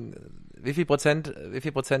haben ja wie viel Prozent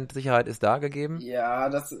Sicherheit ist da gegeben? Ja,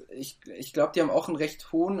 ich glaube, die haben auch einen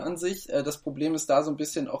recht hohen an sich. Das Problem ist da so ein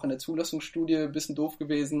bisschen auch in der Zulassungsstudie ein bisschen doof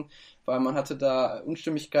gewesen, weil man hatte da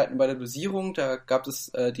Unstimmigkeiten bei der Dosierung. Da gab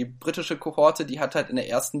es die britische Kohorte, die hat halt in der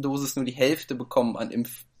ersten Dosis nur die Hälfte bekommen an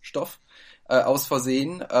Impfstoff aus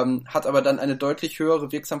Versehen, hat aber dann eine deutlich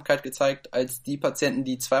höhere Wirksamkeit gezeigt als die Patienten,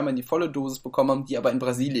 die zweimal die volle Dosis bekommen haben, die aber in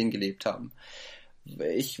Brasilien gelebt haben.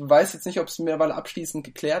 Ich weiß jetzt nicht, ob es mittlerweile abschließend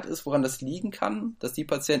geklärt ist, woran das liegen kann, dass die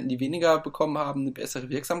Patienten, die weniger bekommen haben, eine bessere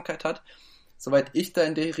Wirksamkeit hat. Soweit ich da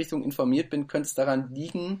in der Richtung informiert bin, könnte es daran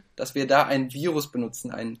liegen, dass wir da ein Virus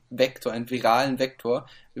benutzen, einen Vektor, einen viralen Vektor.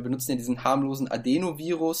 Wir benutzen ja diesen harmlosen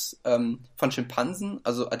Adenovirus von Schimpansen.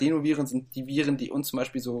 Also Adenoviren sind die Viren, die uns zum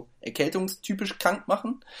Beispiel so erkältungstypisch krank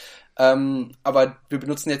machen. Aber wir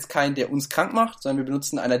benutzen jetzt keinen, der uns krank macht, sondern wir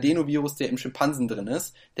benutzen einen Adenovirus, der im Schimpansen drin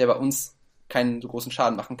ist, der bei uns keinen so großen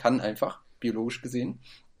Schaden machen kann, einfach, biologisch gesehen.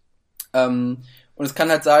 Und es kann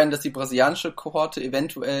halt sein, dass die brasilianische Kohorte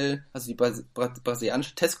eventuell, also die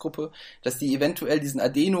brasilianische Testgruppe, dass die eventuell diesen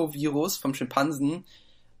Adenovirus vom Schimpansen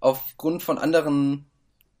aufgrund von anderen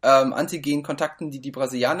Antigen-Kontakten, die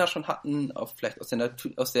Brasilianer schon hatten, vielleicht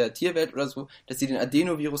aus der Tierwelt oder so, dass sie den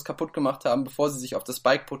Adenovirus kaputt gemacht haben, bevor sie sich auf das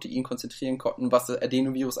Spike-Protein konzentrieren konnten, was das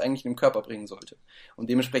Adenovirus eigentlich in den Körper bringen sollte. Und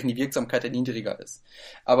dementsprechend die Wirksamkeit niedriger ist.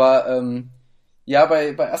 Aber ja,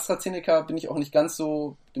 bei AstraZeneca bin ich nicht ganz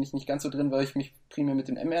so drin, weil ich mich primär mit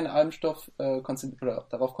dem mRNA-Impfstoff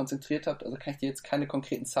darauf konzentriert habe. Also kann ich dir jetzt keine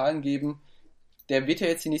konkreten Zahlen geben. Der wird ja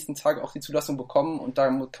jetzt die nächsten Tage auch die Zulassung bekommen und da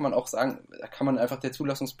kann man auch sagen, da kann man einfach der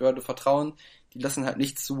Zulassungsbehörde vertrauen. Die lassen halt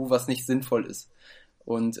nichts zu, was nicht sinnvoll ist.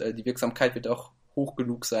 Und die Wirksamkeit wird auch hoch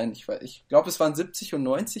genug sein. Ich glaube, es waren 70 und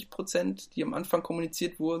 90%, die am Anfang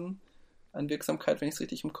kommuniziert wurden an Wirksamkeit, wenn ich es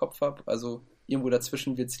richtig im Kopf habe. Also irgendwo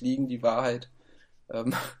dazwischen wird es liegen, die Wahrheit.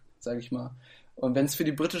 Sage ich mal. Und wenn es für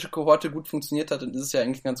die britische Kohorte gut funktioniert hat, dann ist es ja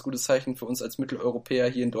eigentlich ein ganz gutes Zeichen für uns als Mitteleuropäer,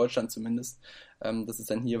 hier in Deutschland zumindest, dass es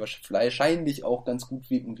dann hier wahrscheinlich auch ganz gut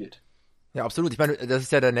wirken wird. Ja, absolut. Ich meine, das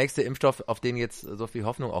ist ja der nächste Impfstoff, auf den jetzt so viel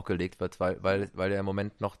Hoffnung auch gelegt wird, weil ja im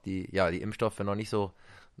Moment noch die Impfstoffe noch nicht so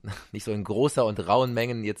in großer und rauen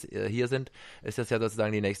Mengen jetzt hier sind, ist das ja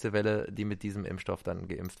sozusagen die nächste Welle, die mit diesem Impfstoff dann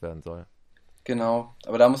geimpft werden soll. Genau,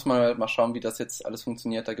 aber da muss man halt mal schauen, wie das jetzt alles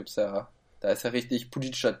funktioniert. Da ist ja richtig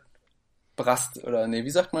politischer Brast, oder nee, wie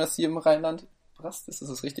sagt man das hier im Rheinland? Brast, ist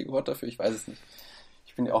das richtige Wort dafür? Ich weiß es nicht.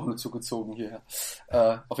 Ich bin ja auch nur zugezogen hierher.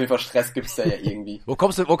 Auf jeden Fall Stress gibt's da ja irgendwie. Wo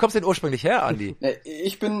kommst du denn ursprünglich her, Andi?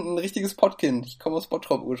 Ich bin ein richtiges Pottkind. Ich komme aus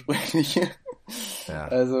Bottrop ursprünglich. Ja,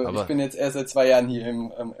 also ich bin jetzt erst seit 2 Jahren hier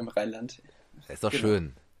im Rheinland. Ist doch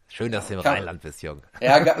schön. Schön, dass du im Rheinland bist, Jung.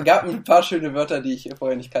 Ja, gab ein paar schöne Wörter, die ich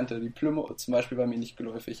vorher nicht kannte. Die Plümo zum Beispiel war mir nicht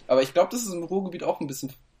geläufig. Aber ich glaube, das ist im Ruhrgebiet auch ein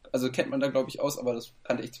bisschen, also kennt man da glaube ich aus, aber das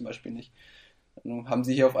kannte ich zum Beispiel nicht. Dann haben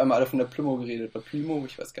sie hier auf einmal alle von der Plümo geredet. Oder Plümo,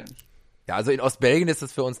 ich weiß gar nicht. Ja, also in Ostbelgien ist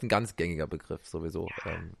das für uns ein ganz gängiger Begriff sowieso.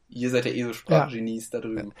 Ja, ihr seid ja so Sprachgenies da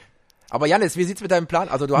drüben. Ja. Aber Janis, wie sieht's mit deinem Plan?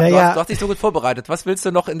 Also du hast dich so gut vorbereitet. Was willst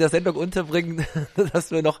du noch in der Sendung unterbringen,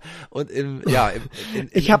 dass wir noch im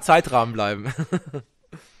Zeitrahmen bleiben?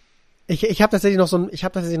 Ich habe tatsächlich noch so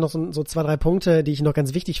 2, 3 Punkte, die ich noch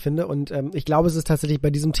ganz wichtig finde, und ich glaube, es ist tatsächlich bei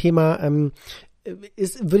diesem Thema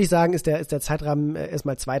würde ich sagen, ist der Zeitrahmen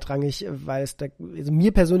erstmal zweitrangig, weil also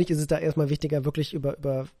mir persönlich ist es da erstmal wichtiger, wirklich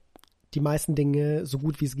über die meisten Dinge so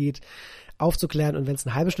gut wie es geht aufzuklären, und wenn es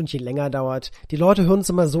ein halbes Stündchen länger dauert, die Leute hören uns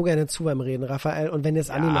immer so gerne zu beim Reden, Raphael, und wenn jetzt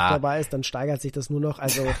Andi noch dabei ist, dann steigert sich das nur noch,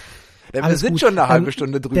 also wir sind schon eine halbe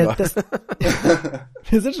Stunde drüber.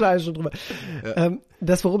 Wir sind schon eine halbe Stunde drüber. Ja.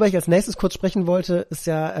 Das, worüber ich als nächstes kurz sprechen wollte, ist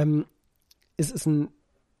ja, es sind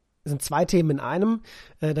 2 Themen in einem.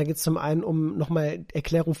 Da geht es zum einen um nochmal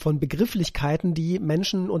Erklärung von Begrifflichkeiten, die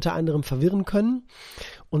Menschen unter anderem verwirren können.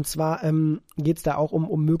 Und zwar geht es da auch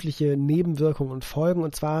um mögliche Nebenwirkungen und Folgen.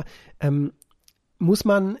 Und zwar muss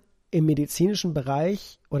man im medizinischen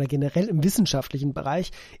Bereich oder generell im wissenschaftlichen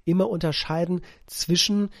Bereich immer unterscheiden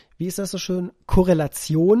zwischen, wie ist das so schön,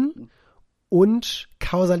 Korrelation und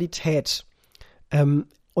Kausalität.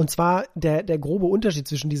 Und zwar der grobe Unterschied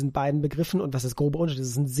zwischen diesen beiden Begriffen, und was ist grobe Unterschied? Das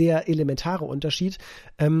ist ein sehr elementarer Unterschied.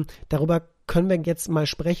 Darüber können wir jetzt mal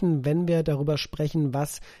sprechen, wenn wir darüber sprechen,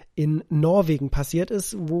 was in Norwegen passiert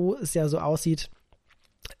ist, wo es ja so aussieht,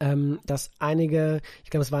 dass einige, ich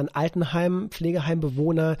glaube, es waren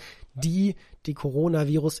Pflegeheimbewohner, die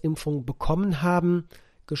Coronavirus-Impfung bekommen haben,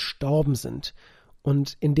 gestorben sind.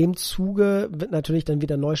 Und in dem Zuge wird natürlich dann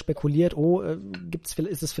wieder neu spekuliert,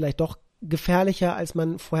 ist es vielleicht doch gefährlicher, als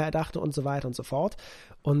man vorher dachte und so weiter und so fort.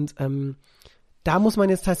 Und da muss man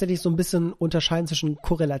jetzt tatsächlich so ein bisschen unterscheiden zwischen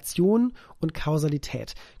Korrelation und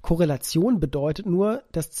Kausalität. Korrelation bedeutet nur,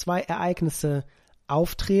 dass zwei Ereignisse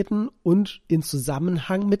auftreten und in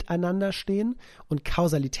Zusammenhang miteinander stehen. Und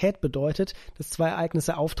Kausalität bedeutet, dass zwei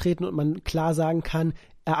Ereignisse auftreten und man klar sagen kann,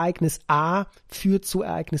 Ereignis A führt zu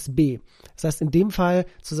Ereignis B. Das heißt, in dem Fall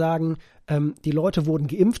zu sagen, die Leute wurden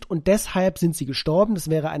geimpft und deshalb sind sie gestorben, das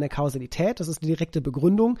wäre eine Kausalität, das ist die direkte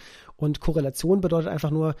Begründung. Und Korrelation bedeutet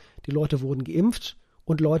einfach nur, die Leute wurden geimpft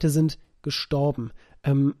und Leute sind gestorben.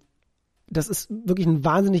 Das ist wirklich ein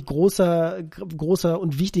wahnsinnig großer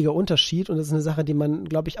und wichtiger Unterschied, und das ist eine Sache, die man,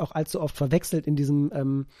 glaube ich, auch allzu oft verwechselt in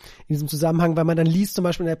diesem Zusammenhang, weil man dann liest zum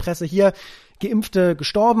Beispiel in der Presse hier, Geimpfte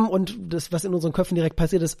gestorben, und das, was in unseren Köpfen direkt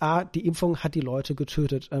passiert ist, die Impfung hat die Leute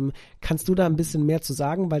getötet. Kannst du da ein bisschen mehr zu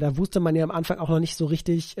sagen? Weil da wusste man ja am Anfang auch noch nicht so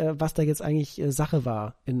richtig, was da jetzt eigentlich Sache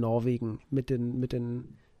war in Norwegen mit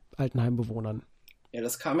den Altenheimbewohnern. Ja,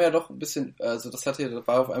 das kam ja doch ein bisschen, also das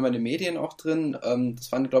war auf einmal in den Medien auch drin. Das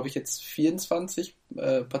waren, glaube ich, jetzt 24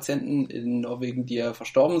 Patienten in Norwegen, die ja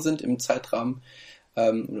verstorben sind im Zeitraum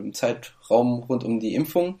rund um die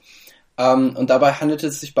Impfung. Und dabei handelte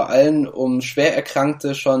es sich bei allen um schwer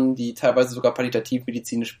Erkrankte schon, die teilweise sogar palliativ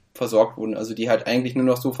medizinisch versorgt wurden. Also die halt eigentlich nur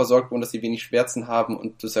noch so versorgt wurden, dass sie wenig Schmerzen haben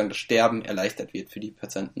und sozusagen das Sterben erleichtert wird für die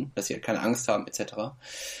Patienten, dass sie halt keine Angst haben etc.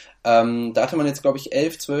 Da hatte man jetzt, glaube ich,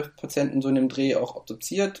 12 Patienten so in dem Dreh auch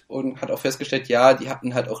obduziert und hat auch festgestellt, ja, die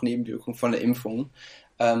hatten halt auch Nebenwirkungen von der Impfung.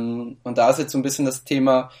 Und da ist jetzt so ein bisschen das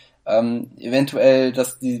Thema, eventuell,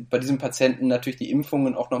 dass bei diesem Patienten natürlich die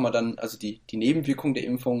Impfungen auch nochmal dann, also die Nebenwirkungen der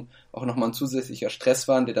Impfung auch nochmal ein zusätzlicher Stress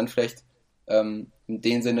waren, der dann vielleicht in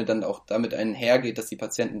dem Sinne dann auch damit einhergeht, dass die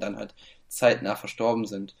Patienten dann halt zeitnah verstorben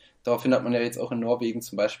sind. Daraufhin hat man ja jetzt auch in Norwegen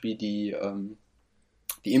zum Beispiel die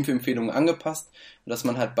Impfempfehlungen angepasst, und dass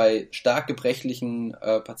man halt bei stark gebrechlichen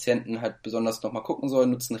Patienten halt besonders nochmal gucken soll.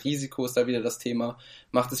 Nutzen-Risiko ist da wieder das Thema.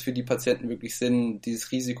 Macht es für die Patienten wirklich Sinn,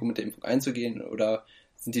 dieses Risiko mit der Impfung einzugehen, oder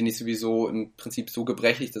sind die nicht sowieso im Prinzip so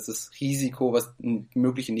gebrechlich, dass das Risiko, was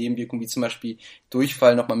mögliche Nebenwirkungen wie zum Beispiel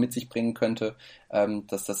Durchfall nochmal mit sich bringen könnte,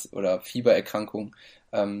 oder Fiebererkrankung,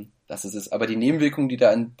 dass es ist. Aber die Nebenwirkungen, die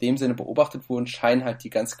da in dem Sinne beobachtet wurden, scheinen halt die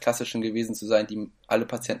ganz klassischen gewesen zu sein, die alle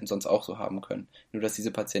Patienten sonst auch so haben können. Nur, dass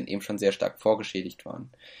diese Patienten eben schon sehr stark vorgeschädigt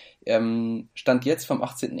waren. Stand jetzt vom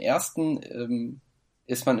 18.01.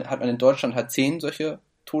 Hat man in Deutschland halt 10 solche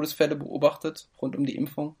Todesfälle beobachtet rund um die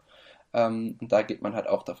Impfung. Und da geht man halt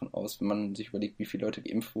auch davon aus, wenn man sich überlegt, wie viele Leute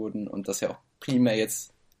geimpft wurden, und dass ja auch primär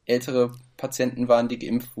jetzt ältere Patienten waren, die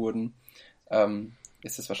geimpft wurden,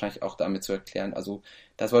 ist es wahrscheinlich auch damit zu erklären. Also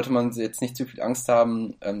da sollte man jetzt nicht zu viel Angst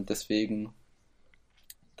haben, deswegen,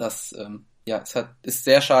 es ist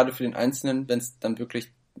sehr schade für den Einzelnen, wenn es dann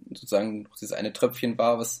wirklich sozusagen dieses eine Tröpfchen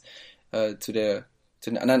war, was zu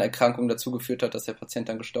den anderen Erkrankungen dazu geführt hat, dass der Patient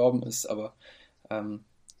dann gestorben ist, aber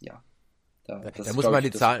da muss man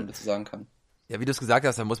die Zahlen dazu sagen kann. Ja, wie du es gesagt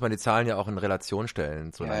hast, da muss man die Zahlen ja auch in Relation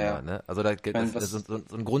stellen zueinander. Ja. Ne? Also so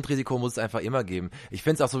ein Grundrisiko muss es einfach immer geben. Ich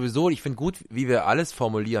finde gut, wie wir alles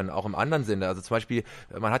formulieren, auch im anderen Sinne. Also zum Beispiel,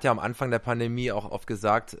 man hat ja am Anfang der Pandemie auch oft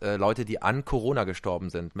gesagt, Leute, die an Corona gestorben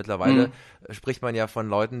sind. Mittlerweile spricht man ja von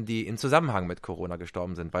Leuten, die in Zusammenhang mit Corona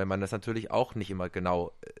gestorben sind, weil man das natürlich auch nicht immer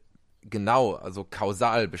genau, also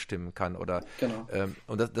kausal bestimmen kann, oder genau.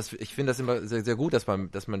 Und ich finde das immer sehr, sehr gut, dass man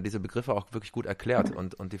diese Begriffe auch wirklich gut erklärt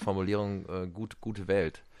und die Formulierung gut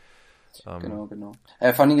wählt. Genau.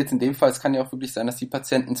 Vor allem jetzt in dem Fall, es kann ja auch wirklich sein, dass die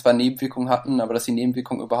Patienten zwar Nebenwirkungen hatten, aber dass die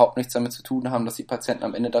Nebenwirkungen überhaupt nichts damit zu tun haben, dass die Patienten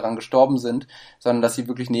am Ende daran gestorben sind, sondern dass sie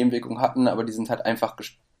wirklich Nebenwirkungen hatten, aber die sind halt einfach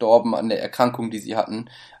gestorben an der Erkrankung, die sie hatten.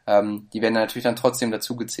 Die werden natürlich dann trotzdem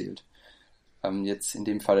dazu gezählt. Jetzt in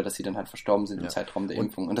dem Falle, dass sie dann halt verstorben sind im Zeitraum der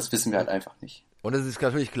Impfung. Und das wissen wir halt einfach nicht. Und es ist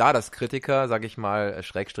natürlich klar, dass Kritiker, sage ich mal,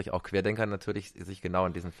 Schrägstrich auch Querdenker natürlich sich genau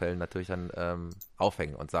in diesen Fällen natürlich dann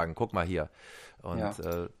aufhängen und sagen, guck mal hier. Und das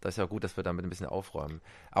ist ja gut, dass wir damit ein bisschen aufräumen.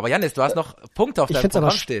 Aber Jannis, du hast noch Punkte auf deinem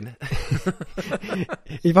Programm stehen.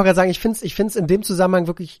 Ich wollte gerade sagen, ich find's in dem Zusammenhang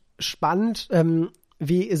wirklich spannend,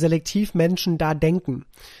 wie selektiv Menschen da denken.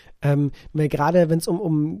 Weil gerade wenn es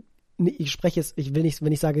ich spreche jetzt,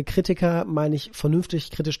 wenn ich sage Kritiker, meine ich vernünftig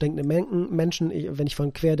kritisch denkende Menschen. Wenn ich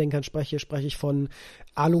von Querdenkern spreche ich von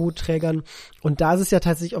Aluhutträgern. Und da ist es ja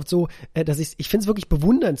tatsächlich oft so, dass ich finde es wirklich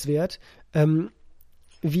bewundernswert,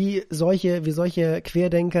 wie solche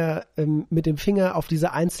Querdenker mit dem Finger auf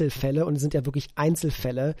diese Einzelfälle, und es sind ja wirklich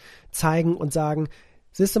Einzelfälle, zeigen und sagen,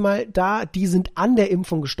 siehst du mal, die sind an der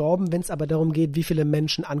Impfung gestorben. Wenn es aber darum geht, wie viele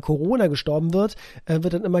Menschen an Corona gestorben wird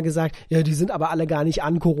dann immer gesagt, ja, die sind aber alle gar nicht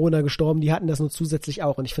an Corona gestorben, die hatten das nur zusätzlich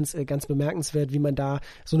auch. Und ich finde es ganz bemerkenswert, wie man da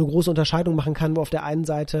so eine große Unterscheidung machen kann, wo auf der einen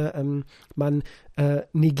Seite man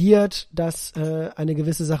negiert, dass eine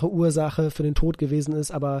gewisse Sache Ursache für den Tod gewesen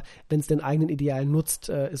ist, aber wenn es den eigenen Idealen nutzt,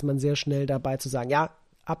 ist man sehr schnell dabei zu sagen, ja,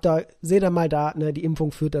 seht ihr mal da, ne, die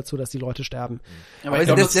Impfung führt dazu, dass die Leute sterben. Aber ich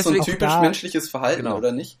glaube, das ist so ein typisch menschliches Verhalten, genau.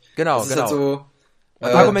 Oder nicht? Genau, das ist genau.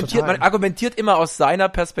 Halt so, man argumentiert immer aus seiner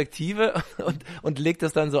Perspektive und legt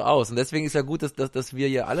das dann so aus. Und deswegen ist ja gut, dass wir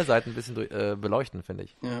hier alle Seiten ein bisschen beleuchten, finde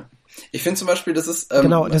ich. Ja. Ich finde zum Beispiel, das ist,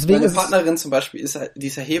 deswegen meine Partnerin zum Beispiel, die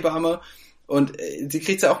ist ja Hebamme und sie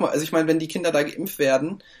kriegt's ja auch mal, also ich meine, wenn die Kinder da geimpft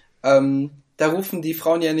werden, da rufen die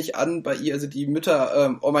Frauen ja nicht an bei ihr, also die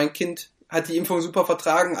Mütter, oh, mein Kind hat die Impfung super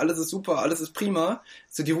vertragen, alles ist super, alles ist prima.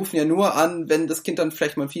 So, die rufen ja nur an, wenn das Kind dann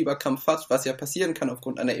vielleicht mal einen Fieberkrampf hat, was ja passieren kann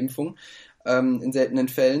aufgrund einer Impfung, in seltenen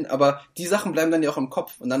Fällen. Aber die Sachen bleiben dann ja auch im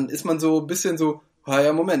Kopf. Und dann ist man so ein bisschen so,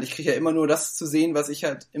 ja, Moment, ich kriege ja immer nur das zu sehen, was ich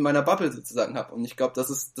halt in meiner Bubble sozusagen habe. Und ich glaube,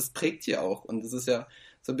 das prägt hier auch. Und das ist ja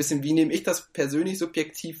so ein bisschen, wie nehme ich das persönlich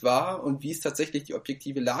subjektiv wahr und wie ist tatsächlich die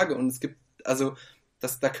objektive Lage. Und es gibt, also,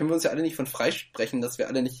 da können wir uns ja alle nicht von freisprechen, dass wir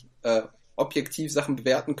alle nicht objektiv Sachen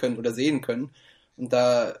bewerten können oder sehen können. Und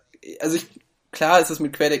da, also klar ist es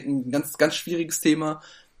mit Querdenken ein ganz, ganz schwieriges Thema,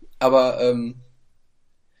 aber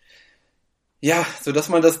ja, so dass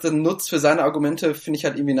man das dann nutzt für seine Argumente, finde ich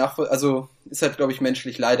halt irgendwie also ist halt, glaube ich,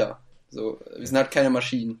 menschlich leider. So, wir sind halt keine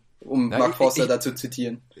Maschinen, um Mark Forster dazu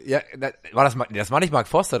zitieren. Ja, das war nicht Mark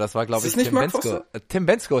Forster, das war, glaube ich, Tim Bensko. Tim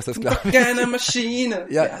Bensko ist das, glaube ich. Keine Maschine.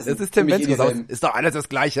 Ja, das ist Tim Bensko. Ist doch alles das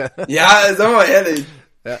Gleiche. Ja, sagen wir mal ehrlich.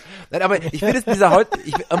 Ja. Nein, aber ich will es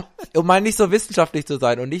um mal nicht so wissenschaftlich zu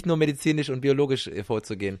sein und nicht nur medizinisch und biologisch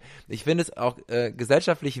vorzugehen. Ich finde es auch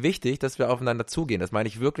gesellschaftlich wichtig, dass wir aufeinander zugehen. Das meine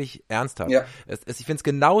ich wirklich ernsthaft. Ja. Ich finde es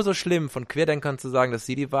genauso schlimm, von Querdenkern zu sagen, dass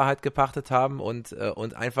sie die Wahrheit gepachtet haben und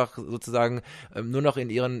einfach sozusagen nur noch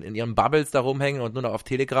in ihren Bubbles da rumhängen und nur noch auf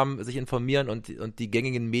Telegram sich informieren und die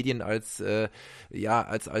gängigen Medien als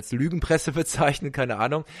Lügenpresse bezeichnen, keine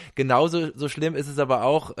Ahnung. Genauso so schlimm ist es aber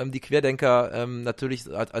auch, die Querdenker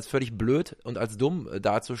natürlich als völlig blöd und als dumm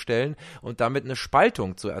darzustellen und damit eine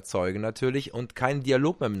Spaltung zu erzeugen natürlich und keinen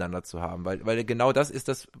Dialog mehr miteinander zu haben, weil genau das ist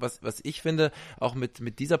das, was ich finde, auch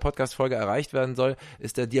mit dieser Podcast-Folge erreicht werden soll,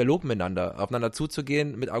 ist der Dialog miteinander, aufeinander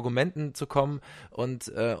zuzugehen, mit Argumenten zu kommen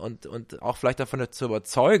und auch vielleicht davon zu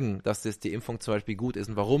überzeugen, dass die Impfung zum Beispiel gut ist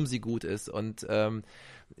und warum sie gut ist und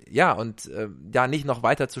nicht noch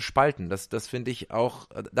weiter zu spalten. Das finde ich auch,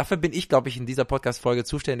 dafür bin ich, glaube ich, in dieser Podcast-Folge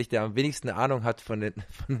zuständig, der am wenigsten Ahnung hat von den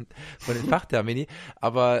Fachtermini,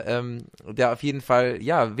 aber der auf jeden Fall,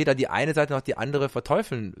 weder die eine Seite noch die andere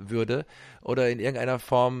verteufeln würde oder in irgendeiner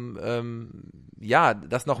Form,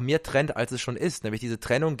 das noch mehr trennt, als es schon ist. Nämlich diese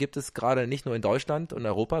Trennung gibt es gerade nicht nur in Deutschland und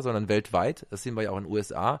Europa, sondern weltweit. Das sehen wir ja auch in den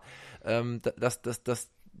USA, dass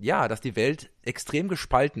die Welt extrem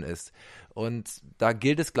gespalten ist. Und da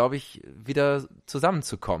gilt es, glaube ich, wieder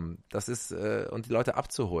zusammenzukommen. Das ist, und die Leute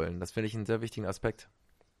abzuholen. Das finde ich einen sehr wichtigen Aspekt.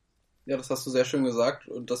 Ja, das hast du sehr schön gesagt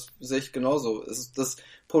und das sehe ich genauso. Das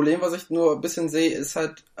Problem, was ich nur ein bisschen sehe, ist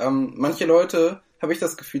halt, manche Leute, habe ich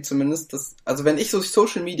das Gefühl zumindest, also wenn ich so durch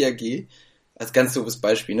Social Media gehe, als ganz doofes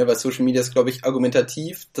Beispiel, ne, weil Social Media ist, glaube ich,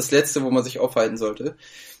 argumentativ das Letzte, wo man sich aufhalten sollte.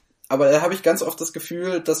 Aber da habe ich ganz oft das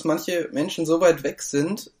Gefühl, dass manche Menschen so weit weg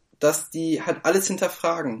sind, dass die halt alles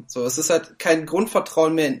hinterfragen. So, es ist halt kein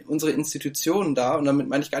Grundvertrauen mehr in unsere Institutionen da und damit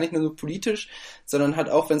meine ich gar nicht nur so politisch, sondern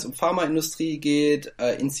halt auch, wenn es um Pharmaindustrie geht,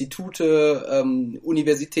 Institute,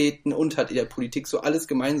 Universitäten und halt in der Politik, so alles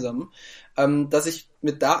gemeinsam, dass ich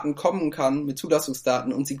mit Daten kommen kann, mit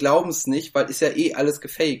Zulassungsdaten und sie glauben es nicht, weil ist ja alles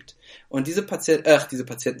gefaked. Und diese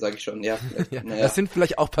Patienten sage ich schon, ja. Naja. Das sind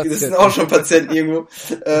vielleicht auch Patienten. Das sind auch schon Patienten irgendwo.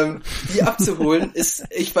 Die abzuholen ist,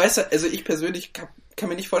 ich weiß, also ich persönlich kann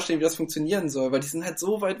mir nicht vorstellen, wie das funktionieren soll, weil die sind halt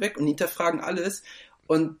so weit weg und hinterfragen alles.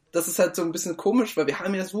 Und das ist halt so ein bisschen komisch, weil wir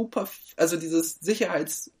haben ja also dieses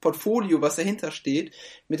Sicherheitsportfolio, was dahinter steht,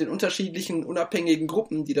 mit den unterschiedlichen unabhängigen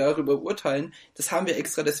Gruppen, die darüber urteilen, das haben wir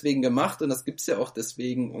extra deswegen gemacht und das gibt's ja auch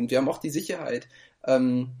deswegen. Und wir haben auch die Sicherheit,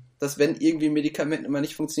 dass wenn irgendwie ein Medikament immer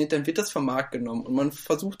nicht funktioniert, dann wird das vom Markt genommen und man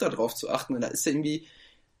versucht da drauf zu achten. Und da ist ja irgendwie,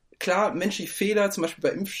 klar, menschliche Fehler, zum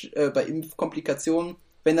Beispiel bei Impfkomplikationen,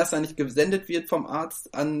 wenn das dann nicht gesendet wird vom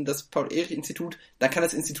Arzt an das Paul-Ehrlich-Institut, dann kann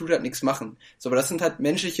das Institut halt nichts machen. So, aber das sind halt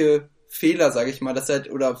menschliche Fehler, sage ich mal, das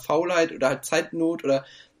halt, oder Faulheit oder halt Zeitnot oder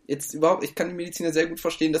jetzt überhaupt, ich kann die Mediziner sehr gut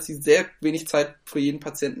verstehen, dass sie sehr wenig Zeit für jeden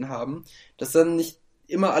Patienten haben, dass dann nicht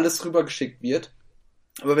immer alles rübergeschickt wird.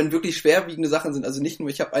 Aber wenn wirklich schwerwiegende Sachen sind, also nicht nur,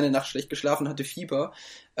 ich habe eine Nacht schlecht geschlafen, hatte Fieber,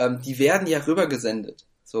 die werden ja rübergesendet.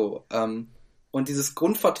 So, und dieses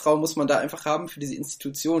Grundvertrauen muss man da einfach haben für diese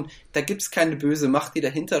Institution. Da gibt's keine böse Macht, die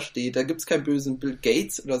dahinter steht. Da gibt's keinen bösen Bill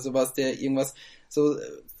Gates oder sowas, der irgendwas so.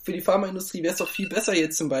 Für die Pharmaindustrie wäre es doch viel besser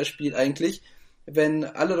jetzt zum Beispiel eigentlich, wenn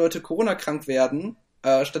alle Leute Corona-krank werden,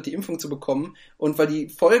 statt die Impfung zu bekommen. Und weil die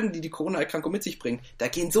Folgen, die Corona-Erkrankung mit sich bringt, da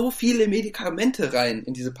gehen so viele Medikamente rein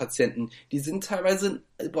in diese Patienten. Die sind teilweise,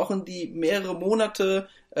 brauchen die mehrere Monate.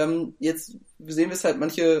 Jetzt sehen wir es halt,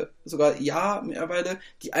 manche sogar Jahr mittlerweile,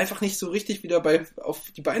 die einfach nicht so richtig wieder auf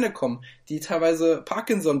die Beine kommen, die teilweise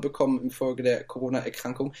Parkinson bekommen infolge der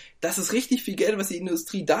Corona-Erkrankung. Das ist richtig viel Geld, was die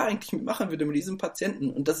Industrie da eigentlich mitmachen würde mit diesen Patienten.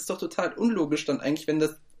 Und das ist doch total unlogisch dann eigentlich, wenn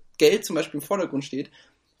das Geld zum Beispiel im Vordergrund steht.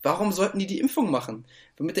 Warum sollten die Impfung machen?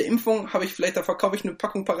 Mit der Impfung da verkaufe ich eine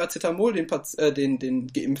Packung Paracetamol den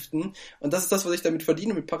Geimpften, und das ist das, was ich damit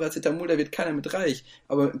verdiene. Mit Paracetamol, da wird keiner mit reich.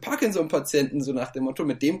 Aber mit einem Parkinson-Patienten, so nach dem Motto,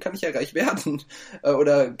 mit dem kann ich ja reich werden.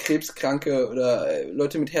 Oder Krebskranke oder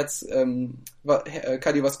Leute mit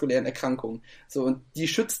kardiovaskulären Erkrankungen. So, und die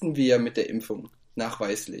schützen wir ja mit der Impfung,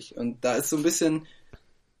 nachweislich. Und da ist so ein bisschen,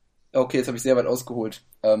 okay, jetzt habe ich sehr weit ausgeholt.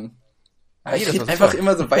 Ich rede einfach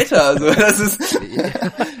immer so weiter, also das ist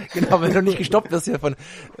genau, wenn du nicht gestoppt wirst hier von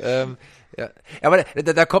ja. Aber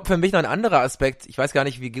da kommt für mich noch ein anderer Aspekt. Ich weiß gar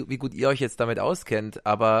nicht, wie gut ihr euch jetzt damit auskennt,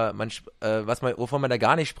 aber wovon man da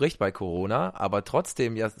gar nicht spricht bei Corona, aber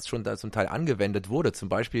trotzdem ja schon da zum Teil angewendet wurde, zum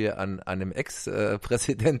Beispiel an einem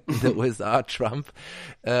Ex-Präsidenten der USA, Trump,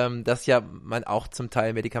 dass ja man auch zum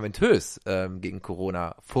Teil medikamentös gegen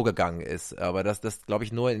Corona vorgegangen ist, aber das glaube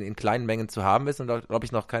ich nur in kleinen Mengen zu haben ist und glaube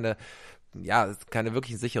ich noch keine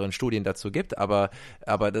wirklichen sicheren Studien dazu gibt, aber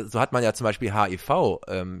so hat man ja zum Beispiel HIV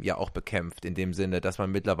ja auch bekämpft, in dem Sinne, dass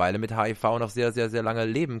man mittlerweile mit HIV noch sehr, sehr, sehr lange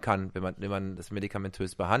leben kann, wenn man das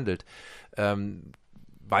medikamentös behandelt.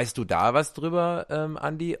 Weißt du da was drüber,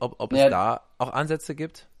 Andi, ob es da auch Ansätze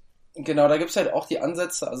gibt? Genau, da gibt es halt auch die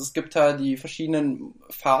Ansätze, also es gibt da die verschiedenen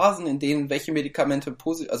Phasen, in denen welche Medikamente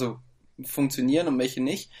funktionieren und welche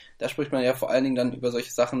nicht. Da spricht man ja vor allen Dingen dann über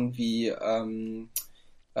solche Sachen wie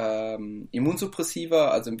Immunsuppressiva,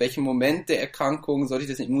 also in welchem Moment der Erkrankung sollte ich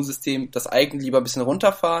das Immunsystem das eigene lieber ein bisschen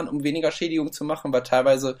runterfahren, um weniger Schädigung zu machen, weil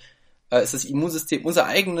teilweise ist das Immunsystem, unser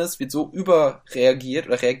eigenes, wird so überreagiert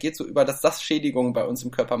oder reagiert so über, dass das Schädigungen bei uns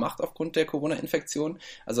im Körper macht aufgrund der Corona-Infektion.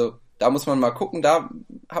 Also da muss man mal gucken, da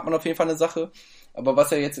hat man auf jeden Fall eine Sache. Aber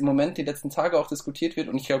was ja jetzt im Moment die letzten Tage auch diskutiert wird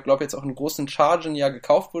und ich glaube jetzt auch in großen Chargen ja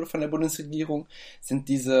gekauft wurde von der Bundesregierung, sind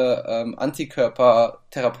diese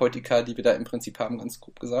Antikörpertherapeutika, die wir da im Prinzip haben, ganz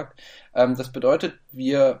grob gesagt. Das bedeutet,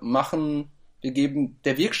 der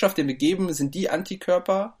Wirkstoff, den wir geben, sind die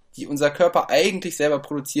Antikörper, die unser Körper eigentlich selber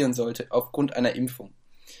produzieren sollte, aufgrund einer Impfung.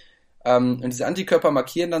 Und diese Antikörper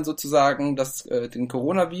markieren dann sozusagen den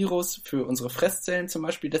Coronavirus für unsere Fresszellen zum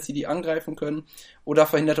Beispiel, dass sie die angreifen können, oder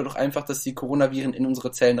verhindert er doch einfach, dass die Coronaviren in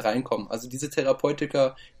unsere Zellen reinkommen. Also diese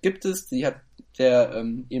Therapeutika gibt es, die hat der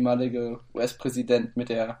ehemalige US-Präsident mit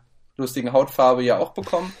der lustigen Hautfarbe ja auch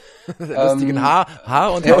bekommen. Lustigen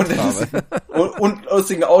Haar und Hautfarbe. Und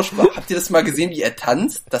lustigen Aussprache. Habt ihr das mal gesehen, wie er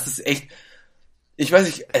tanzt? Das ist echt, ich weiß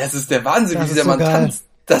nicht, das ist der Wahnsinn, wie dieser Mann tanzt.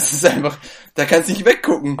 Das ist einfach, da kannst du nicht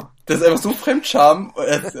weggucken. Das ist einfach so Fremdscham,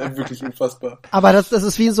 das ist wirklich unfassbar. Aber das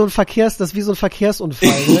ist wie so ein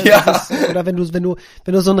Verkehrsunfall, ne? Ja. Oder wenn du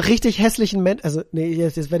so einen richtig hässlichen Mensch, also, nee,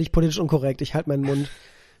 jetzt werde ich politisch unkorrekt, ich halte meinen Mund.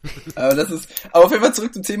 Aber auf jeden Fall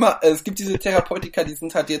zurück zum Thema. Es gibt diese Therapeutika, die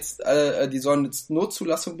sind halt jetzt, die sollen jetzt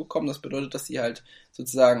Notzulassung bekommen. Das bedeutet, dass sie halt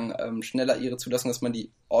sozusagen schneller ihre Zulassung, dass man die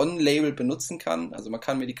On-Label benutzen kann. Also man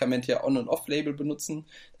kann Medikamente ja On- und Off-Label benutzen.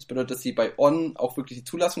 Das bedeutet, dass sie bei On auch wirklich die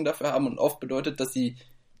Zulassung dafür haben und Off bedeutet, dass sie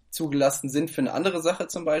zugelassen sind für eine andere Sache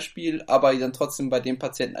zum Beispiel, aber die dann trotzdem bei dem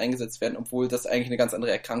Patienten eingesetzt werden, obwohl das eigentlich eine ganz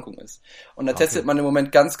andere Erkrankung ist. Und da testet man im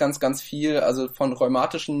Moment ganz, ganz, ganz viel, also von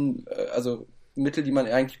rheumatischen, also Mittel, die man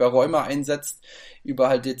eigentlich bei Rheuma einsetzt, über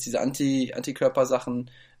halt jetzt diese Antikörpersachen,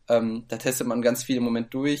 da testet man ganz viel im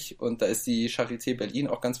Moment durch und da ist die Charité Berlin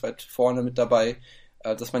auch ganz weit vorne mit dabei,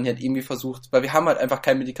 dass man halt irgendwie versucht, weil wir haben halt einfach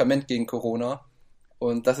kein Medikament gegen Corona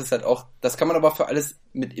und das ist halt auch, das kann man aber für alles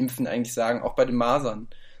mit Impfen eigentlich sagen, auch bei den Masern.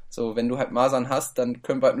 So, wenn du halt Masern hast, dann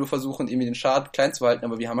können wir halt nur versuchen, irgendwie den Schaden klein zu halten,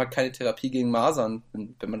 aber wir haben halt keine Therapie gegen Masern,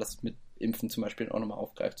 wenn man das mit Impfen zum Beispiel auch nochmal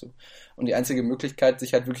aufgreift. So. Und die einzige Möglichkeit,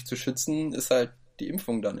 sich halt wirklich zu schützen, ist halt die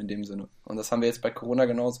Impfung dann in dem Sinne. Und das haben wir jetzt bei Corona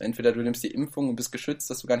genauso. Entweder du nimmst die Impfung und bist geschützt,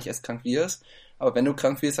 dass du gar nicht erst krank wirst, aber wenn du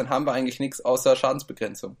krank wirst, dann haben wir eigentlich nichts außer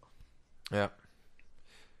Schadensbegrenzung. Ja.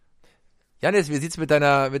 Janis, wie sieht's mit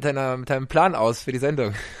deinem Plan aus für die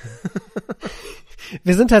Sendung?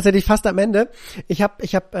 Wir sind tatsächlich fast am Ende. Ich hab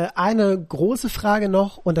eine große Frage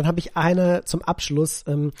noch und dann habe ich eine zum Abschluss,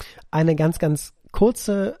 eine ganz, ganz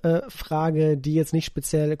kurze Frage, die jetzt nicht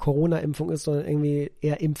speziell Corona-Impfung ist, sondern irgendwie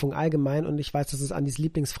eher Impfung allgemein, und ich weiß, dass es Andis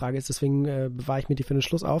Lieblingsfrage ist, deswegen bewahre ich mir die für den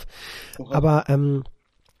Schluss auf. Oha. Aber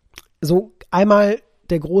so einmal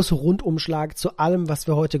der große Rundumschlag zu allem, was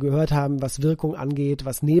wir heute gehört haben, was Wirkung angeht,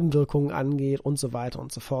 was Nebenwirkungen angeht und so weiter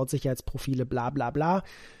und so fort, Sicherheitsprofile, bla bla bla.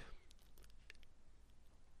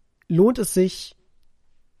 Lohnt es sich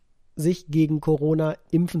gegen Corona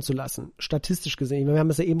impfen zu lassen, statistisch gesehen? Wir haben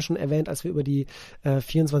es ja eben schon erwähnt, als wir über die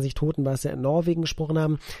 24 Toten, was ja in Norwegen gesprochen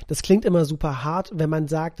haben. Das klingt immer super hart, wenn man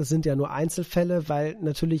sagt, das sind ja nur Einzelfälle, weil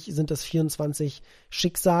natürlich sind das 24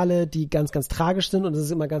 Schicksale, die ganz, ganz tragisch sind, und es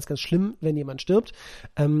ist immer ganz, ganz schlimm, wenn jemand stirbt.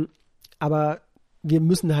 Aber wir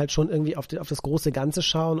müssen halt schon irgendwie auf das große Ganze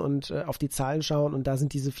schauen und auf die Zahlen schauen, und da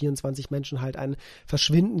sind diese 24 Menschen halt ein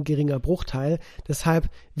verschwindend geringer Bruchteil. Deshalb,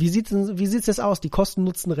 wie sieht's jetzt aus, die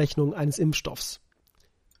Kosten-Nutzen-Rechnung eines Impfstoffs?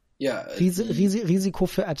 Ja. Risiko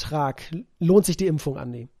für Ertrag. Lohnt sich die Impfung,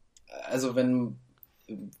 Andi? Also wenn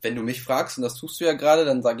du mich fragst, und das tust du ja gerade,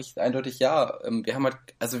 dann sage ich eindeutig ja. Wir haben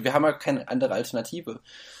halt keine andere Alternative.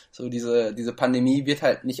 So diese Pandemie wird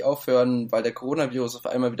halt nicht aufhören, weil der Coronavirus auf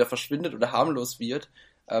einmal wieder verschwindet oder harmlos wird.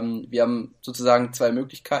 Wir haben sozusagen zwei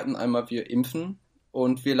Möglichkeiten. Einmal wir impfen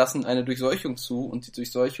und wir lassen eine Durchseuchung zu, und die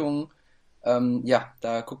Durchseuchung,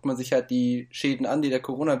 da guckt man sich halt die Schäden an, die der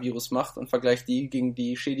Coronavirus macht, und vergleicht die gegen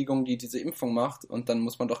die Schädigung, die diese Impfung macht, und dann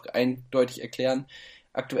muss man doch eindeutig erklären,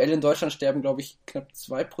 aktuell in Deutschland sterben, glaube ich, knapp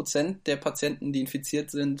 2% der Patienten, die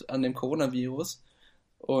infiziert sind, an dem Coronavirus.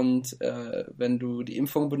 Und wenn du die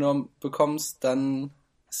Impfung bekommst, dann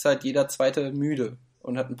ist halt jeder Zweite müde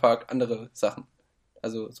und hat ein paar andere Sachen.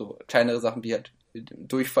 Also so kleinere Sachen wie halt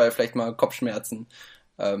Durchfall, vielleicht mal Kopfschmerzen,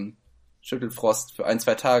 Schüttelfrost für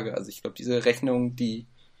 1-2 Tage. Also ich glaube, diese Rechnung, die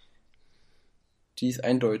ist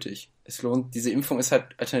eindeutig. Es lohnt, diese Impfung ist halt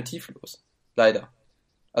alternativlos. Leider.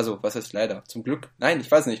 Also, was heißt leider? Zum Glück? Nein, ich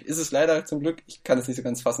weiß nicht. Ist es leider zum Glück? Ich kann es nicht so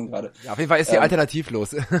ganz fassen gerade. Ja, auf jeden Fall ist sie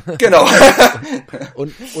alternativlos. Genau.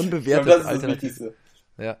 Und unbewertet das ist alternativ. Das Wichtigste.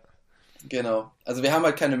 Ja. Genau. Also wir haben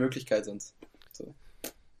halt keine Möglichkeit sonst. So.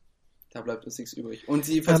 Da bleibt uns nichts übrig. Und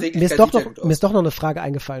die Verträglichkeit mir ist doch noch eine Frage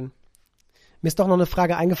eingefallen.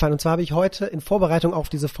 Und zwar habe ich heute in Vorbereitung auf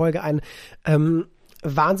diese Folge ein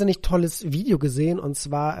wahnsinnig tolles Video gesehen, und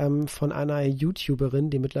zwar von einer YouTuberin,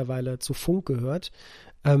 die mittlerweile zu Funk gehört,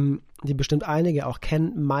 die bestimmt einige auch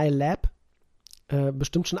kennen, MyLab,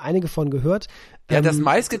 bestimmt schon einige von gehört. Die hat das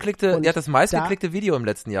meistgeklickte Video im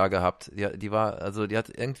letzten Jahr gehabt. Die hat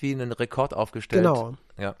irgendwie einen Rekord aufgestellt. Genau.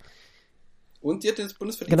 Ja. Und die hat das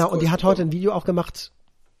Bundesverdienstkreuz. Genau, und die hat heute ein Video auch gemacht.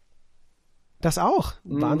 Das auch.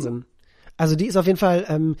 Wahnsinn. Also die ist auf jeden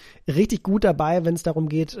Fall richtig gut dabei, wenn es darum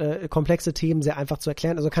geht, komplexe Themen sehr einfach zu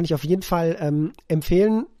erklären. Also kann ich auf jeden Fall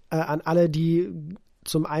empfehlen an alle, die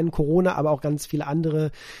zum einen Corona, aber auch ganz viele andere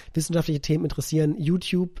wissenschaftliche Themen interessieren.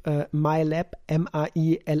 YouTube, MyLab,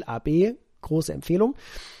 MAILAB, große Empfehlung.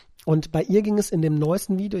 Und bei ihr ging es in dem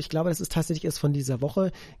neuesten Video, ich glaube, das ist tatsächlich erst von dieser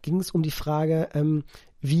Woche, ging es um die Frage,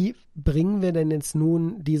 wie bringen wir denn jetzt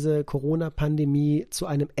nun diese Corona-Pandemie zu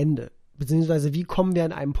einem Ende? Beziehungsweise wie kommen wir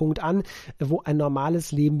an einem Punkt an, wo ein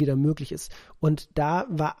normales Leben wieder möglich ist? Und da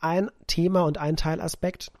war ein Thema und ein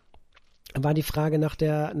Teilaspekt, war die Frage nach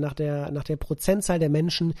der Prozentzahl der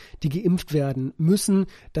Menschen, die geimpft werden müssen,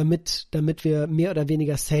 damit wir mehr oder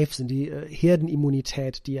weniger safe sind. Die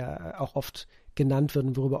Herdenimmunität, die ja auch oft genannt wird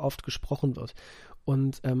und worüber oft gesprochen wird.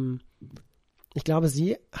 Und ich glaube,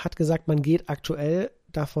 sie hat gesagt, man geht aktuell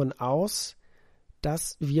davon aus,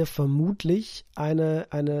 dass wir vermutlich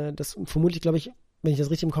glaube ich, wenn ich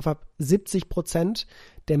das richtig im Kopf habe, 70%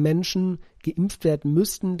 der Menschen geimpft werden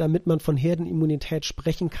müssten, damit man von Herdenimmunität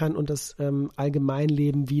sprechen kann und das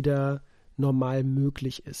Allgemeinleben wieder normal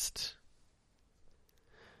möglich ist.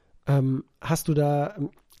 Hast du da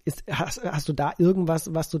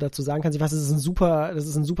irgendwas, was du dazu sagen kannst? Ich weiß, das ist ein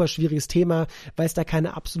super schwieriges Thema, weil es da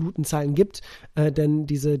keine absoluten Zahlen gibt, denn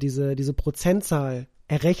diese Prozentzahl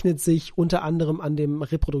errechnet sich unter anderem an dem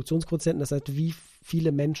Reproduktionsquotienten, das heißt, wie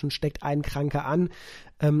viele Menschen steckt ein Kranker an,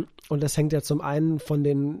 und das hängt ja zum einen von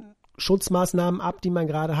den Schutzmaßnahmen ab, die man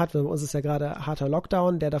gerade hat. Bei uns ist ja gerade harter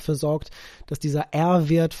Lockdown, der dafür sorgt, dass dieser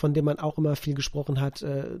R-Wert, von dem man auch immer viel gesprochen hat,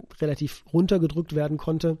 relativ runtergedrückt werden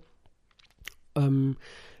konnte.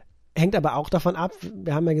 Hängt aber auch davon ab,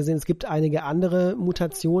 wir haben ja gesehen, es gibt einige andere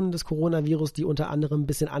Mutationen des Coronavirus, die unter anderem ein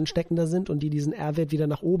bisschen ansteckender sind und die diesen R-Wert wieder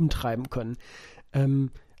nach oben treiben können.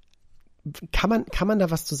 Kann man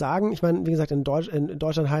da was zu sagen? Ich meine, wie gesagt, in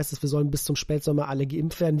Deutschland heißt es, wir sollen bis zum Spätsommer alle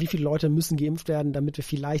geimpft werden. Wie viele Leute müssen geimpft werden, damit wir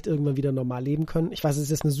vielleicht irgendwann wieder normal leben können? Ich weiß, es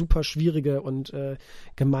ist jetzt eine super schwierige und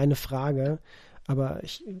gemeine Frage, aber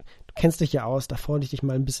du kennst dich ja aus, da fordere ich dich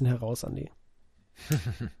mal ein bisschen heraus, Andi.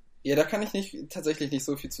 Ja, da kann ich tatsächlich nicht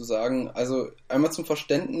so viel zu sagen. Also einmal zum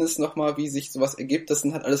Verständnis nochmal, wie sich sowas ergibt, das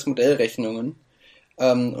sind halt alles Modellrechnungen.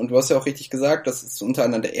 Und du hast ja auch richtig gesagt, das ist unter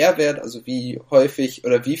anderem der R-Wert, also wie häufig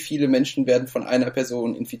oder wie viele Menschen werden von einer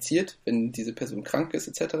Person infiziert, wenn diese Person krank ist,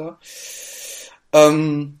 etc.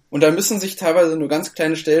 Und da müssen sich teilweise nur ganz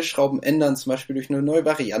kleine Stellschrauben ändern, zum Beispiel durch eine neue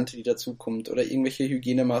Variante, die dazukommt oder irgendwelche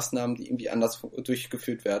Hygienemaßnahmen, die irgendwie anders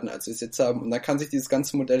durchgeführt werden, als wir es jetzt haben. Und dann kann sich dieses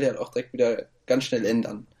ganze Modell halt auch direkt wieder ganz schnell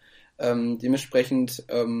ändern. Dementsprechend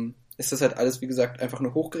ist das halt alles, wie gesagt, einfach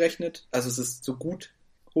nur hochgerechnet. Also es ist so gut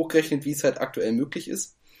hochgerechnet, wie es halt aktuell möglich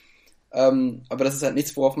ist. Aber das ist halt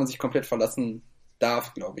nichts, worauf man sich komplett verlassen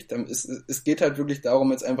darf, glaube ich. Es geht halt wirklich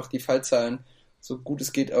darum, jetzt einfach die Fallzahlen so gut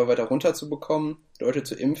es geht aber weiter runter zu bekommen, Leute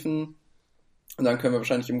zu impfen. Und dann können wir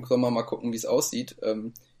wahrscheinlich im Sommer mal gucken, wie es aussieht.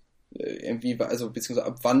 Beziehungsweise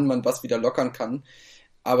ab wann man was wieder lockern kann.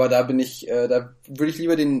 Aber da würde ich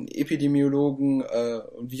lieber den Epidemiologen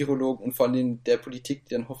und Virologen und vor allem der Politik,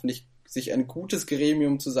 die dann hoffentlich sich ein gutes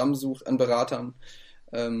Gremium zusammensucht an Beratern,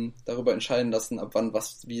 darüber entscheiden lassen, ab wann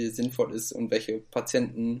was wie sinnvoll ist und welche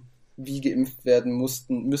Patienten wie geimpft werden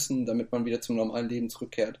müssen, damit man wieder zum normalen Leben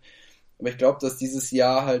zurückkehrt. Aber ich glaube, dass dieses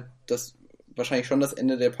Jahr halt das wahrscheinlich schon das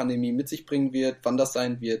Ende der Pandemie mit sich bringen wird. Wann das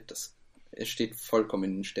sein wird, es steht vollkommen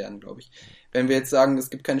in den Sternen, glaube ich. Wenn wir jetzt sagen, es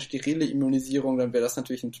gibt keine sterile Immunisierung, dann wäre das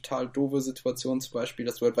natürlich eine total doofe Situation, zum Beispiel,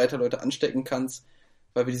 dass du halt weiter Leute anstecken kannst,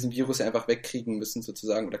 weil wir diesen Virus ja einfach wegkriegen müssen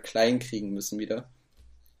sozusagen oder klein kriegen müssen wieder.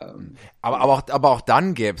 Aber auch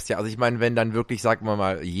dann gäbe es ja, also ich meine, wenn dann wirklich, sagen wir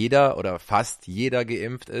mal, jeder oder fast jeder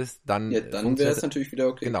geimpft ist, dann wäre es natürlich wieder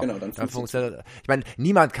okay. Genau, dann funktioniert. Ich meine,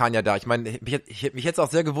 niemand kann ja da. Ich meine, mich hätte es auch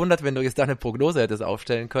sehr gewundert, wenn du jetzt da eine Prognose hättest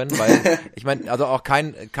aufstellen können, weil ich meine, also auch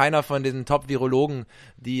keiner von diesen Top-Virologen,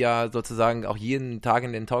 die ja sozusagen auch jeden Tag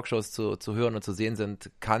in den Talkshows zu hören und zu sehen sind,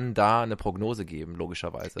 kann da eine Prognose geben,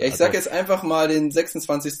 logischerweise. Ja, ich sag jetzt einfach mal den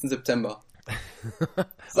 26. September.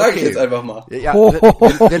 Sag ich jetzt einfach mal. Ja,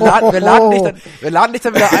 wir laden dich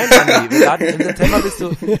dann wieder ein, Andi. Im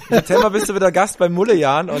September bist du wieder Gast bei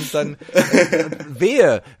Mullejan und dann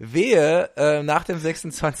wehe, nach dem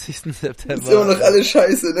 26. September. Ist immer noch alles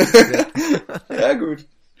scheiße, ne? Ja, gut.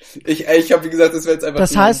 Ich habe wie gesagt, das wäre jetzt einfach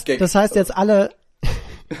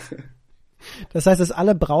das heißt jetzt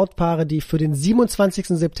alle Brautpaare, die für den 27.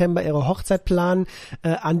 September ihre Hochzeit planen,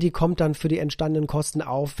 Andi kommt dann für die entstandenen Kosten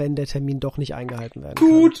auf, wenn der Termin doch nicht eingehalten werden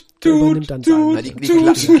kann.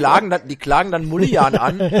 Die klagen dann Mullijan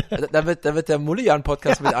an. Da wird der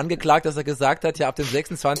Mullijan-Podcast mit angeklagt, dass er gesagt hat, ja, ab dem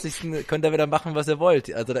 26. könnt ihr wieder machen, was ihr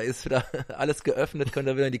wollt. Also da ist wieder alles geöffnet, könnt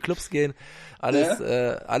ihr wieder in die Clubs gehen.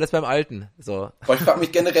 Alles beim Alten. So. Aber ich frage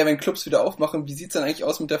mich generell, wenn Clubs wieder aufmachen, wie sieht's dann eigentlich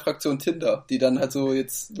aus mit der Fraktion Tinder, die dann halt so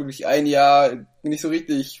jetzt wirklich ein Jahr nicht so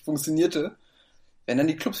richtig funktionierte. Wenn dann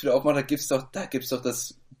die Clubs wieder aufmachen, da gibt's doch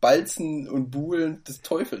das Balzen und Buhlen des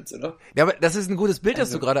Teufels, oder? Ja, aber das ist ein gutes Bild, das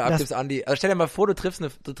du gerade abgibst, Andi. Also stell dir mal vor, du triffst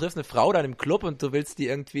eine Frau dann im Club und du willst die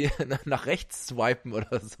irgendwie nach rechts swipen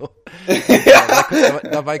oder so.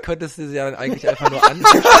 Dabei könntest du sie ja dann eigentlich einfach nur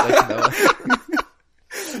ansprechen. Aber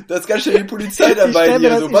da ist ganz schön die Polizei dabei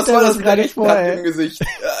hier. So, was war das mit der rechten Hand im Gesicht?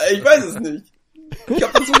 Ich weiß es nicht. Ich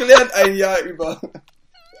habe das so gelernt ein Jahr über.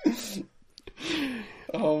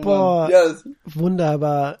 Oh boah, ja.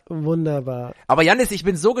 Wunderbar. Aber Jannis, ich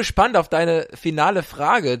bin so gespannt auf deine finale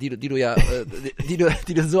Frage, die du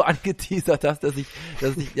so angeteasert hast, dass ich,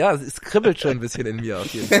 es kribbelt schon ein bisschen in mir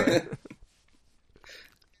auf jeden Fall.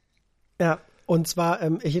 Ja, und zwar,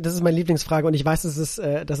 das ist meine Lieblingsfrage und ich weiß, dass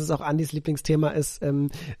es auch Andis Lieblingsthema ist,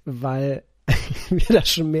 weil wir da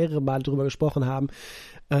schon mehrere Mal drüber gesprochen haben.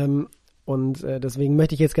 Und deswegen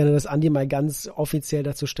möchte ich jetzt gerne, dass Andi mal ganz offiziell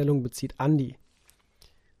dazu Stellung bezieht. Andi,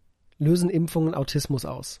 lösen Impfungen Autismus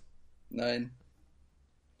aus? Nein.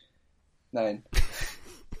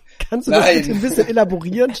 Kannst du das bitte ein bisschen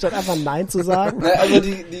elaborieren, statt einfach Nein zu sagen? Na, also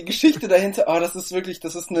die Geschichte dahinter, das ist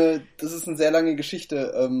eine sehr lange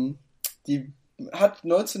Geschichte. Die hat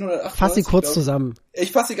 1998... Fass sie kurz zusammen.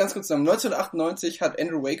 Ich fasse sie ganz kurz zusammen. 1998 hat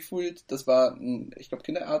Andrew Wakefield, das war ein, ich glaube,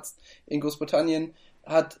 Kinderarzt in Großbritannien,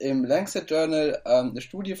 hat im Lancet Journal eine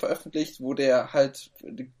Studie veröffentlicht, wo der halt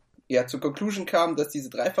zur Conclusion kam, dass diese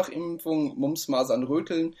Dreifachimpfung Mumps, Masern,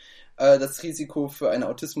 Röteln das Risiko für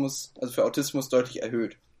Autismus deutlich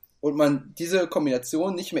erhöht. und man diese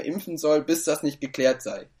Kombination nicht mehr impfen soll, bis das nicht geklärt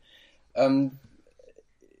sei.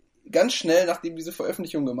 Ganz schnell, nachdem diese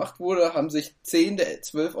Veröffentlichung gemacht wurde, haben sich 10 der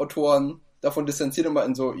 12 Autoren davon distanziert und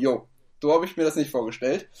meinten so, so habe ich mir das nicht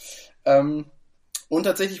vorgestellt. Und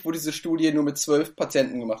tatsächlich wurde diese Studie nur mit 12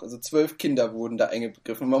 Patienten gemacht, also 12 Kinder wurden da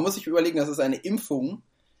eingegriffen. Und man muss sich überlegen, das ist eine Impfung,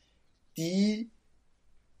 die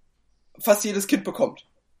fast jedes Kind bekommt.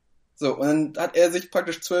 So, und dann hat er sich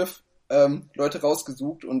praktisch 12 Leute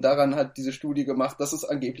rausgesucht und daran hat diese Studie gemacht, dass es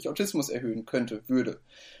angeblich Autismus erhöhen würde.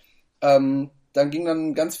 Dann ging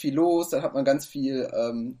dann ganz viel los, dann hat man ganz viel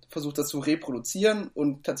versucht, das zu reproduzieren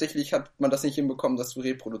und tatsächlich hat man das nicht hinbekommen, das zu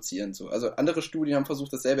reproduzieren. So. Also andere Studien haben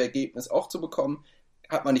versucht, dasselbe Ergebnis auch zu bekommen,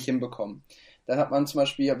 hat man nicht hinbekommen. Dann hat man zum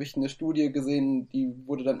Beispiel, habe ich eine Studie gesehen, die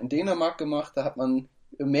wurde dann in Dänemark gemacht, da hat man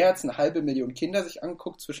mehr als 500.000 Kinder sich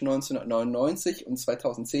angeguckt zwischen 1999 und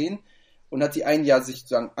 2010 und hat die ein Jahr sich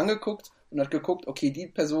sozusagen angeguckt und hat geguckt, okay, die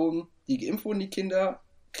Personen, die geimpft wurden, die Kinder,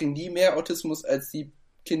 kriegen die mehr Autismus als die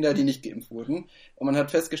Kinder, die nicht geimpft wurden. Und man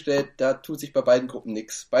hat festgestellt, da tut sich bei beiden Gruppen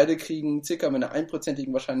nichts. Beide kriegen circa mit einer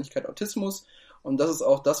 1%igen Wahrscheinlichkeit Autismus. Und das ist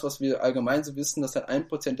auch das, was wir allgemein so wissen, dass halt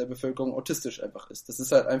 1% der Bevölkerung autistisch einfach ist. Das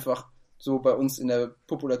ist halt einfach so bei uns in der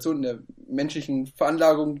Population, in der menschlichen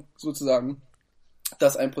Veranlagung sozusagen,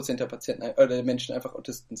 dass 1% der Patienten oder der Menschen einfach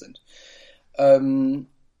Autisten sind.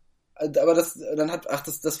 Aber das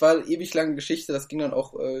war eine ewig lange Geschichte, das ging dann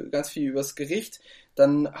auch ganz viel übers Gericht.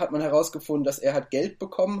 Dann hat man herausgefunden, dass er halt Geld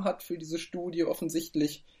bekommen hat für diese Studie,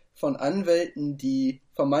 offensichtlich von Anwälten, die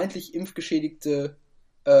vermeintlich impfgeschädigte,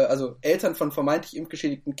 also Eltern von vermeintlich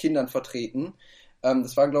impfgeschädigten Kindern vertreten.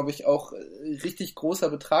 Das war, glaube ich, auch richtig großer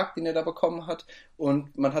Betrag, den er da bekommen hat.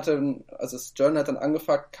 Und man hatte, also das Journal hat dann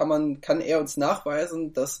angefragt, kann er uns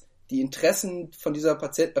nachweisen, dass die Interessen von dieser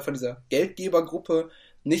von dieser Geldgebergruppe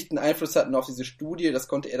nicht einen Einfluss hatten auf diese Studie. Das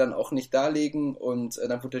konnte er dann auch nicht darlegen und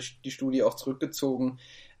dann wurde die Studie auch zurückgezogen.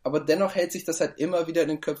 Aber dennoch hält sich das halt immer wieder in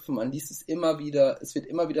den Köpfen. Man liest es immer wieder, es wird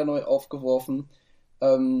immer wieder neu aufgeworfen.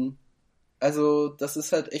 Also das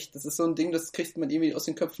ist halt echt, das ist so ein Ding, das kriegt man irgendwie aus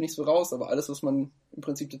den Köpfen nicht so raus. Aber alles, was man im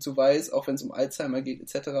Prinzip dazu weiß, auch wenn es um Alzheimer geht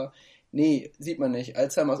etc., nee, sieht man nicht.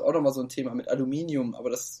 Alzheimer ist auch nochmal so ein Thema mit Aluminium,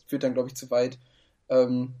 aber das führt dann, glaube ich, zu weit.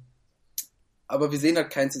 Aber wir sehen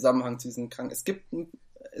halt keinen Zusammenhang zu diesen Krankheiten.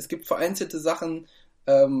 Es gibt vereinzelte Sachen,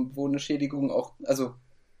 wo eine Schädigung auch, also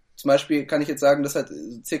zum Beispiel kann ich jetzt sagen, dass halt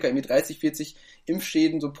circa irgendwie 30, 40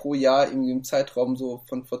 Impfschäden so pro Jahr irgendwie im Zeitraum so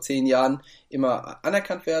von vor 10 Jahren immer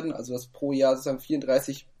anerkannt werden, also dass pro Jahr sozusagen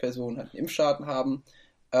 34 Personen halt einen Impfschaden haben.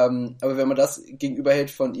 Aber wenn man das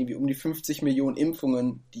gegenüberhält von irgendwie um die 50 Millionen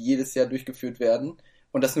Impfungen, die jedes Jahr durchgeführt werden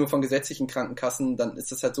und das nur von gesetzlichen Krankenkassen, dann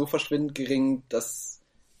ist das halt so verschwindend gering, dass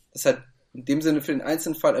das halt in dem Sinne für den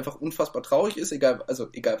einzelnen Fall einfach unfassbar traurig ist, egal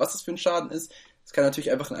was das für ein Schaden ist. Es kann natürlich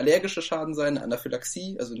einfach ein allergischer Schaden sein, eine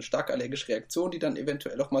Anaphylaxie, also eine starke allergische Reaktion, die dann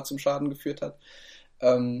eventuell auch mal zum Schaden geführt hat.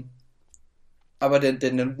 Aber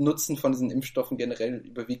der Nutzen von diesen Impfstoffen generell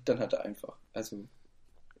überwiegt dann halt einfach. Also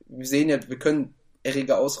wir sehen ja, wir können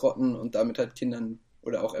Erreger ausrotten und damit halt Kindern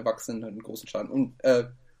oder auch Erwachsenen halt einen großen Schaden. Und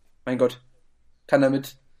mein Gott, was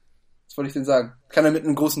wollte ich denn sagen? Kann damit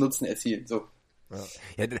einen großen Nutzen erzielen, so.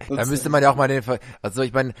 Ja, da müsste man ja auch mal also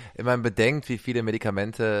ich meine, wenn man bedenkt, wie viele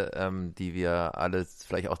Medikamente, die wir alle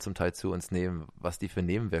vielleicht auch zum Teil zu uns nehmen, was die für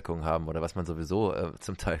Nebenwirkungen haben oder was man sowieso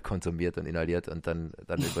zum Teil konsumiert und inhaliert und dann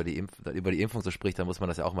über die Impfung so spricht, dann muss man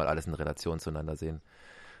das ja auch mal alles in Relation zueinander sehen.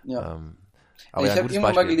 Ja. Aber ich habe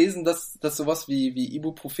irgendwann mal gelesen, dass sowas wie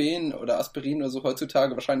Ibuprofen oder Aspirin oder so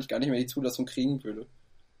heutzutage wahrscheinlich gar nicht mehr die Zulassung kriegen würde.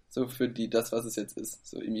 So für das, was es jetzt ist.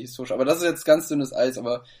 So irgendwie historisch. Aber das ist jetzt ganz dünnes Eis.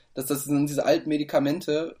 Aber das sind diese alten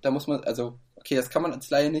Medikamente, da muss man, also, okay, das kann man als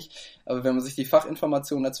Laie nicht, aber wenn man sich die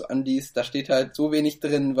Fachinformationen dazu anliest, da steht halt so wenig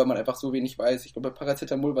drin, weil man einfach so wenig weiß. Ich glaube, bei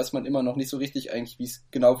Paracetamol weiß man immer noch nicht so richtig eigentlich, wie es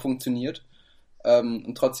genau funktioniert.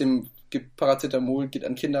 Und trotzdem Paracetamol geht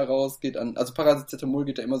an Kinder raus, also Paracetamol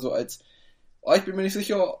geht ja immer so als, ich bin mir nicht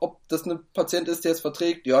sicher, ob das ein Patient ist, der es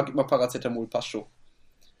verträgt. Ja, gib mal Paracetamol, passt schon.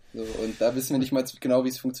 So, und da wissen wir nicht mal genau, wie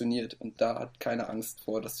es funktioniert. Und da hat keine Angst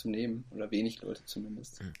vor, das zu nehmen. Oder wenig Leute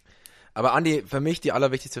zumindest. Aber Andi, für mich die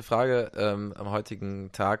allerwichtigste Frage am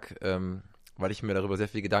heutigen Tag, weil ich mir darüber sehr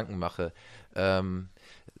viel Gedanken mache.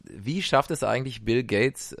 Wie schafft es eigentlich Bill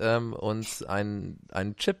Gates, uns einen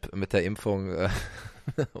Chip mit der Impfung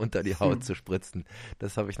unter die Haut zu spritzen?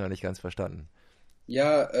 Das habe ich noch nicht ganz verstanden.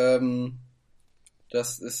 Ja,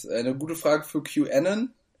 das ist eine gute Frage für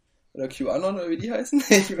QAnon. Oder QAnon, oder wie die heißen.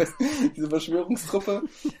 Ich weiß, diese Verschwörungstruppe.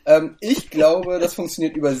 Ich glaube, das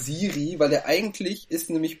funktioniert über Siri, weil eigentlich ist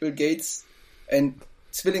nämlich Bill Gates ein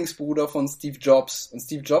Zwillingsbruder von Steve Jobs. Und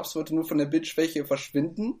Steve Jobs wollte nur von der Bildschwäche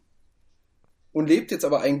verschwinden. und lebt jetzt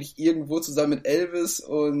aber eigentlich irgendwo zusammen mit Elvis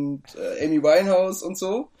und Amy Winehouse und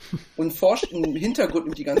so und forscht im Hintergrund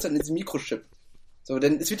mit die ganze Zeit in diesem Mikrochip. So,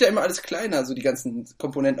 denn es wird ja immer alles kleiner, so die ganzen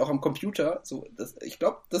Komponenten, auch am Computer. So, ich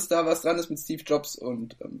glaube, dass da was dran ist mit Steve Jobs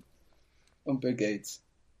und Bill Gates.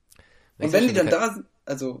 Und wenn die dann da sind,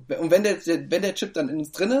 also, und wenn der Chip dann in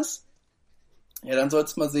uns drin ist, ja, dann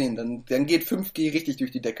sollst du mal sehen, dann geht 5G richtig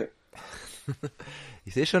durch die Decke.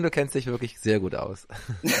 Ich sehe schon, du kennst dich wirklich sehr gut aus.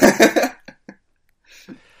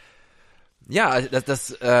 Ja,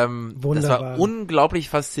 das war unglaublich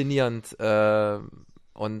faszinierend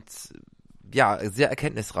und ja, sehr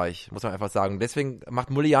erkenntnisreich, muss man einfach sagen. Deswegen macht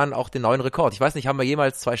Mullian auch den neuen Rekord. Ich weiß nicht, haben wir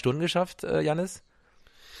jemals 2 Stunden geschafft, Jannis?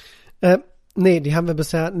 Nee, die haben wir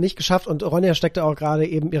bisher nicht geschafft und Ronja steckte auch gerade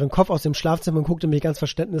eben ihren Kopf aus dem Schlafzimmer und guckte mich ganz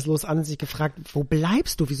verständnislos an und sich gefragt, wo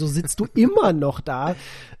bleibst du? Wieso sitzt du immer noch da?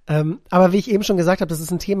 Aber wie ich eben schon gesagt habe, das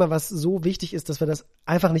ist ein Thema, was so wichtig ist, dass wir das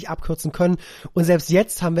einfach nicht abkürzen können. Und selbst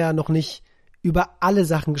jetzt haben wir ja noch nicht über alle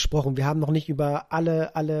Sachen gesprochen. Wir haben noch nicht über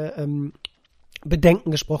alle Bedenken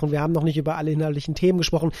gesprochen. Wir haben noch nicht über alle inhaltlichen Themen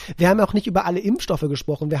gesprochen. Wir haben auch nicht über alle Impfstoffe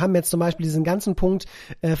gesprochen. Wir haben jetzt zum Beispiel diesen ganzen Punkt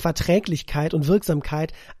Verträglichkeit und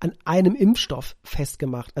Wirksamkeit an einem Impfstoff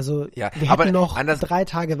festgemacht. Also ja, wir hätten noch 3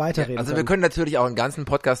 Tage weiterreden Also wir können natürlich auch einen ganzen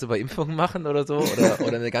Podcast über Impfungen machen oder so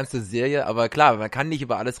oder eine ganze Serie. Aber klar, man kann nicht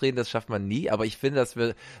über alles reden, das schafft man nie. Aber ich finde, dass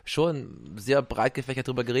wir schon sehr breit gefächert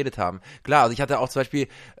drüber geredet haben. Klar, also ich hatte auch zum Beispiel,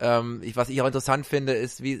 was ich auch interessant finde,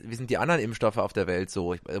 ist, wie sind die anderen Impfstoffe auf der Welt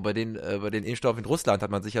so? Bei den Impfstoffen in Russland hat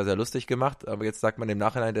man sich ja sehr lustig gemacht, aber jetzt sagt man im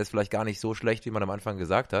Nachhinein, der ist vielleicht gar nicht so schlecht, wie man am Anfang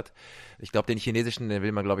gesagt hat. Ich glaube, den chinesischen, den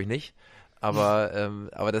will man, glaube ich, nicht.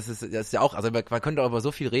 Aber das ist ja auch, also man könnte auch über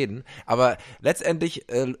so viel reden, aber letztendlich,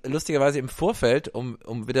 lustigerweise im Vorfeld, um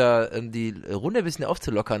wieder die Runde ein bisschen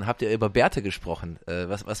aufzulockern, habt ihr über Bärte gesprochen.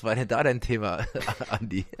 Was war denn da dein Thema,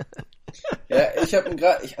 Andi? Ja, ich habe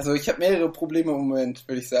mehrere Probleme im Moment,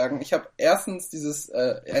 würde ich sagen. Ich habe erstens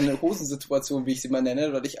eine Hosensituation, wie ich sie mal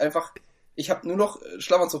nenne, weil ich habe nur noch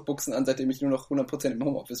Schlafanzugbuchsen an, seitdem ich nur noch 100% im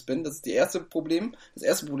Homeoffice bin. Das ist das erste Problem.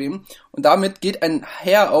 Und damit geht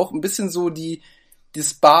einher auch ein bisschen so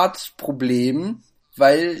das Bartproblem,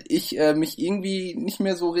 weil ich mich irgendwie nicht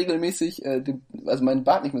mehr so regelmäßig, also meinen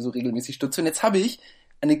Bart nicht mehr so regelmäßig stutze. Und jetzt habe ich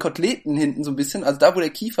an den Koteletten hinten so ein bisschen, also da, wo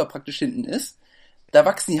der Kiefer praktisch hinten ist, da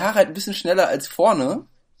wachsen die Haare halt ein bisschen schneller als vorne.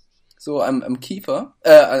 So am Kiefer,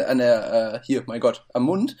 am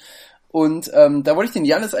Mund. Und da wollte ich den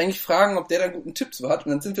Jannis eigentlich fragen, ob der da einen guten Tipp so hat.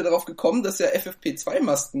 Und dann sind wir darauf gekommen, dass ja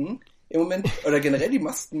FFP2-Masken im Moment, oder generell die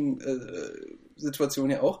Masken-Situation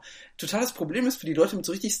ja auch, totales Problem ist für die Leute mit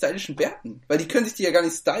so richtig stylischen Bärten. Weil die können sich die ja gar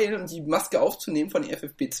nicht stylen und die Maske aufzunehmen von den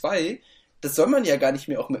FFP2, das soll man ja gar nicht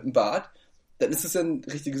mehr auch mit dem Bart. Dann ist es ja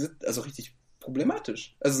richtig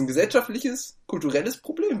problematisch. Also ein gesellschaftliches, kulturelles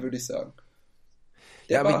Problem, würde ich sagen.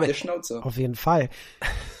 Der Schnauzer. Auf jeden Fall.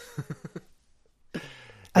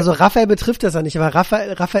 Also Raphael betrifft das ja nicht, aber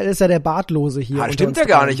Raphael ist ja der Bartlose hier. Das stimmt ja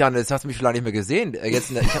gar nicht, Janne. Das hast du mich schon lange nicht mehr gesehen.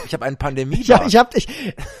 Ich habe einen Pandemie.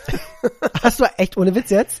 Hast du echt ohne Witz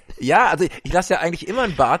jetzt? Ja, also ich lasse ja eigentlich immer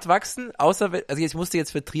einen Bart wachsen, ich musste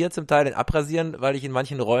jetzt für Trier zum Teil den abrasieren, weil ich in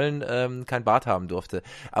manchen Rollen kein Bart haben durfte.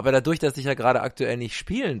 Aber dadurch, dass ich ja gerade aktuell nicht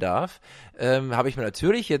spielen darf, habe ich mir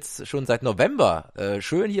natürlich jetzt schon seit November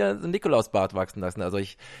schön hier einen Nikolausbart wachsen lassen. Also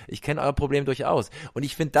ich kenne euer Problem durchaus. Und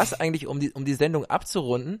ich finde das eigentlich, um die Sendung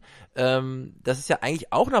abzurunden, das ist ja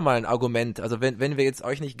eigentlich auch nochmal ein Argument. Also wenn wir jetzt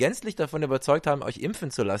euch nicht gänzlich davon überzeugt haben, euch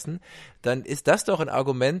impfen zu lassen, dann ist das doch ein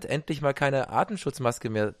Argument, endlich mal keine Atemschutzmaske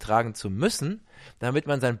mehr tragen zu müssen, damit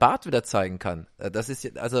man seinen Bart wieder zeigen kann. Das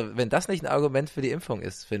ist, also wenn das nicht ein Argument für die Impfung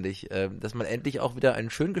ist, finde ich, dass man endlich auch wieder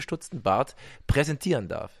einen schön gestutzten Bart präsentieren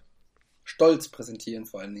darf. Stolz präsentieren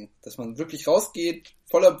vor allen Dingen. Dass man wirklich rausgeht,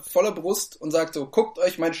 voller Brust und sagt so, guckt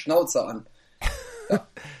euch meinen Schnauzer an. Ja,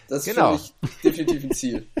 das ist für mich definitiv ein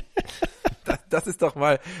Ziel. Das ist doch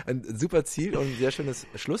mal ein super Ziel und ein sehr schönes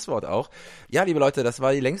Schlusswort auch. Ja, liebe Leute, das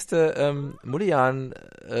war die längste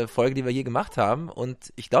Mullian-Folge, die wir je gemacht haben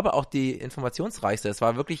und ich glaube auch die informationsreichste. Es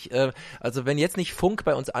war wirklich, also wenn jetzt nicht Funk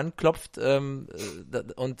bei uns anklopft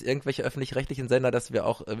und irgendwelche öffentlich-rechtlichen Sender, dass wir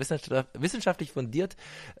auch wissenschaftlich fundiert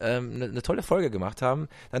eine tolle Folge gemacht haben,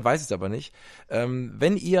 dann weiß ich es aber nicht.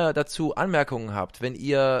 Wenn ihr dazu Anmerkungen habt, wenn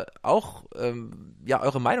ihr auch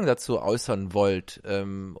eure Meinung dazu äußern wollt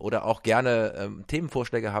oder auch gerne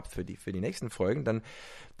Themenvorschläge habt für die nächsten Folgen, dann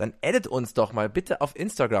addet uns doch mal bitte auf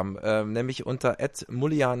Instagram, nämlich unter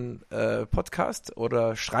 @mullianpodcast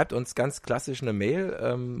oder schreibt uns ganz klassisch eine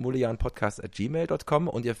Mail, mullianpodcast@gmail.com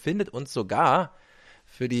und ihr findet uns sogar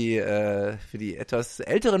für die etwas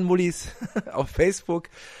älteren Mullis auf Facebook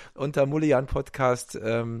unter Mullian Podcast,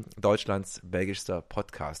 Deutschlands belgischster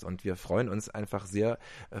Podcast. Und wir freuen uns einfach sehr,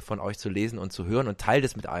 von euch zu lesen und zu hören und teilt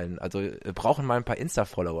es mit allen. Also wir brauchen mal ein paar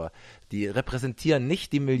Insta-Follower. Die repräsentieren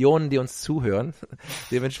nicht die Millionen, die uns zuhören.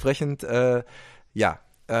 Dementsprechend,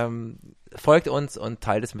 folgt uns und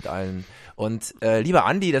teilt es mit allen. Und lieber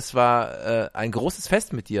Andi, das war ein großes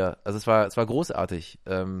Fest mit dir. Also es war großartig.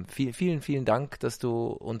 Vielen, vielen Dank, dass du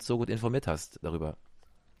uns so gut informiert hast darüber.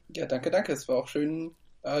 Ja, danke. Es war auch schön,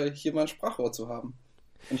 hier mal ein Sprachrohr zu haben.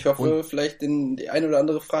 Und ich hoffe, vielleicht die eine oder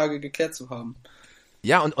andere Frage geklärt zu haben.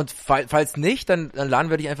 Ja, und falls nicht, dann laden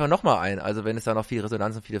wir dich einfach nochmal ein. Also wenn es da noch viel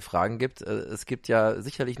Resonanz und viele Fragen gibt. Es gibt ja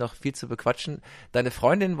sicherlich noch viel zu bequatschen. Deine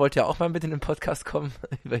Freundin wollte ja auch mal mit in den Podcast kommen.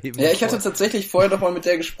 Ja, ich hatte tatsächlich vorher noch mal mit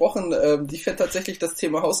der gesprochen. Die fände tatsächlich das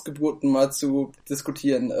Thema Hausgeburten mal zu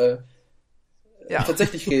diskutieren.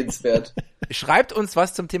 Tatsächlich redenswert. Schreibt uns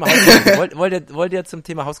was zum Thema Hausgeburten. Wollt ihr zum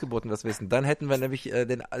Thema Hausgeburten was wissen? Dann hätten wir nämlich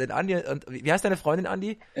den Andi. Und wie heißt deine Freundin,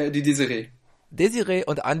 Andi? Die Desiree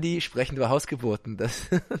und Andi sprechen über Hausgeburten.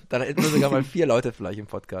 Dann hätten wir sogar mal 4 Leute vielleicht im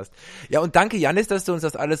Podcast. Ja, und danke, Jannis, dass du uns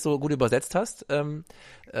das alles so gut übersetzt hast.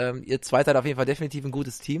 Ihr zwei seid auf jeden Fall definitiv ein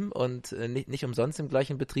gutes Team und nicht umsonst im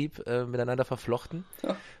gleichen Betrieb miteinander verflochten.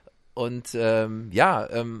 Ja. Und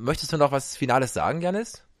möchtest du noch was Finales sagen,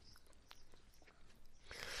 Jannis?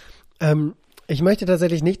 Ich möchte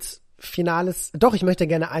tatsächlich nichts Finales, doch, ich möchte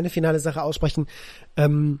gerne eine finale Sache aussprechen.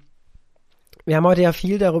 Wir haben heute ja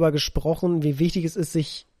viel darüber gesprochen, wie wichtig es ist,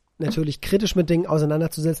 sich natürlich kritisch mit Dingen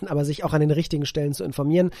auseinanderzusetzen, aber sich auch an den richtigen Stellen zu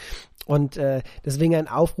informieren. Und deswegen ein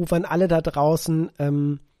Aufruf an alle da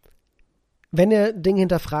draußen, wenn ihr Dinge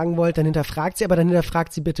hinterfragen wollt, dann hinterfragt sie, aber dann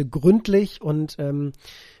hinterfragt sie bitte gründlich und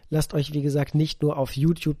lasst euch, wie gesagt, nicht nur auf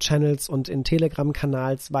YouTube-Channels und in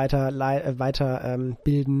Telegram-Kanals weiter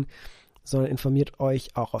bilden, sondern informiert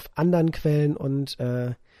euch auch auf anderen Quellen und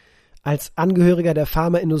als Angehöriger der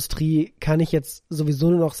Pharmaindustrie kann ich jetzt sowieso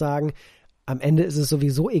nur noch sagen, am Ende ist es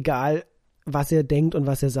sowieso egal, was ihr denkt und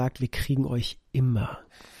was ihr sagt. Wir kriegen euch immer.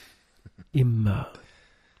 Immer.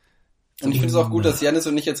 Und ich finde es auch gut, dass Jannis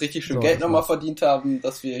und ich jetzt richtig schön Geld nochmal verdient haben,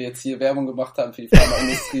 dass wir jetzt hier Werbung gemacht haben für die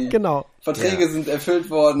Pharmaindustrie. Genau. Verträge sind erfüllt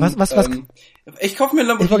worden. Was ich kaufe mir ein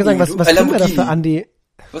Lamborghini. Ich wollte sagen, was kriegen wir dafür, Andi?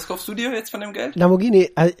 Was kaufst du dir jetzt von dem Geld?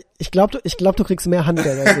 Lamborghini, also ich glaube, du kriegst mehr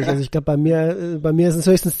Handgeld als ich. Also ich glaube, bei mir ist es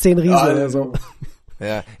höchstens 10 Riesen oder so.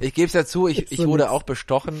 Ja, ich gebe es ja zu, ich wurde auch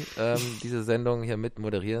bestochen, diese Sendung hier mit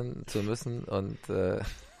moderieren zu müssen und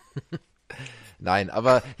nein,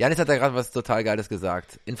 aber Jannis hat da gerade was total Geiles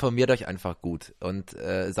gesagt. Informiert euch einfach gut und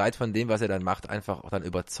seid von dem, was ihr dann macht, einfach auch dann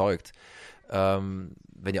überzeugt,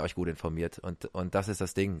 wenn ihr euch gut informiert und das ist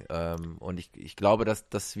das Ding. Und ich glaube,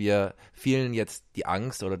 dass wir vielen jetzt die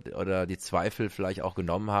Angst oder die Zweifel vielleicht auch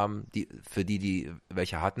genommen haben, die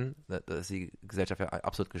welche hatten. Da ist die Gesellschaft ja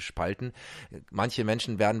absolut gespalten. Manche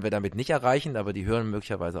Menschen werden wir damit nicht erreichen, aber die hören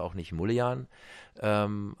möglicherweise auch nicht Mullian.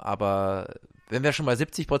 Aber wenn wir schon mal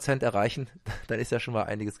 70% erreichen, dann ist ja schon mal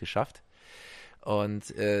einiges geschafft.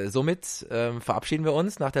 Und somit verabschieden wir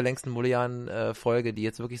uns nach der längsten Mullian-Folge, die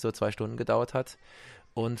jetzt wirklich so 2 Stunden gedauert hat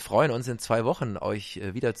und freuen uns in 2 Wochen, euch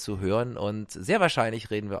wieder zu hören und sehr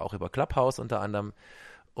wahrscheinlich reden wir auch über Clubhouse unter anderem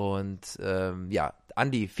und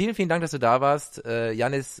Andi, vielen, vielen Dank, dass du da warst.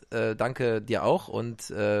 Jannis, danke dir auch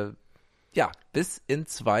und bis in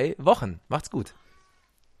 2 Wochen. Macht's gut.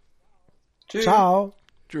 Tschüss. Ciao.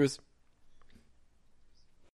 Tschüss.